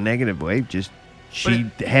in like a negative way. Just she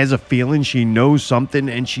has a feeling, she knows something,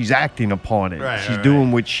 and she's acting upon it. Right, she's right, doing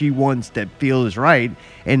right. what she wants that feels right,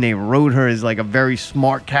 and they wrote her as like a very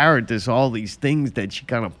smart character. So all these things that she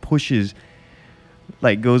kind of pushes,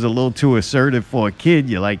 like, goes a little too assertive for a kid.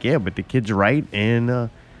 You're like, yeah, but the kid's right, and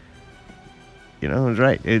it's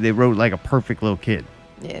right. They wrote like a perfect little kid,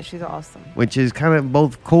 Yeah, she's awesome. which is kind of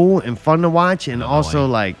both cool and fun to watch, and Annoying. also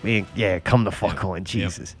like, man, yeah, come the fuck on,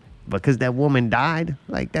 Jesus. Because that woman died,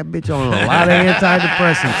 like that bitch on a lot of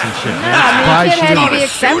antidepressants and shit. man. I mean, the kid had to didn't- be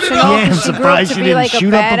exceptional. Yeah, I'm 'cause she grew up surprised to she be didn't like a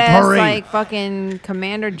shoot up a badass, parade. like fucking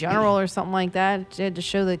commander general or something like that. She had to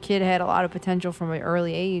show the kid had a lot of potential from an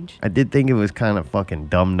early age. I did think it was kind of fucking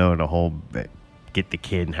dumb, though, the whole get the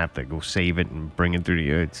kid and have to go save it and bring it through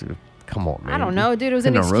the earth. Come on, man. I don't know, dude. It was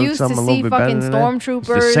an Couldn't have wrote excuse to something a little see bit better fucking than that?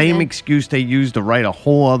 stormtroopers. It's the same and- excuse they used to write a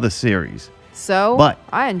whole other series. So, But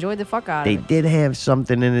I enjoyed the fuck out They of it. did have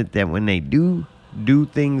something in it that when they do do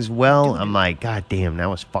things well, I'm like, God damn, that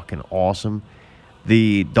was fucking awesome.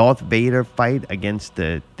 The Darth Vader fight against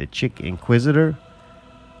the chick Inquisitor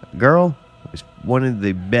girl was one of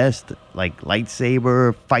the best like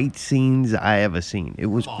lightsaber fight scenes I ever seen. It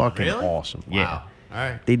was fucking really? awesome. Wow. Yeah. All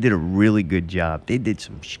right. They did a really good job. They did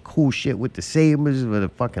some cool shit with the sabers, with the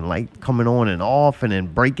fucking light coming on and off, and then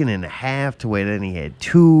breaking in half to where then he had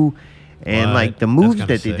two. And What? like the That's moves kinda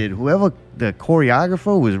that they sick. did, whoever the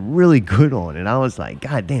choreographer was really good on it. I was like,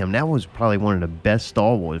 God damn, that was probably one of the best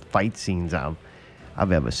Star Wars fight scenes I've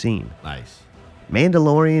ever seen. Nice.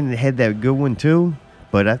 Mandalorian had that good one too,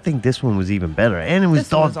 but I think this one was even better. And it was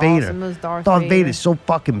This one Darth was Vader. awesome. It was Darth Darth Vader. Vader's so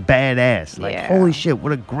fucking badass. Like, Yeah. holy shit,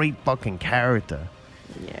 what a great fucking character.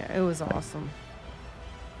 Yeah, it was awesome.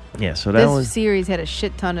 Yeah, so that This was series had a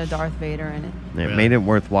shit ton of Darth Vader in it. it made it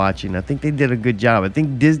worth watching. I think they did a good job. I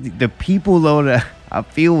think Disney, the people though that I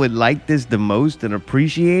feel would like this the most and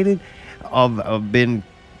appreciate it, have been,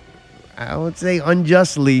 I would say,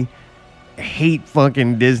 unjustly hate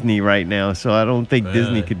fucking Disney right now. So I don't think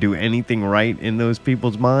Disney could do anything right in those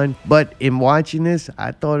people's mind. But in watching this,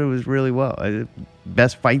 I thought it was really well.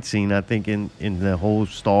 Best fight scene I think in the whole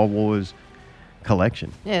Star Wars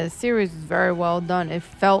collection. Yeah, the series was very well done. It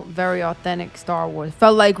felt very authentic Star Wars.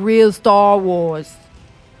 Felt like real Star Wars.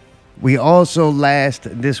 We also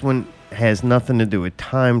this one has nothing to do with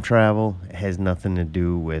time travel. It has nothing to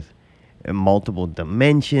do with multiple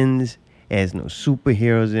dimensions. It has no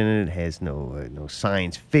superheroes in it. It has no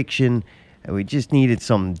science fiction. We just needed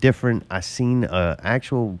something different. I seen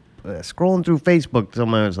actual scrolling through Facebook.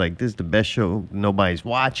 Someone was like, "This is the best show nobody's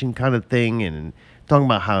watching," kind of thing, and talking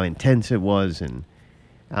about how intense it was. And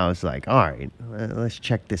I was like, "All right, let's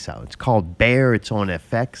check this out." It's called Bear. It's on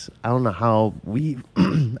FX. I don't know how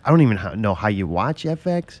I don't even know how you watch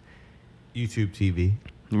FX. YouTube TV.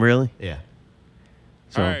 Really? Yeah.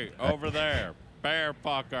 So, Hey, over there, bear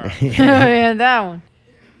fucker. Yeah, that one.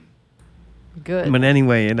 Good. But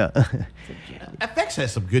anyway, FX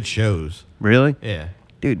has some good shows. really? Yeah.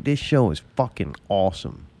 Dude, this show is fucking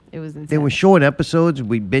awesome. It was intense. They were short episodes.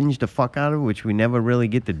 We binged the fuck out of it, which we never really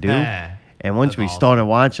get to do. Ah, And once that's we awesome. started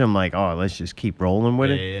watching, I'm like, oh, let's just keep rolling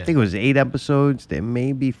with it. Yeah, yeah. I think it was 8 episodes. They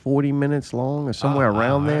may be 40 minutes long or somewhere Oh, wow,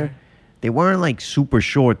 around there. alright. They weren't like super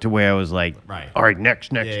short to where I was like, Right. all right,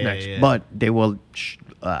 next. Yeah. But they were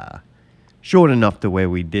short enough to where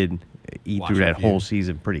we did eat Watch through a that few. whole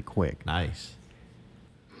season pretty quick. Nice.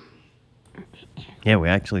 Yeah, we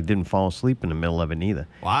actually didn't fall asleep in the middle of it either.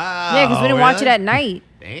 Wow. Yeah, because we didn't watch it really? at night.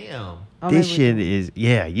 Damn. Oh, This maybe we shit is,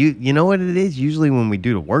 yeah, you know what it is? Usually when we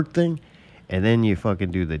do the work thing, and then you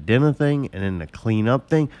fucking do the dinner thing, and then the clean up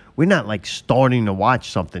thing, we're not like starting to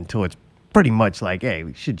watch something till it's pretty much like, hey,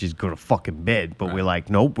 we should just go to fucking bed. But we're like,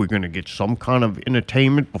 nope, we're going to get some kind of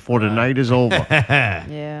entertainment before the night is over.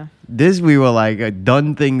 Yeah. This, we were like,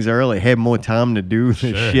 done things early, had more time to do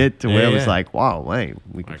the Sure. shit to where it was Yeah. like, wow, wait,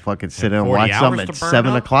 we can fucking sit Had down and 40 watch something hours at to burn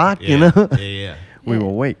 7 up? o'clock, you Yeah. know? Yeah. We were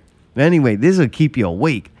awake. Anyway, this will keep you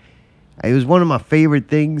awake. It was one of my favorite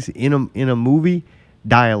things in a movie,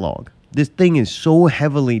 dialogue. This thing is so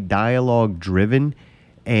heavily dialogue driven,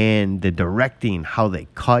 and the directing, how they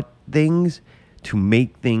cut things to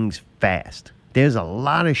make things fast. There's a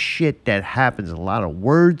lot of shit that happens, a lot of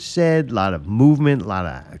words said, a lot of movement, a lot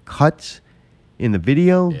of cuts in the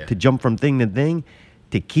video to jump from thing to thing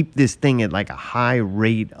to keep this thing at like a high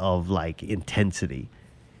rate of like intensity.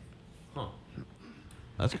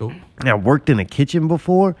 That's cool. I worked in a kitchen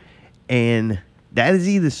before, and that is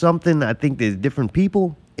either something, I think there's different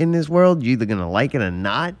people in this world. You're either going to like it or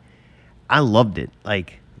not. I loved it.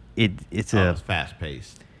 Like, it's It's fast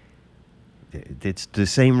paced. it's the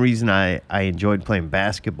same reason I enjoyed playing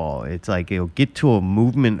basketball. It's like it'll get to a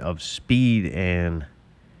movement of speed and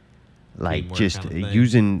like Teamwork just kind of thing.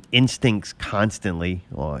 using instincts constantly,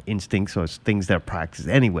 or instincts or things that are practiced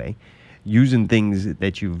anyway, using things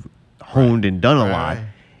that you've honed and done a lot Right.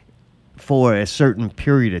 for a certain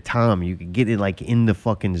period of time. You could get it like in the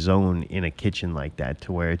fucking zone in a kitchen like that,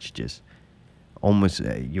 to where it's just almost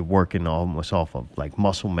you're working almost off of like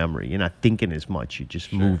muscle memory. You're not thinking as much. You're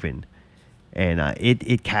just moving, and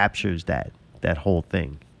it captures that whole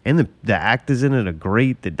thing. And the actors in it are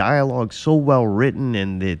great. The dialogue's so well written,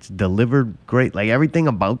 and it's delivered great. Like, everything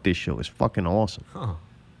about this show is fucking awesome.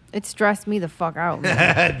 It stressed me the fuck out,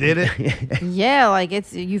 man. Did it? Yeah, like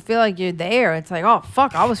you feel like you're there. It's like, oh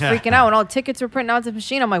fuck, I was freaking out when all tickets were printing out to the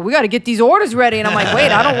machine. I'm like, we got to get these orders ready, and I'm like,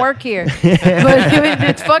 wait, I don't work here. But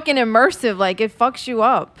it's fucking immersive. Like, it fucks you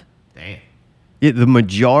up. Damn. The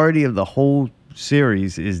majority of the whole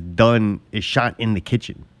series is shot in the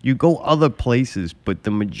kitchen. You go other places, but the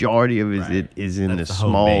majority of it is in That's the the home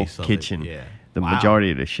small base of it, kitchen yeah. The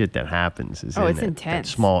majority of the shit that happens is in it's that intense.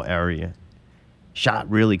 small area. Shot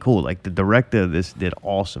really cool. Like the director of this did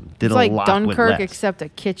awesome. Did It's a like lot with Dunkirk less. except a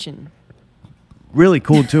kitchen. Really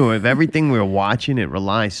cool too. If everything we're watching, it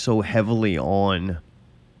relies so heavily on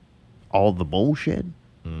all the bullshit.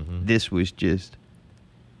 This was just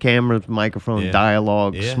cameras, microphone, Yeah.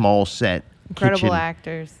 dialogue, Yeah. small set, Incredible kitchen.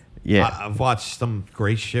 actors. Yeah, I've watched some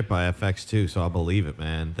great shit by FX too, so I believe it,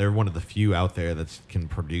 man. They're one of the few out there that can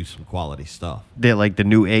produce some quality stuff. they're like the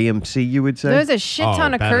new AMC, you would say. There's a shit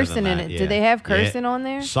ton of better cursing than in that, it. yeah. Do they have Yeah. cursing on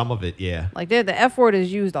there? Some of it, yeah. Like the F word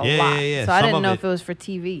is used a Yeah, lot. yeah, yeah. So I Some didn't of know it- if it was for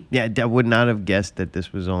TV. Yeah, I would not have guessed that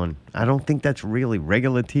this was on. I don't think that's really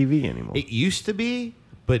regular TV anymore. It used to be,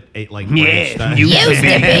 but it like Yeah, branched out. used to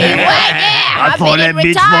be. I thought that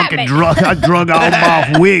bitch fucking drug out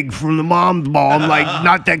my wig from the mom's ball. I'm like,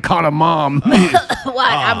 not that kind of mom. What?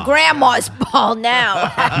 I'm grandma's ball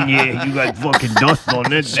now. Yeah, you got fucking dust on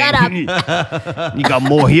that Shut thing. You got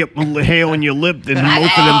more hair on your lip than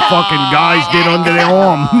most of them fucking guys did under their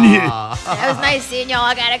arm. Yeah. That was nice seeing y'all.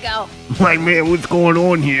 I gotta go. Like, man, what's going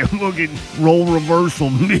on here? Fucking role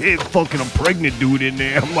reversal. Yeah, fucking a pregnant dude in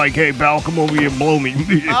there. I'm like, hey, pal, come over here and blow me.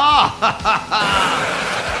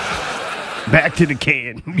 Back to the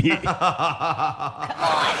can.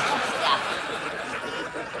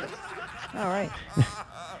 All right.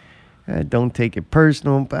 Don't take it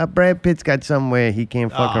personal. Brad Pitt's got somewhere he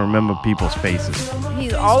can't fucking remember people's faces.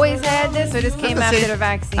 He's always had this, or this came the after same- the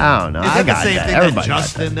vaccine? I don't know. Is I that the got same that. thing Everybody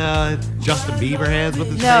that got Justin Bieber has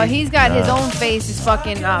with his No, face? he's got his own face is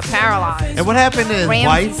fucking paralyzed. And what happened to his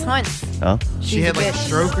Ramses wife? Hunt. Huh? She She's had a like a bitch.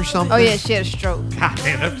 stroke or something? Oh yeah, she had a stroke. God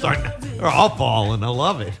damn, I'm starting to, they're all falling. I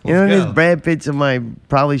love it. You know, Let's this go. Brad Pitt, somebody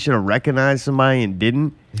probably should have recognized somebody and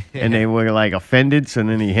didn't. And they were like offended, so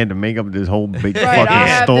then he had to make up this whole big Right, I fucking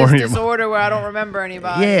have story. this disorder where I don't remember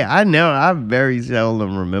anybody. Yeah, I know. I very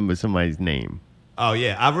seldom remember somebody's name. Oh,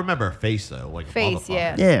 yeah. I remember her face, though. Like a Face, motherfucker.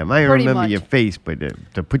 yeah. Yeah, I might Pretty remember much. your face, but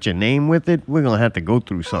to put your name with it, we're going to have to go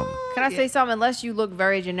through something. Can I say something? Unless you look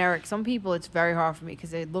very generic, some people it's very hard for me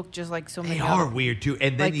because they look just like so many. They are other- weird, too.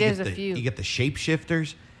 And then Like, you there's get a the, few. you get the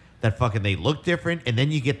shapeshifters that fucking, they look different. And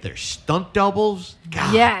then you get their stunt doubles.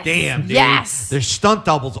 God Yes. damn, dude. Yes. Their stunt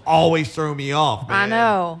doubles always throw me off, man. I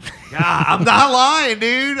know. God, I'm not lying,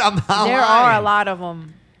 dude. I'm not lying. There are a lot of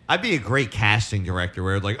them. I'd be a great casting director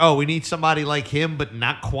where, like, oh, we need somebody like him, but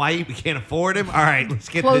not quite. We can't afford him. All right, let's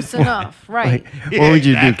get Close this one. enough, right? What would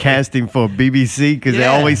you do, exactly. casting for BBC? Because they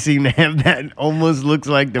Yeah. always seem to have that almost looks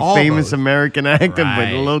like the famous Almost. American actor, but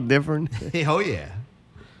Right. a little different. Oh, yeah.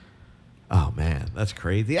 Oh, man, that's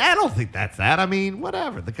crazy. I don't think that's that. I mean,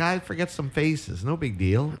 whatever. The guy forgets some faces. No big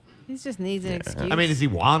deal. He just needs an excuse. I mean, is he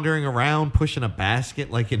wandering around pushing a basket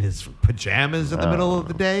like in his pajamas in the middle of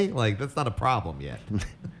the day? Like, that's not a problem yet.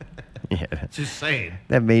 Yeah, Just saying.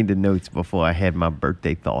 that made the notes before I had my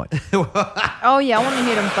birthday thought. Oh yeah, I want to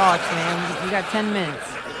hear them thoughts, man. You got 10 minutes.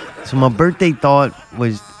 So my birthday thought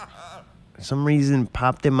was, for some reason,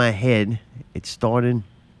 popped in my head. It started.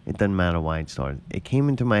 It doesn't matter why it started. It came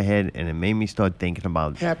into my head and it made me start thinking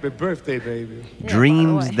about Happy birthday, baby.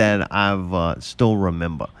 dreams way. that I've still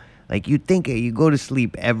remember. Like you think you go to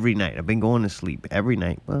sleep every night. I've been going to sleep every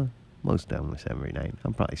night. Well, most of them was every night.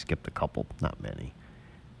 I probably skipped a couple, not many.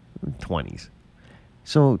 20s.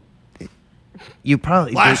 So you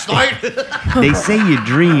probably Last night? they say you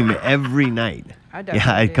dream every night. I Yeah, definitely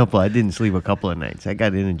I had a do. couple. I didn't sleep a couple of nights. I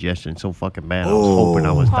got indigestion so fucking bad. I was hoping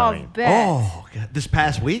I was Oh, dying. bet. Oh, God. This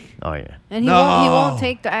past week? Oh yeah. And he No. won't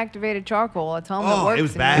take the activated charcoal. I tell him Oh, it works. it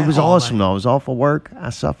was and bad. he- It was all awesome night. though. I was off of work.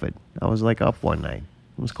 I suffered. I was like up one night.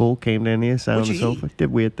 It was cool. Came down here, sat on What'd the you sofa, eat?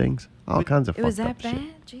 did weird things. All kinds of It was fucked that up bad?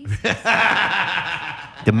 shit. Jesus.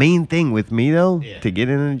 The main thing with me though, Yeah. to get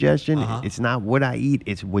an indigestion, Uh-huh. it's not what I eat,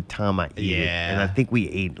 it's what time I eat it. Yeah. And I think we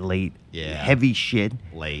ate late. Yeah. Heavy shit,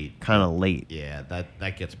 Late. kind of late. Yeah,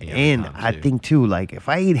 that gets me every And time, I too. think too, like if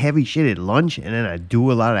I eat heavy shit at lunch and then I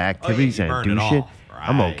do a lot of activities you and I burn do it shit, off.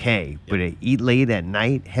 I'm Right. okay. But Yep. I eat late at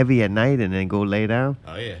night, heavy at night, and then go lay down,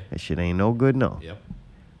 Oh, yeah. that shit ain't no good, no. Yep.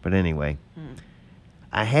 But anyway,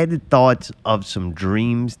 I had the thoughts of some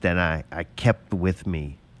dreams that I kept with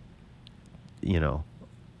me, you know,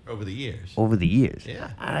 Over the years. over the years. Yeah.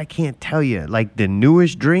 I can't tell you. Like the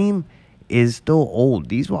newest dream is still old.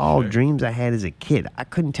 These were all Sure. dreams I had as a kid. I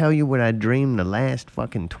couldn't tell you what I dreamed the last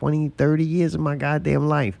fucking 20, 30 years of my goddamn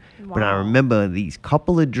life. But I Wow. remember these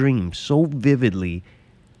couple of dreams so vividly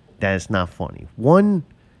that it's not funny. One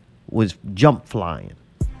was jump flying.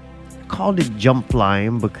 I called it jump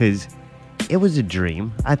flying because it was a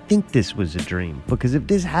dream. I think this was a dream because if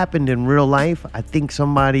this happened in real life, I think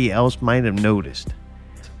somebody else might have noticed.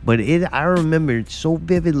 But I remember it so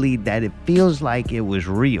vividly that it feels like it was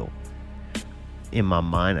real. in my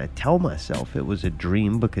mind, I tell myself it was a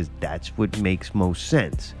dream because that's what makes most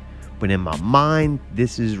sense. But in my mind,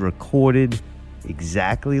 this is recorded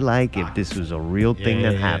exactly like if this was a real thing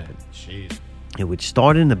that happened. Jeez. It would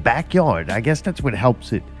start in the backyard. I guess that's what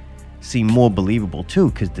helps it seem more believable too,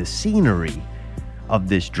 because the scenery of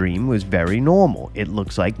this dream was very normal. It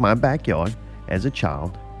looks like my backyard as a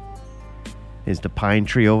child. There's the pine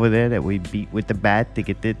tree over there that we beat with the bat to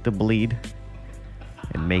get it to bleed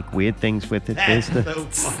and make weird things with it. There's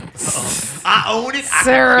the, I own it.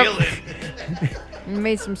 Syrup. I feel it. You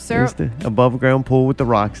made some there's syrup. the above ground pool with the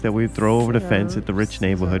rocks that we throw over the fence at the rich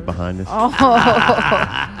neighborhood behind us.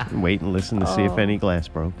 Oh. And wait and listen to see if any glass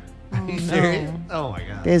broke. Are you serious? Oh my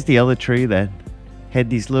god. There's the other tree that had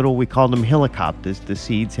these little, we called them helicopters. The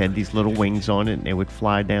seeds had these little wings on it, and they would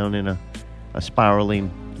fly down in a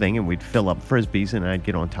spiraling thing, and we'd fill up Frisbees, and I'd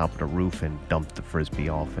get on top of the roof and dump the Frisbee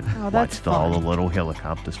off and Oh, that's watch all the fun. little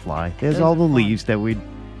helicopters fly. There's Those all are the fun. leaves that we'd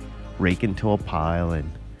rake into a pile, and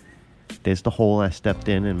there's the hole I stepped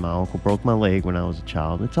in, and my uncle broke my leg when I was a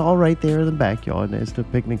child. It's all right there in the backyard. There's the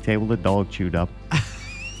picnic table the dog chewed up.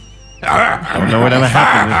 Don't know whatever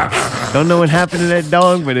happened. Don't know what happened to that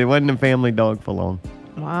dog, but it wasn't a family dog for long.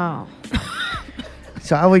 Wow.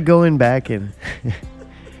 So I would go in back and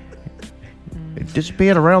it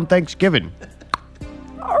disappeared around Thanksgiving.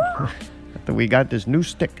 After we got this new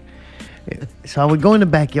stick. So I would go in the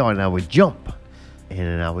backyard and I would jump. And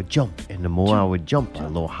then I would jump. And the more I would jump, a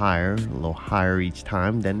little higher each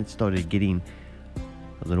time. Then it started getting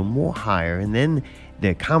a little more higher. And then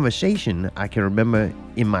the conversation I can remember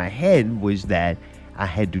in my head was that I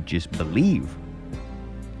had to just believe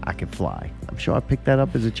I could fly. I'm sure I picked that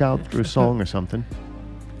up as a child through a song or something.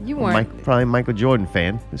 You weren't. Probably a Michael Jordan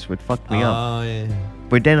fan. This would fuck me up. Oh yeah.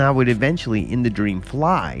 But then I would eventually, in the dream,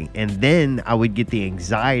 fly. And then I would get the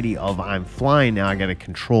anxiety of I'm flying. Now I got to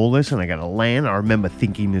control this and I got to land. I remember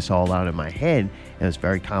thinking this all out in my head. And it's a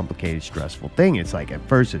very complicated, stressful thing. It's like at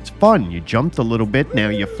first it's fun. You jumped a little bit. Now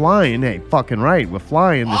you're flying. Hey, fucking right. We're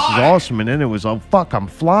flying. This is awesome. And then it was, oh, fuck, I'm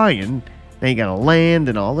flying. Then you got to land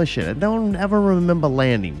and all this shit. I don't ever remember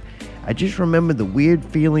landing. I just remember the weird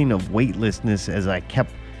feeling of weightlessness as I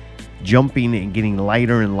kept jumping and getting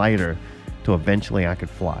lighter and lighter till eventually I could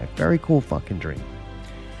fly. Very cool fucking dream.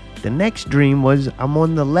 The next dream was I'm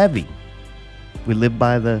on the levee. We lived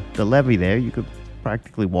by the levee there. You could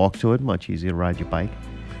practically walk to it. Much easier to ride your bike.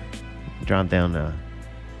 Drive down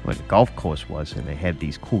where the golf course was, and they had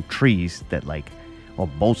these cool trees that like on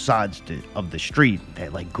both sides of the street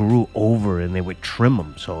that like grew over, and they would trim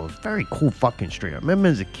them. So it was a very cool fucking street. I remember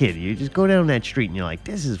as a kid, you just go down that street and you're like,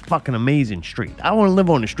 this is a fucking amazing street. I want to live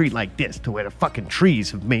on a street like this, to where the fucking trees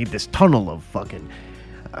have made this tunnel of fucking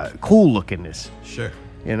cool lookingness. Sure.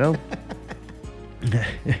 You know?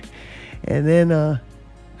 And then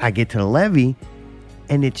I get to the levee,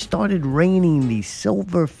 and it started raining these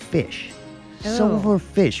silver fish. Oh. Silver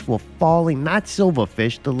fish were falling, not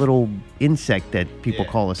silverfish, the little insect that people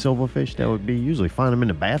call a silverfish. That would be usually find them in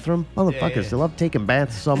the bathroom. Motherfuckers, they love taking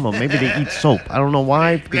baths. Some, or maybe they eat soap. I don't know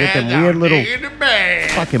why. They get them weird little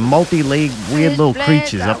fucking multi-legged weird little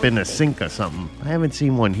creatures up in the sink or something. I haven't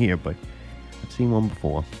seen one here, but I've seen one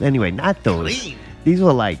before. Anyway, not those. Clean. These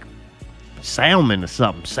were like salmon or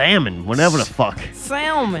something. Salmon, whatever the fuck.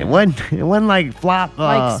 Salmon. It wasn't like flop.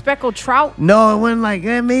 Like speckled trout. No, it wasn't like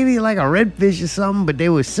maybe like a redfish or something, but they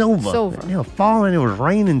were silver. Silver. They were falling. It was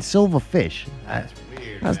raining silver fish. That's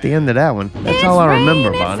weird. That's the end of that one. That's all I remember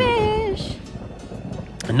about it. Fish.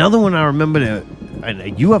 Another one I remember,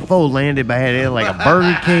 a UFO landed back there, like a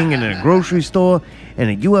Burger King and a grocery store, and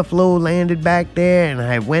a UFO landed back there, and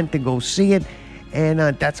I went to go see it. And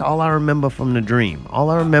that's all I remember from the dream. All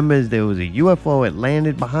I remember is there was a UFO. It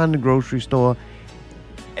landed behind the grocery store.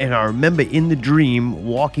 And I remember in the dream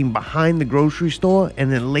walking behind the grocery store.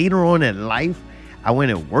 And then later on in life, I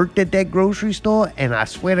went and worked at that grocery store. And I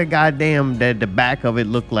swear to goddamn that the back of it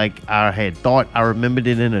looked like I had thought I remembered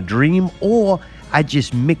it in a dream. Or I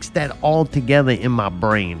just mixed that all together in my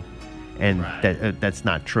brain. And that's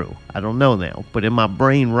not true. I don't know now. But in my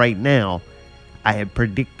brain right now, I had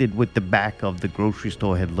predicted what the back of the grocery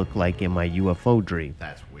store had looked like in my UFO dream.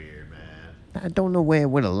 That's weird, man. I don't know where it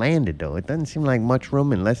would have landed, though. It doesn't seem like much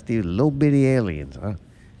room unless they're little bitty aliens, huh?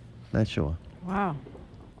 Not sure. Wow.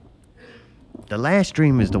 The last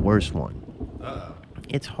dream is the worst one.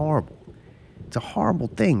 It's horrible. It's a horrible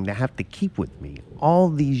thing to have to keep with me all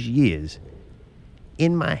these years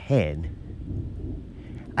in my head.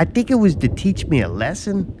 I think it was to teach me a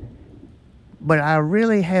lesson, but I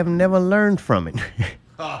really have never learned from it.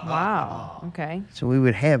 Wow. Okay. So we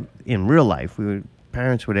would have, in real life, we would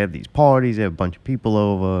parents would have these parties. They have a bunch of people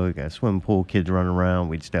over. Got a swimming pool, kids running around.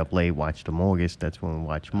 We'd stay up late, watch the Morgus. That's when we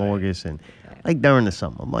watched Morgus. And like during the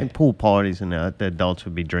summer, like pool parties, and the adults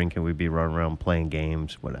would be drinking. We'd be running around playing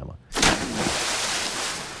games, whatever.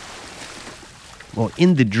 Well,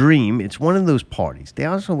 in the dream, it's one of those parties.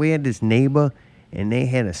 We had this neighbor, and they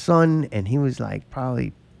had a son, and he was like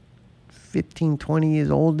probably 15, 20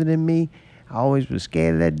 years older than me. I always was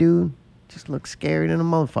scared of that dude. Just looked scary than a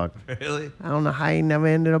motherfucker. Really? I don't know how he never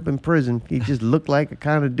ended up in prison. He just looked like a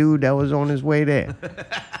kind of dude that was on his way there.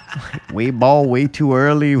 Way bald, way too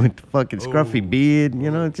early with the fucking scruffy beard.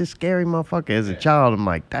 You know, just scary motherfucker. As a child, I'm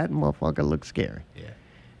like, that motherfucker looks scary. Yeah.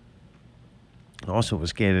 I also was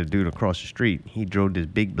scared of the dude across the street. He drove this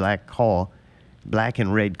big black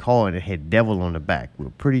and red car, and it had devil on the back. We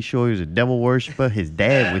were pretty sure he was a devil worshiper. His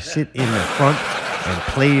dad would sit in the front and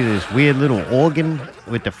play this weird little organ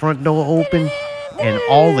with the front door open, and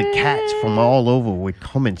all the cats from all over would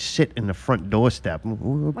come and sit in the front doorstep. We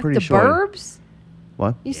were Like pretty the sure. Burbs?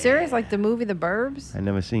 What? You serious? Like the movie The Burbs? I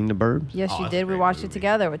never seen the Burbs. Yes, you that's did. a We great watched it movie.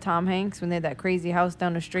 together with Tom Hanks when they had that crazy house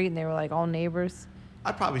down the street and they were like all neighbors.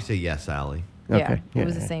 I'd probably say yes, Allie. Okay, Yeah, it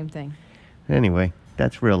was yeah. the same thing. Anyway,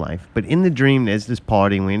 that's real life. But in the dream, there's this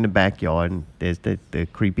party, and we're in the backyard, and there's the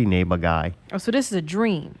creepy neighbor guy. Oh, so this is a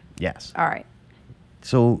dream. Yes. All right.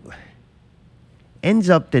 So ends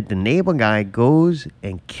up that the neighbor guy goes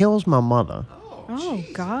and kills my mother, Oh,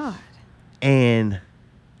 God. and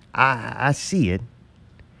I see it,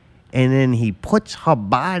 and then he puts her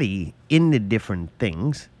body in the different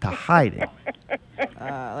things to hide it.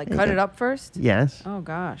 Like cut it up first? Yes. Oh,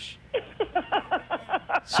 gosh.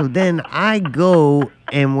 So then I go,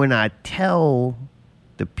 and when I tell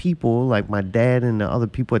the people, like my dad and the other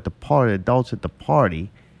people at the party, adults at the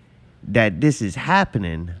party, that this is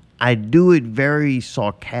happening, I do it very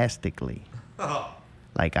sarcastically.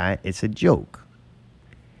 Like it's a joke.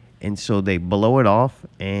 And so they blow it off,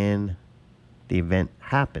 and the event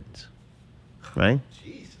happens. Right?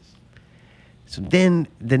 Jesus. So then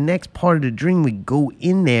the next part of the dream, we go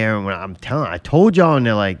in there, and when I told y'all, and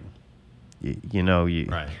they're like,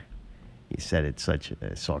 Right. You said it such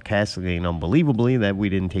sarcastically and unbelievably that we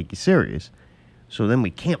didn't take you serious. So then we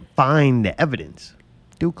can't find the evidence.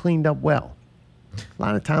 Dude cleaned up well. A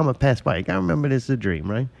lot of time had passed by. You gotta remember this is a dream,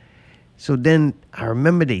 right? So then I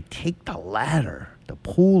remember they take the ladder, the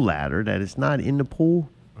pool ladder that is not in the pool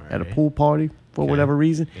at a Right. pool party for whatever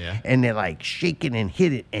reason, Yeah. and they're like shaking and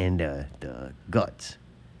hit it, and the guts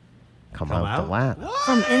come out the ladder.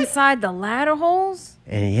 From inside the ladder holes?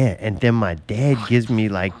 And then my dad gives me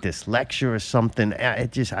like this lecture or something. I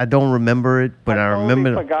don't remember it, but I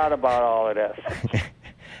remember forgot about all of this.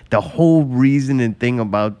 the whole reason and thing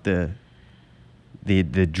about the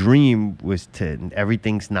dream was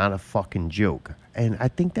everything's not a fucking joke. And I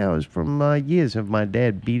think that was from years of my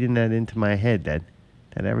dad beating that into my head that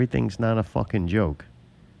everything's not a fucking joke.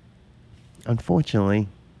 Unfortunately,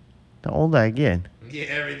 the older I get,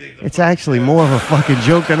 it's actually more of a fucking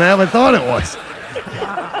joke than I ever thought it was.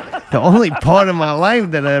 The only part of my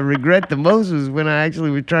life that I regret the most was when I actually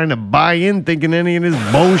was trying to buy in, thinking any of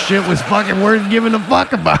this bullshit was fucking worth giving a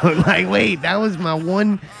fuck about. Like, wait, that was my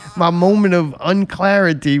moment of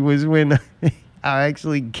unclarity was when I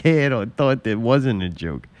actually cared or thought that wasn't a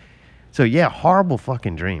joke. So yeah, horrible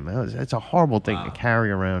fucking dream. That's a horrible thing to carry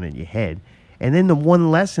around in your head. And then the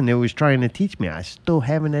one lesson it was trying to teach me, I still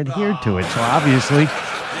haven't adhered to it. So obviously,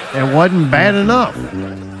 it wasn't bad enough.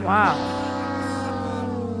 Wow.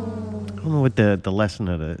 I don't know what the lesson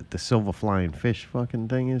of the silver flying fish fucking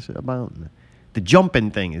thing is about. The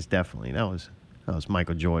jumping thing is definitely, that was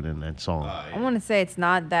Michael Jordan, that song. I want to say it's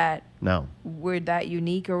not that No. we're that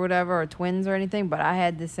unique or whatever, or twins or anything, but I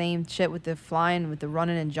had the same shit with the flying, with the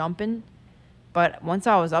running and jumping. But once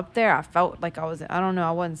I was up there, I felt like I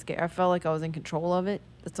wasn't scared. I felt like I was in control of it.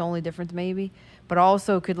 That's the only difference maybe. But I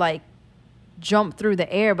also could like jump through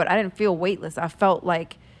the air, but I didn't feel weightless. I felt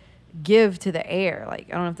like give to the air. Like,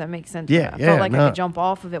 I don't know if that makes sense. Yeah, but I felt like I no. could jump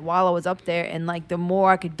off of it while I was up there. And like the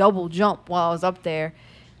more I could double jump while I was up there.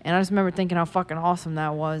 And I just remember thinking how fucking awesome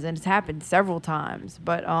that was. And it's happened several times.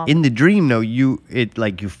 But In the dream, though, you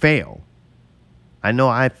fail. I know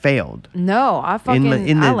I failed. no, I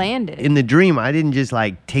fucking I landed. In the dream, I didn't just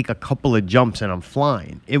like take a couple of jumps and I'm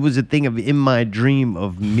flying. It was a thing of in my dream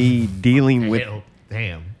of me dealing with.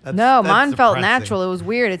 Damn. No, mine felt natural. It was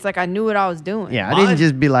weird. It's like I knew what I was doing. Yeah, I didn't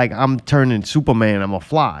just be like, I'm turning Superman, I'm a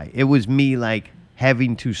fly. It was me like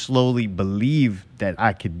having to slowly believe that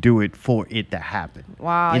I could do it for it to happen.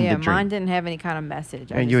 Wow, in yeah, the dream. mine didn't have any kind of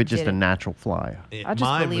message. And you were just did a it. natural flyer. I just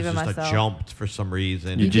Mine believe was in just myself. a jumped for some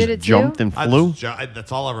reason. You You just did it jumped too? and I flew?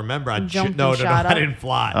 that's all I remember. I jumped no, and no, no, shot I up? didn't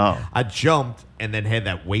fly. Oh. I jumped and then had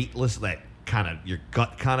that weightless, that kind of your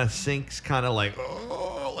gut kind of sinks, kind of like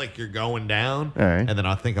like you're going down. All right. And then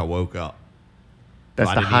I think I woke up. That's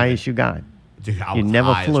I the didn't highest you got. Dude, I You was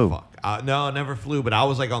never high as flew. fuck. No, I never flew, but I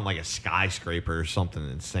was like on like a skyscraper or something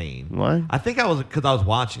insane. What? I think I was because I was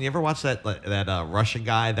watching. You ever watch that Russian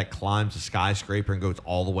guy that climbs a skyscraper and goes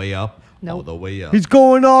all the way up? All Nope. the way up. He's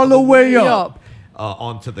going all the way up.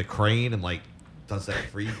 Onto the crane and like does that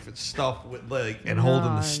free stuff with like and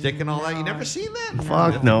holding the stick and all that. You never seen that?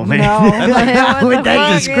 Fuck no, man. No. With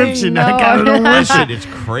that description, I no. gotta know what That shit is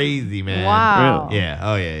crazy, man. Wow. Really? Yeah.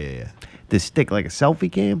 Oh yeah. The stick like a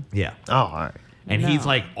selfie cam? Yeah. Oh, all right. And he's No.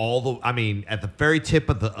 like at the very tip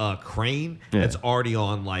of the crane, Yeah. it's already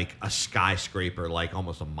on like a skyscraper, like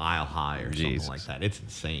almost a mile high or Jesus. something like that. It's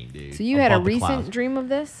insane, dude. So you had a Above the recent clouds. dream of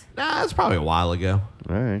this? Nah, it's probably a while ago.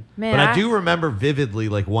 All right. Man, But I do remember vividly,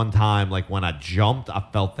 like one time, like when I jumped, I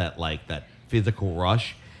felt that like that physical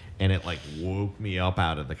rush, and it like woke me up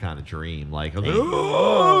out of the kind of dream. Like, I was like,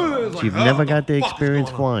 "Oh!" It was So like, you've "Oh, never the got the fuck's experience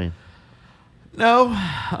going on?" flying? No.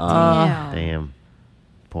 Damn. Damn.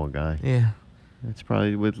 Poor guy. Yeah. That's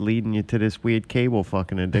probably what's leading you to this weird cable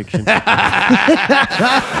fucking addiction. Cables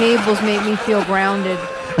make me feel grounded.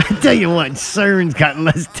 I tell you what, CERN's got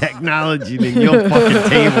less technology than your fucking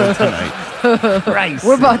table tonight. Christ.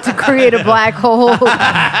 We're about to create a black hole.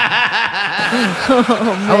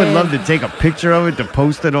 I would love to take a picture of it to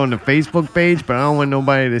post it on the Facebook page, but I don't want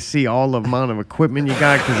nobody to see all the amount of equipment you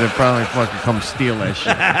got because they'll probably fucking come steal that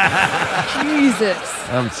shit. Jesus.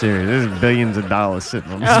 I'm serious. There's billions of dollars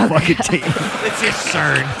sitting on this fucking table. It's just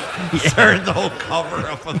CERN. CERN, the whole cover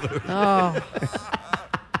up of the. Oh,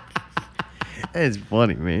 It's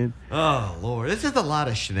funny, man. Oh Lord, this is a lot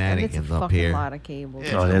of it's a shenanigans up fucking here. lot of cables.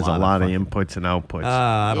 Yeah. Oh, there's a lot of fucking- inputs and outputs.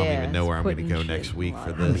 I don't Yeah, even know it's where I'm going to putting go shit next in week a for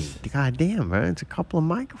lot this. God damn, man. It's a couple of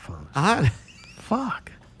microphones. I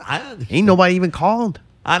Fuck. understand. Ain't nobody even called.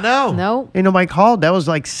 I know. No. Ain't nobody called. That was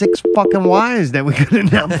like 6 fucking wires that we could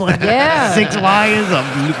have now played. Yeah. 6 wires, a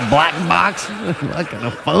black box, fucking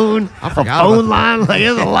a phone, I a forgot phone about line. Like,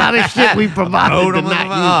 there's a lot of shit we provided to Modem not and-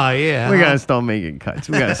 use. oh, yeah. We got to start making cuts.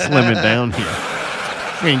 We got to slim it down here.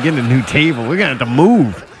 We ain't getting a new table. We're going to have to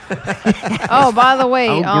move. Oh, by the way,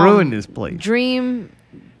 Outgrowing this place. Dreamweaver.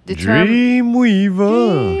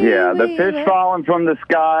 Yeah, the fish falling from the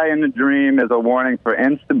sky in the dream is a warning for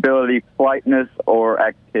instability, flightness, or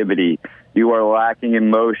activity. You are lacking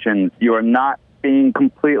emotions. You are not being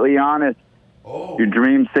completely honest. Oh. Your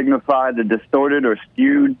dreams signify the distorted or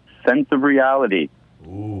skewed sense of reality.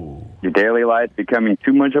 Your daily life becoming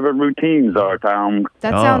too much of a routine, Zartown.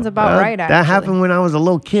 That sounds about right, actually. That happened when I was a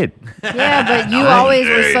little kid. Yeah, but you always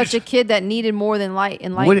were such a kid that needed more than light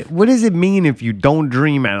in life. What does it mean if you don't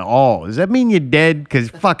dream at all? Does that mean you're dead? Because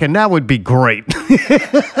fucking that would be great.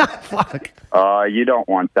 Fuck. You don't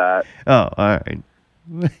want that. Oh, all right.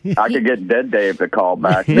 I could get Dead Dave to call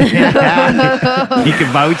back. He can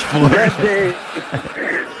vouch for Dead it. Dave.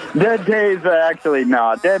 Dead Dave's actually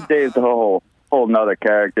not. Dead Dave's a whole nother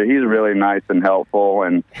character. He's really nice and helpful,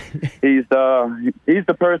 and he's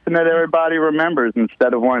the person that everybody remembers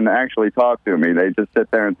instead of wanting to actually talk to me. They just sit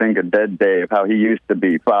there and think of Dead Dave, how he used to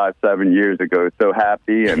be 5-7 years ago, so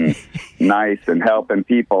happy and nice and helping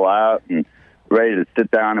people out and ready to sit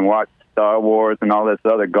down and watch Star Wars and all this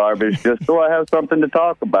other garbage just so I have something to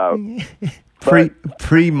talk about.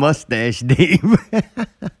 Pre-mustache Dave.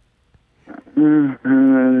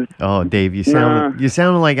 Oh, Dave, you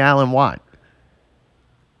sound like Alan Watt.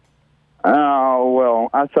 Oh, well,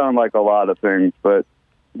 I sound like a lot of things, but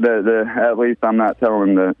at least I'm not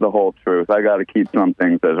telling the whole truth. I got to keep some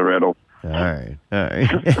things as a riddle. All right.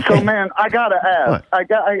 So, man, I got to ask.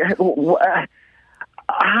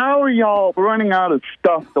 How are y'all running out of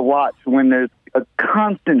stuff to watch when there's a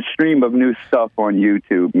constant stream of new stuff on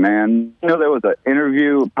YouTube, man? You know, there was an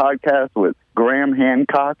interview, podcast with Graham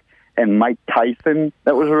Hancock and Mike Tyson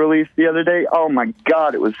that was released the other day. Oh, my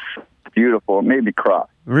God, it was beautiful. It made me cry.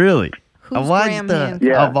 Really? Who's I watched, Graham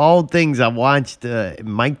Hancock? of all things, I watched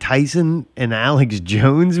Mike Tyson and Alex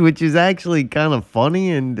Jones, which is actually kind of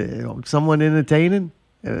funny and somewhat entertaining.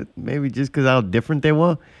 Maybe just because how different they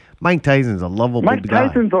were. Mike Tyson's a lovable Mike guy.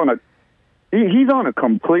 Tyson's he's on a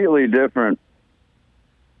completely different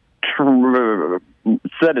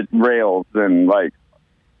set of rails than like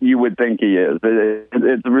you would think he is.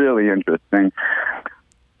 It's really interesting.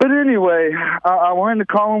 But anyway, I wanted to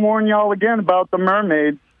call and warn y'all again about the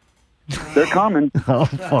mermaids. They're coming. Oh,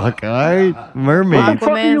 fuck. All right. Mermaids.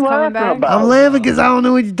 Aquaman's coming back. I'm laughing because I don't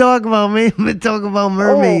know what you're talking about, man. I'm talking about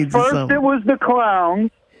mermaids or First something. it was the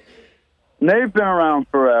clowns. They've been around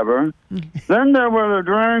forever. Then there were the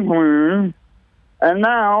drag queens. And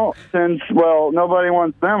now, since, nobody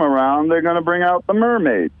wants them around, they're going to bring out the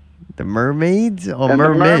mermaids. The mermaids or And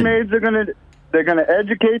mermen? the mermaids are they're going to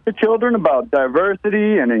educate the children about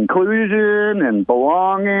diversity and inclusion and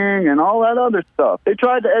belonging and all that other stuff. They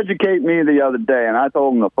tried to educate me the other day, and I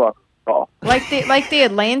told them to fuck off. Like the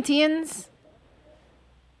Atlanteans?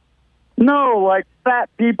 No, like fat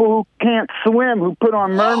people who can't swim who put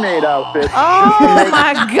on mermaid outfits. Oh,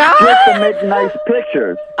 my God. Just to make nice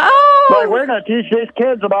pictures. Oh. Like, we're going to teach these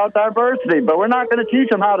kids about diversity, but we're not going to teach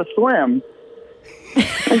them how to swim.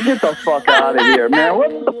 And get the fuck out of here, man.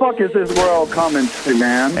 What the fuck is this world coming to,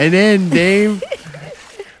 man? And then, Dave,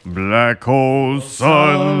 black hole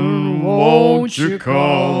sun, won't you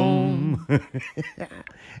come?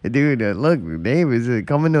 Dude, look, Dave is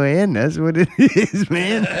coming to an end. That's what it is,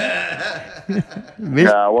 man.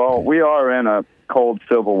 Yeah, well, we are in a cold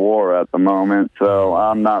civil war at the moment, so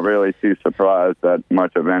I'm not really too surprised at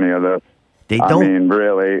much of any of this. I mean,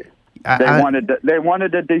 really. They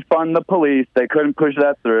wanted to defund the police. They couldn't push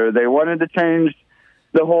that through. They wanted to change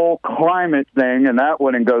the whole climate thing, and that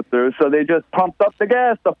wouldn't go through. So they just pumped up the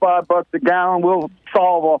gas to $5 a gallon. We'll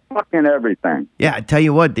solve all fucking everything. Yeah, I tell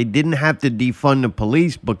you what, they didn't have to defund the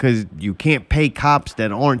police because you can't pay cops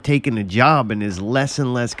that aren't taking the job, and there's less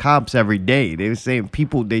and less cops every day. They were saying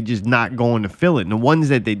people, they just not going to fill it. And the ones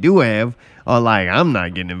that they do have are like, I'm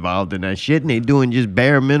not getting involved in that shit, and they doing just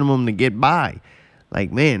bare minimum to get by.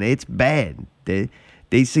 Like, man, it's bad. They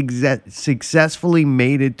successfully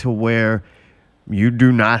made it to where you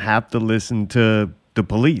do not have to listen to the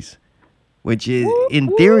police, which is, in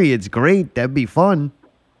theory, it's great. That'd be fun.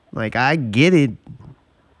 Like, I get it.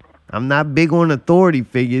 I'm not big on authority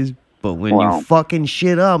figures, but when you fucking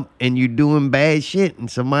shit up and you're doing bad shit and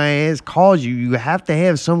somebody else calls you, you have to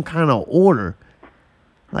have some kind of order.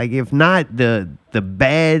 Like, if not, the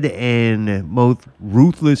bad and most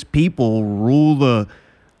ruthless people rule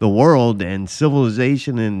the world, and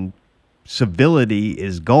civilization and civility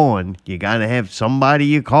is gone. You gotta have somebody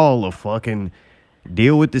you call to fucking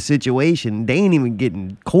deal with the situation. They ain't even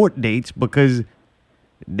getting court dates because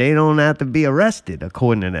they don't have to be arrested,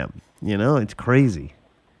 according to them. You know, it's crazy.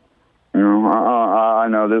 You know, I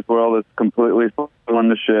know this world is completely full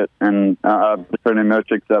of shit, and I've pretty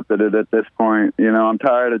much accepted it at this point. You know, I'm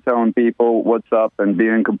tired of telling people what's up and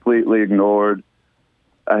being completely ignored.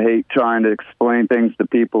 I hate trying to explain things to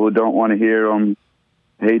people who don't want to hear them.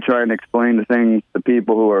 I hate trying to explain the things to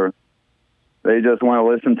people who they just want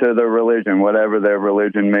to listen to their religion, whatever their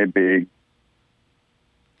religion may be.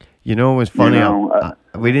 You know, it was funny. You know,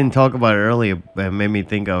 we didn't talk about it earlier, but it made me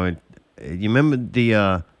think of it. You remember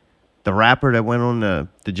the rapper that went on the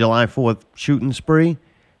July 4th shooting spree?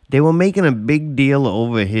 They were making a big deal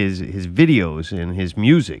over his videos and his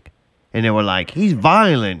music. And they were like, he's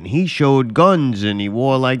violent. He showed guns and he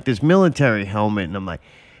wore like this military helmet. And I'm like,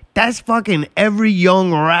 that's fucking every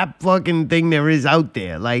young rap fucking thing there is out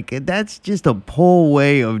there. Like, that's just a poor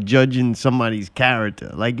way of judging somebody's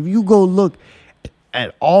character. Like, if you go look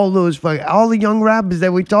at all the young rappers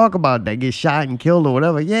that we talk about that get shot and killed or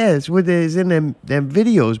whatever, yeah, it's in them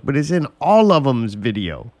videos, but it's in all of them's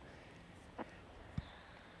video.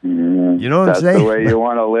 You know what I'm saying? That's the way you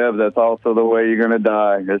want to live. That's also the way you're going to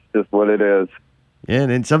die. It's just what it is. Yeah,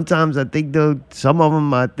 and then sometimes I think, though, some of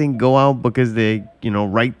them, I think, go out because they,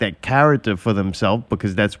 write that character for themselves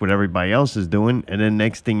because that's what everybody else is doing. And then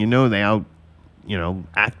next thing you know, they out,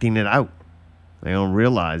 acting it out. They don't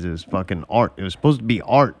realize it's fucking art. It was supposed to be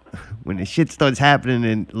art. When the shit starts happening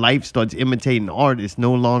and life starts imitating art, it's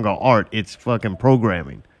no longer art. It's fucking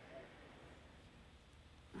programming.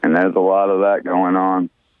 And there's a lot of that going on.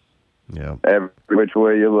 Yeah. Every which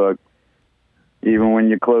way you look, even when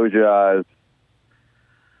you close your eyes.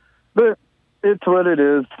 But it's what it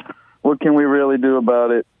is. What can we really do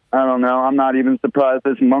about it? I don't know. I'm not even surprised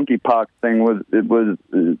this monkeypox thing was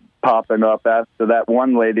popping up after that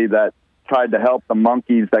one lady that tried to help the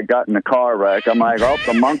monkeys that got in the car wreck. I'm like, oh,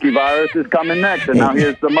 the monkey virus is coming next, and now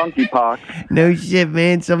here's the monkeypox. No shit,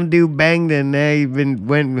 man. Some dude banged in there. He went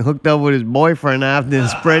and hooked up with his boyfriend after and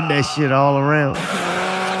spread that shit all around.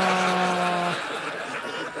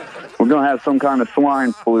 We're going to have some kind of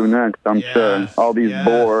swine flu next, I'm sure. All these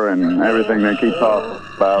boar and everything they keep talking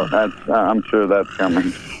about, I'm sure that's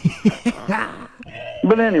coming.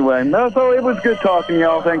 But anyway, so it was good talking to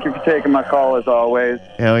y'all. Thank you for taking my call, as always.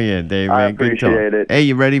 Hell yeah, Dave, man. I appreciate it. Hey,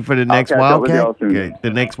 you ready for the next I'll catch up with Wildcat? y'all soon. Okay, the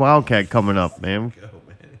next Wildcat coming up, man.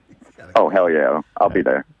 Oh, hell yeah. I'll be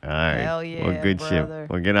there. All right. Hell yeah, Well, good brother. shit.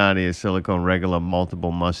 Well, get out of here. Silicone regular,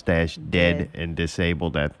 multiple mustache, dead and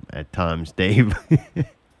disabled at times, Dave.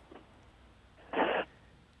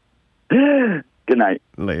 Good night.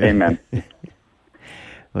 Later. Amen.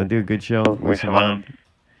 Well, do a good show. We survived.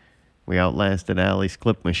 We outlasted Allie's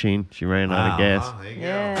clip machine. She ran out of gas. There you go.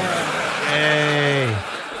 Yeah. Hey.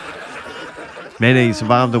 Mayday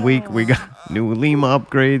survived the week. We got new Lima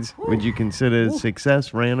upgrades. Would you consider a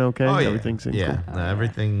success? Ran okay? Oh, yeah. Everything seemed yeah. cool? No,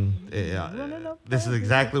 everything. This is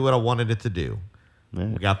exactly what I wanted it to do. Yeah.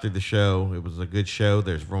 We got through the show. It was a good show.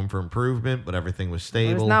 There's room for improvement, but everything was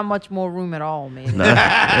stable. There's not much more room at all, man.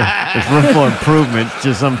 There's room for improvement.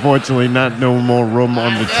 Just unfortunately, not no more room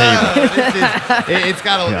on the table. It's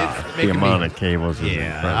got a. Yeah, it's the making amount me, of cables is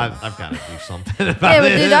incredible. I've got to do something about Yeah, but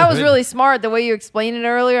this. dude, that was really smart. The way you explained it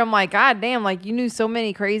earlier, I'm like, God damn, like you knew so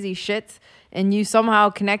many crazy shits, and you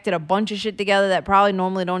somehow connected a bunch of shit together that probably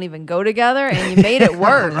normally don't even go together, and you made it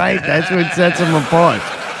work. Right? That's what sets them apart.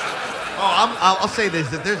 I'll say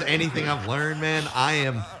this: if there's anything I've learned, man, I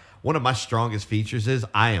am one of my strongest features is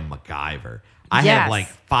I am MacGyver. I have like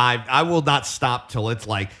 5. I will not stop till it's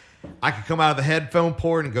like I could come out of the headphone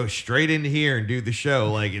port and go straight into here and do the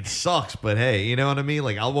show. Like it sucks, but hey, you know what I mean?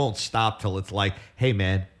 Like I won't stop till it's like, hey,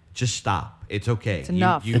 man, just stop. It's okay. It's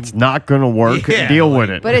enough. It's not gonna work. Yeah, Deal with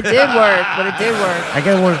it. But it did work. But it did work.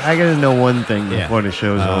 I gotta know one thing before the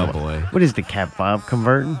show's over. Boy. What is the Cat 5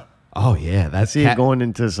 converting? Oh yeah, I that's see it going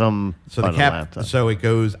into some So the other cap, laptop. so it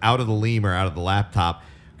goes out of the lemur, out of the laptop,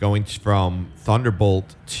 going from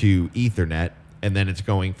Thunderbolt to Ethernet, and then it's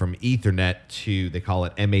going from Ethernet to, they call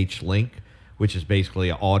it MH Link, which is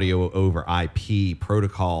basically an audio over IP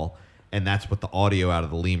protocol, and that's what the audio out of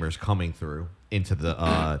the lemur is coming through into the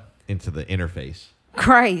interface.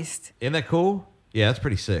 Christ. Isn't that cool? Yeah, that's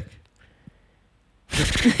pretty sick.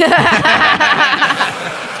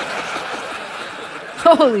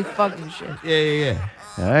 Holy fucking shit. Yeah.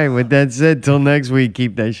 All right, with that said, till next week,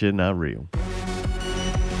 keep that shit not real.